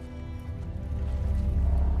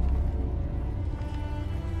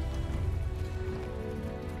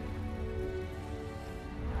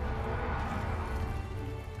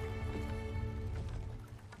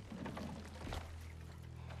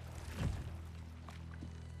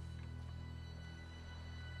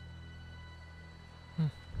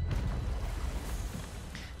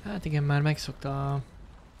 Hát igen, már megszokta a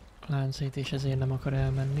láncét, és ezért nem akar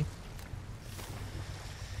elmenni.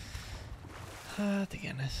 Hát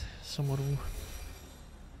igen, ez szomorú.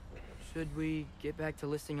 Should we get back to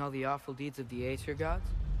listing all the awful deeds of the Aesir gods?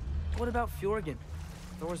 What about Fjorgen?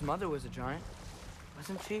 Thor's mother was a giant,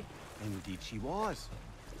 wasn't she? Indeed she was.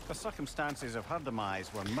 The circumstances of her demise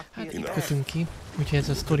were murky Hát at itt best. kötünk ki, úgyhogy ez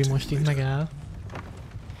a sztori most itt megáll.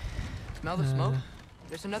 Smell the smoke?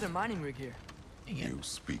 There's another mining rig here. Igen. You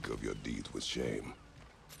speak of your deeds with shame.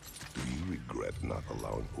 Do you regret not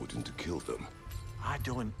allowing Odin to kill them? I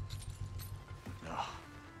don't... No.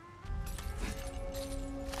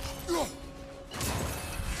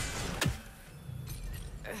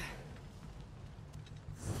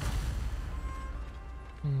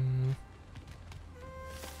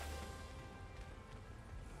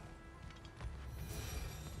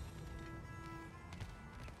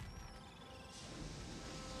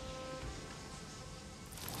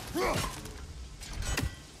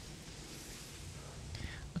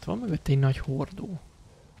 Ott van mögött egy nagy hordó.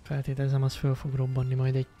 Feltételezem, az föl fog robbanni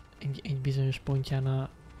majd egy bizonyos pontján a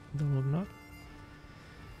dolognak.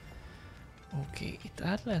 Oké, itt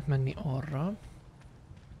át lehet menni arra.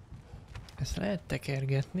 Ezt lehet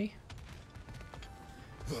tekergetni.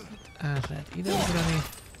 Itt át lehet ideugrani.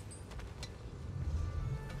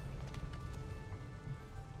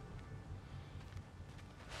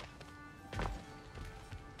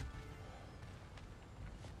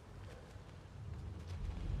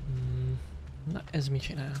 Na, ez mit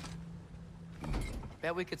csinál?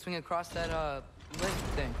 Bet we could swing across that, lake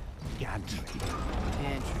thing. Gantry.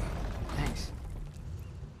 Gantry. Thanks.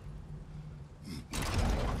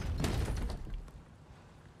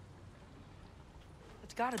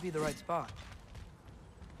 It's gotta be the right spot.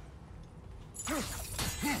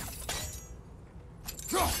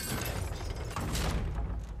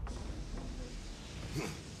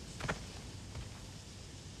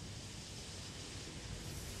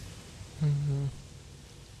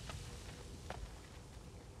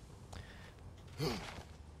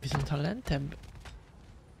 Viszont ha lentebb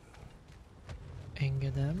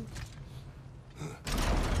engedem,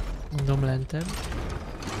 mondom lentebb,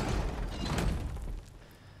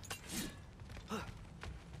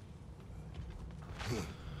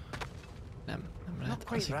 nem lehet,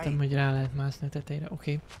 azt hittem, hogy rá lehet mászni a tetejére,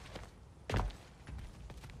 oké.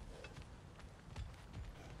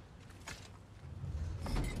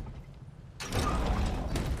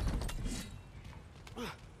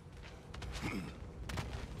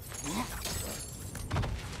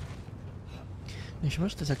 És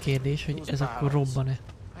most ez a kérdés, hogy ez akkor robban-e?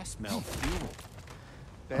 I smell fuel.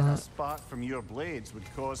 Bet a spark from your blades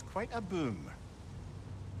would cause quite a boom.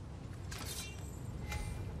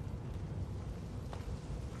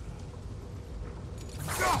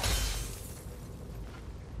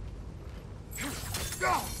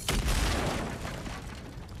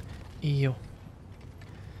 Jó.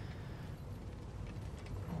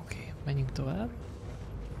 Oké, menjünk tovább.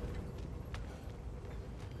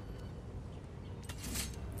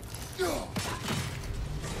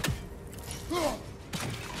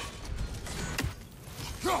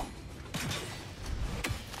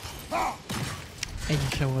 Egy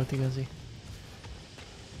se volt igazi.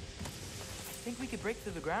 Think we could break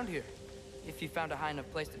through the ground here, if you found a high enough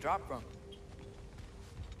place to drop from.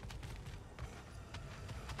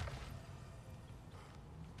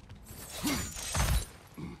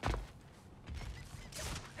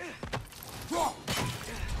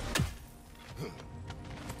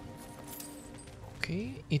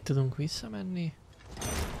 Oké, itt tudunk visszamenni.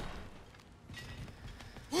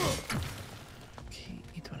 Oké,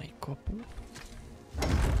 itt van egy kapu.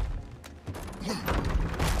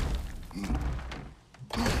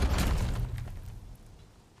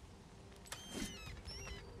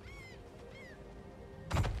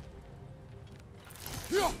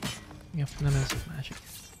 Ja, nem ez, másik.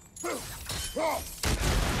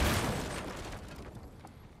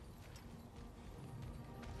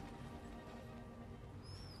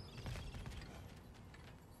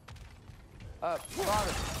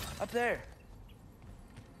 Father, up there.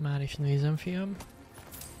 Már is nézem, fiam.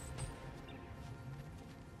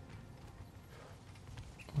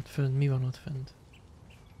 Ott fönt, mi van ott fönt?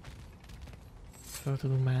 Föl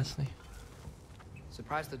tudunk mászni.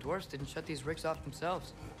 Surprised the dwarves didn't shut these rigs off themselves.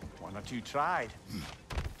 One or two tried.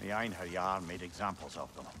 The Einherjar made examples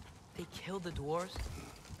of them. They killed the dwarves?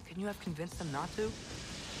 Couldn't you have convinced them not to?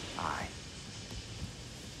 Aye.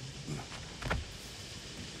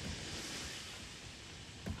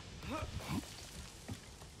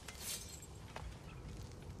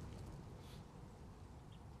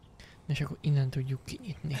 És akkor innen tudjuk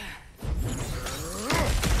kinyitni.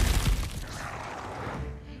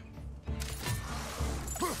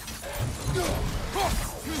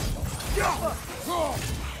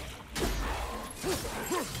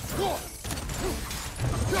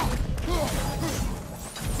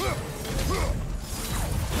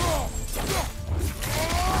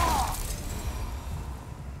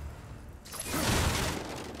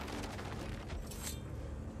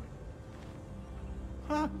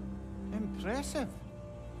 Huh? Impressive.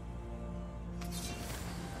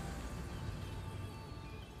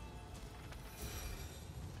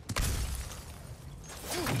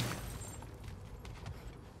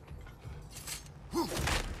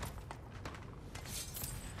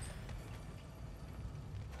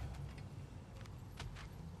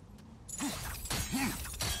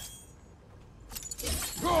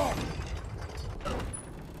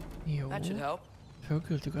 Jó. That should help.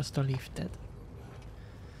 Fölküldtük azt a liftet.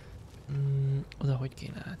 Oda hogy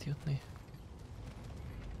kéne átjutni?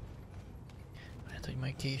 Lehet, hogy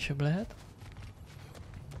majd később lehet.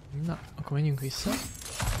 Na, akkor menjünk vissza.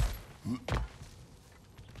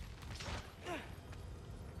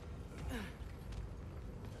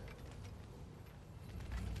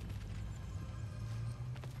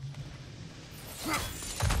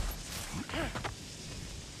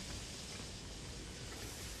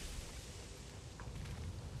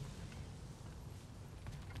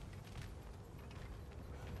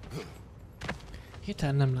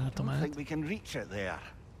 Hirtelen nem látom I át. think we can reach it there.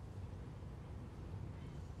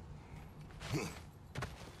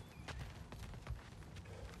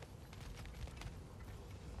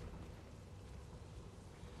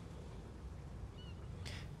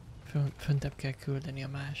 Föntebb kell küldeni a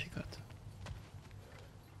másikat.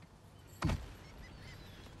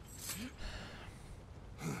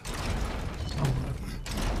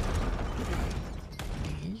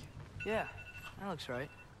 Így. Yeah, that looks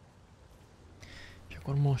right. És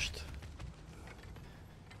akkor most.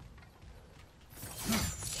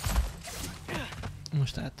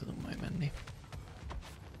 Most át tudom majd menni.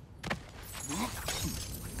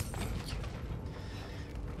 Így.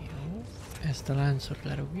 Jó. Ezt a láncot It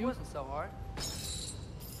lerúgjuk. wasn't so hard.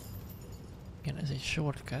 Igen, ez egy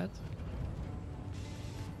shortcut.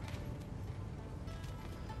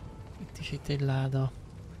 Itt egy láda.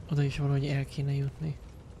 Oda is valahogy el kéne jutni.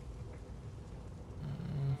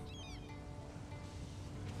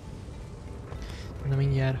 Na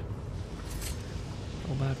mindjárt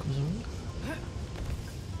próbálkozunk.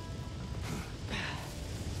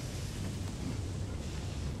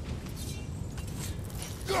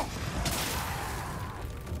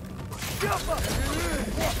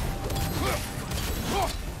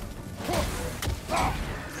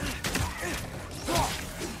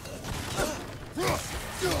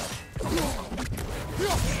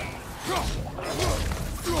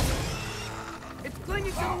 It's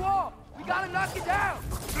clinging to the wall. We gotta knock it down.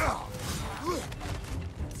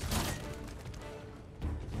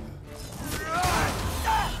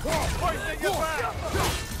 Pointing your back!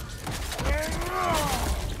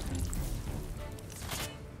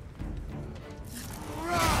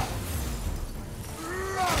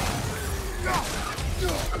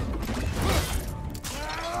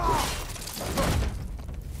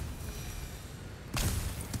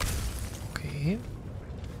 Oké.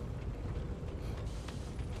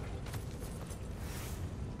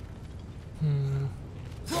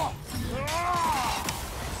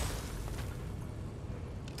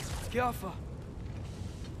 Kiafa.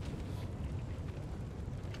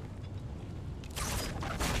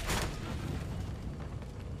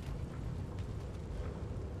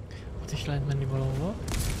 Ott is lehet menni valahova.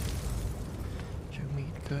 Csak még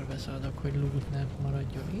itt körbe szaladok, hogy loot ne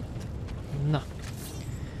maradjon itt. Na.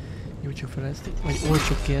 Gyújtsuk fel ezt itt, vagy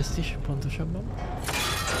oltsuk ki ezt is, pontosabban.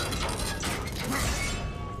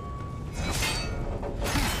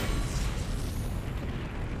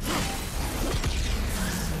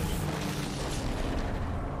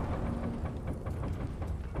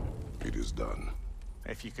 It is done.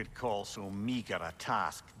 If you could call so meager a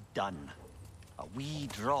task done. A wee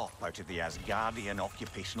drop out of the Asgardian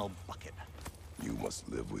occupational bucket. You must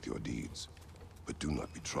live with your deeds, but do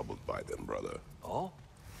not be troubled by them, brother. Oh?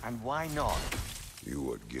 And why not? You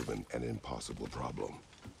were given an impossible problem.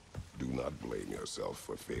 Do not blame yourself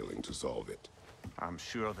for failing to solve it. I'm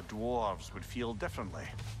sure the dwarves would feel differently.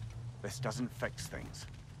 This doesn't fix things.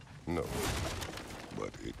 No,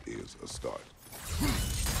 but it is a start.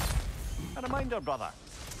 A reminder, brother.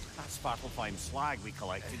 That Svartalfheim slag we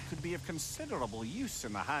collected could be of considerable use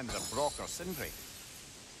in the hands of Brock or Sindri.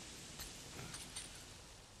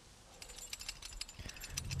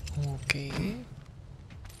 Oké.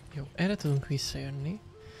 Jó, erre tudunk visszajönni,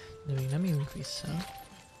 de még nem jövünk vissza.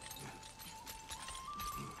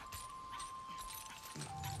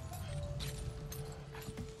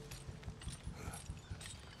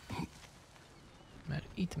 Mert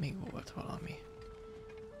itt még volt valami.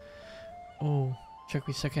 Ó, csak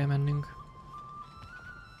vissza kell mennünk.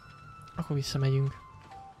 Akkor visszamegyünk.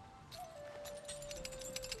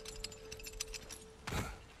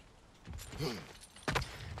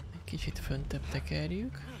 Egy kicsit föntebb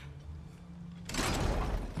tekerjük.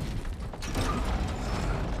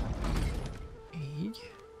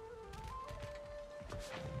 Így.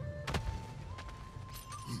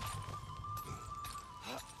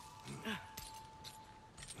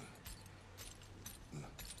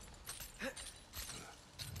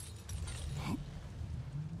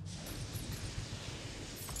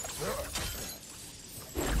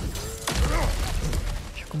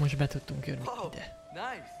 És akkor most be tudtunk jönni ide.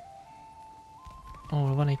 Nice.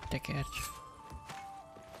 Ahol van egy tekercs.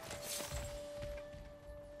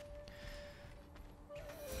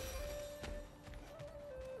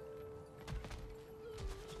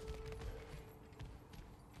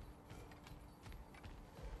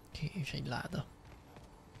 És egy láda.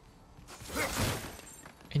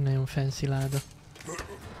 Egy nagyon fancy láda.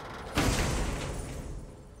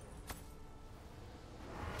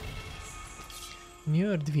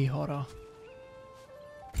 Nyörd vihara.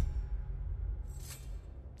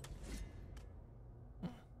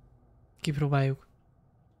 Kipróbáljuk.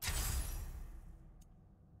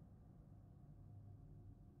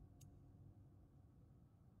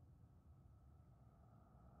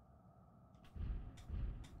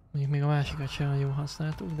 Mondjuk még a másikat sem nagyon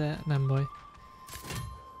használtuk, de nem baj.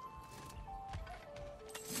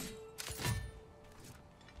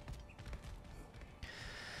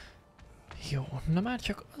 Jó, na már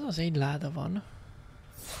csak az egy láda van.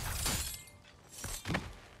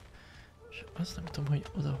 És azt nem tudom,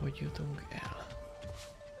 hogy oda hogy jutunk el.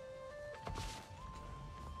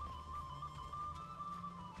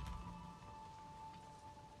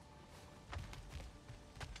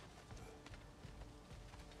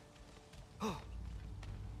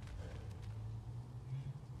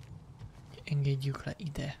 Engedjük le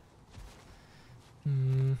ide.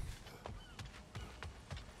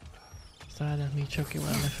 Szállat még csak jó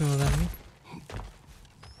lenne fölvenni.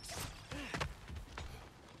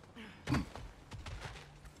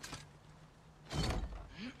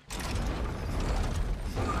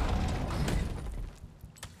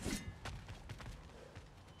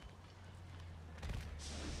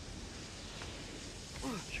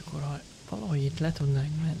 És akkor ha valahogy itt le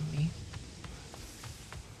tudnánk menni,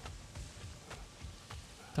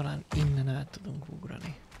 talán innen át tudunk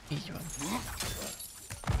ugrani. Így van.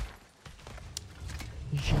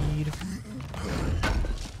 Zsír.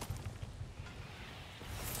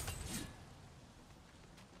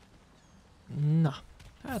 Na,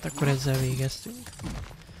 hát akkor ezzel végeztünk.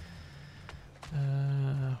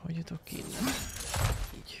 Hogy jutok ki innen?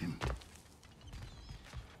 Így.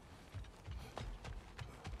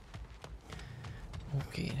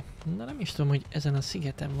 Oké. Na nem is tudom, hogy ezen a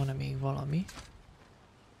szigeten van-e még valami.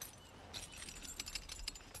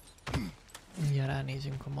 Mindjárt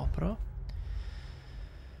ránézünk a mapra.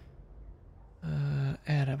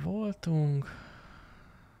 Erre voltunk.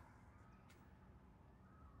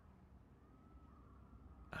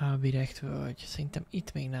 Albirekt völgy. Szerintem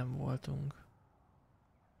itt még nem voltunk.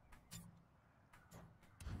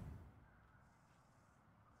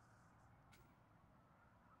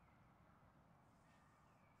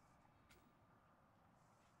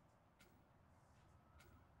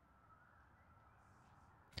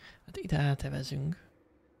 Hát ide átevezünk.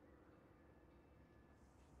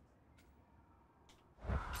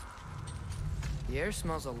 The air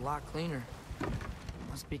smells a lot cleaner.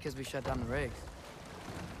 Must be because we shut down the rigs.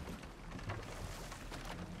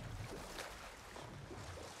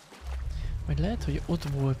 Vagy lehet, hogy ott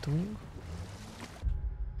voltunk.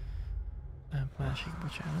 Nem, másik,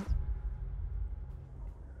 bocsánat.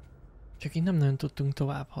 Csak így nem nagyon tudtunk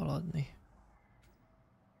tovább haladni.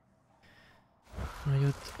 Vagy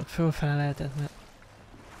ott fölfele lehetett, mert...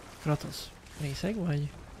 Kratos, részeg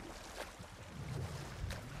vagy?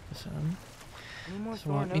 Köszönöm.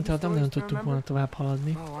 Szóval, mint ahogy nem nagyon tudtunk volna tovább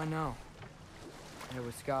haladni. Oh, I know. There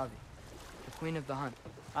was Skavi, the queen of the hunt.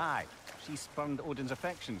 Aye, she spurned Odin's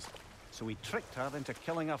affections, so we tricked her into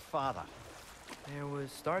killing her father. There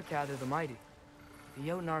was Starkadr the Mighty, the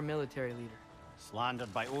Jotnar military leader.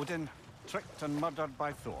 Slandered by Odin, tricked and murdered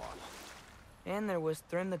by Thor. And there was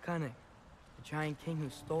Thrym the Cunning, the giant king who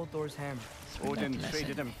stole Thor's hammer. Odin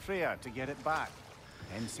traded him Freya to get it back,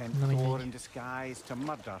 then sent Thor in disguise to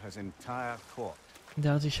murder his entire court.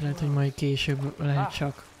 De az is lehet, hogy majd később lehet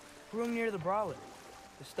csak. Hrungnir the Brawler,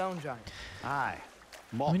 the stone giant. Aye,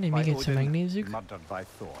 mocked Mindegy, by még egyszer Odin, megnézzük. murdered by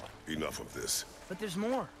Thor. Enough of this. But there's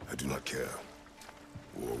more. I do not care.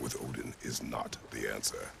 War with Odin is not the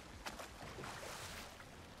answer.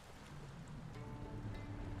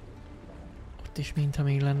 Ott is mintha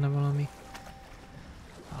még lenne valami.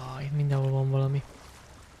 Itt mindenhol van valami.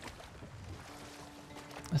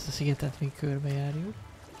 Ezt a szigetet még körbejárjuk.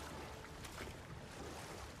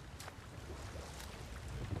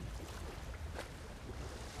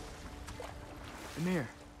 Amir,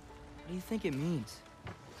 what do you think it means?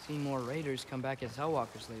 Seen more raiders come back as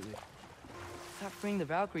Hellwalkers lately. I thought freeing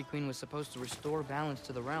the Valkyrie Queen was supposed to restore balance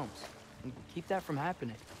to the realms and keep that from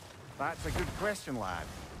happening. That's a good question, lad.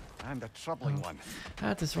 And a troubling one.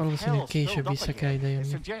 Hát ez valószínűleg később vissza kell ide It jönni.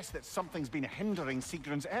 suggests that something's been hindering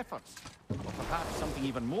Sigrun's efforts. Or perhaps something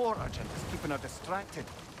even more urgent is keeping her distracted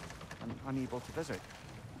and unable to visit.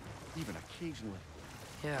 Even occasionally.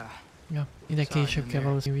 Yeah. Ja, ide később kell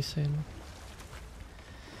valószínűleg visszajönni.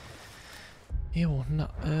 Jó, na,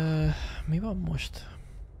 mi van most?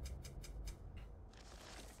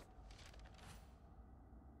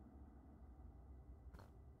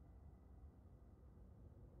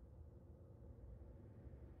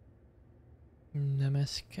 Nem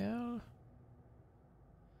ez kell.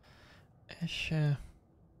 Ez se.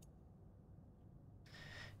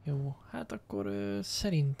 Jó, hát akkor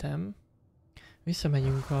szerintem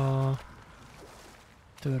visszamegyünk a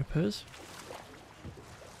törphöz.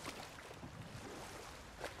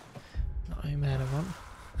 Na, ő merre van?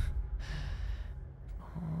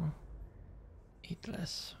 Itt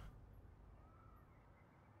lesz.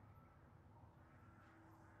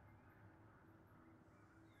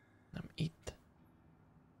 Nem itt.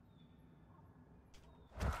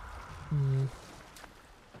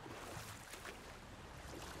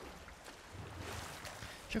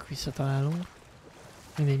 Csak visszatalálunk.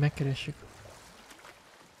 Mindegy, megkeressük.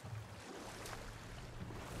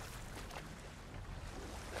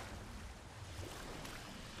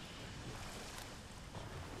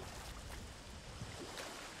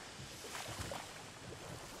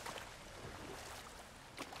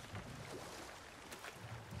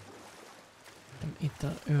 Itt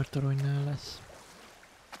a őrtoronynál lesz.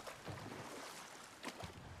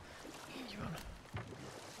 Így van.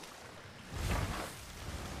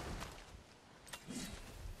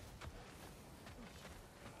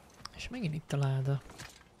 És megint itt a láda.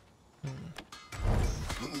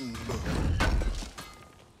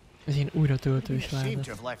 Ez ilyen újra töltős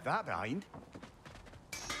láda.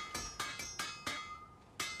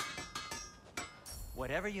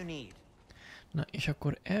 Whatever you need. Na, és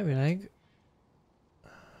akkor elvileg...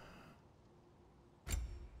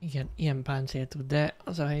 Igen, ilyen páncél tud, de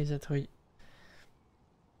az a helyzet, hogy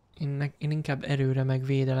én inkább erőre meg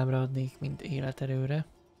védelemre adnék, mint életerőre.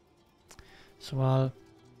 Szóval,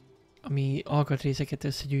 ami alkatrészeket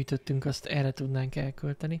összegyűjtöttünk, azt erre tudnánk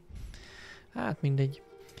elkölteni. Hát mindegy.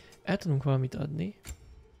 El tudunk valamit adni.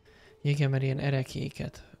 Igen, mert ilyen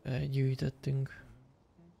erekéket gyűjtöttünk.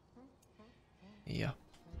 Ja.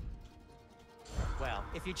 Well,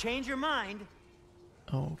 if you change your mind.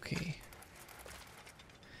 Oké.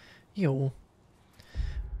 Jó.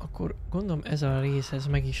 Akkor gondolom ez a rész, ez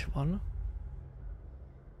meg is van.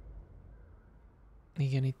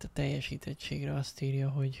 Igen, itt a teljesítettségre azt írja,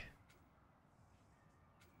 hogy...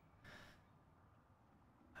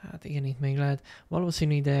 Hát igen, itt még lehet.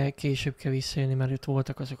 Valószínű, de később kell visszajönni, mert itt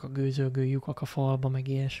voltak azok a gőzölgő lyukak a falba, meg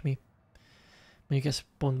ilyesmi. Mondjuk ezt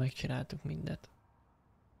pont megcsináltuk mindet.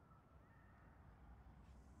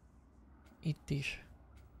 Itt is.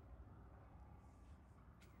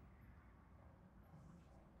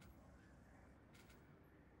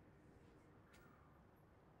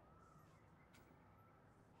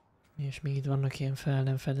 És még itt vannak ilyen fel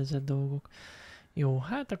nem fedezett dolgok. Jó,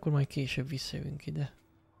 hát akkor majd később visszajövünk ide.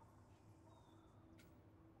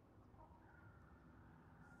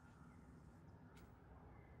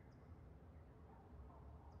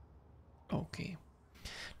 Oké.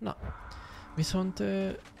 Na, viszont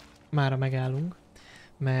mára megállunk,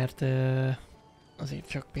 mert azért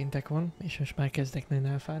csak péntek van, és most már kezdek nagyon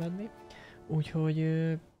elfáradni. Úgyhogy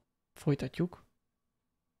folytatjuk.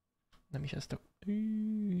 Nem is ezt a...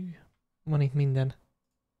 Van itt minden.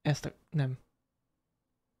 Ezt a... Nem.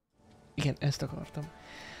 Igen, ezt akartam.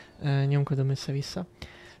 Nyomkodom össze-vissza.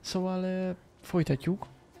 Szóval folytatjuk.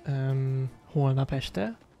 Holnap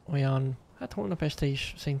este. Olyan... Hát holnap este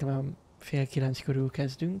is szerintem olyan 8:30 körül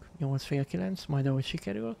kezdünk. 8:30, majd ahogy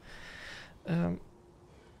sikerül.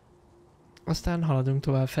 Aztán haladunk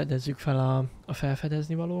tovább, fedezzük fel a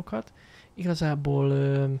felfedezni valókat. Igazából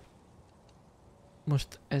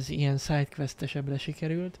most ez ilyen sidequestesebbre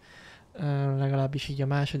sikerült. Legalábbis így a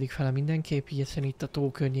második fele mindenképp, így egyszerűen itt a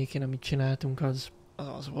tó környékén, amit csináltunk,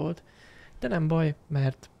 az volt. De nem baj,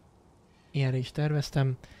 mert ilyenre is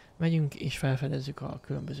terveztem. Megyünk és felfedezzük a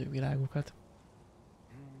különböző világokat.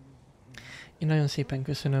 Én nagyon szépen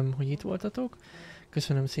köszönöm, hogy itt voltatok.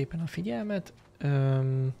 Köszönöm szépen a figyelmet.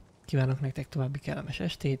 Kívánok nektek további kellemes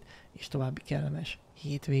estét, és további kellemes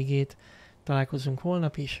hétvégét. Találkozzunk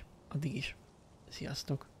holnap is, addig is.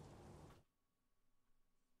 Sziasztok!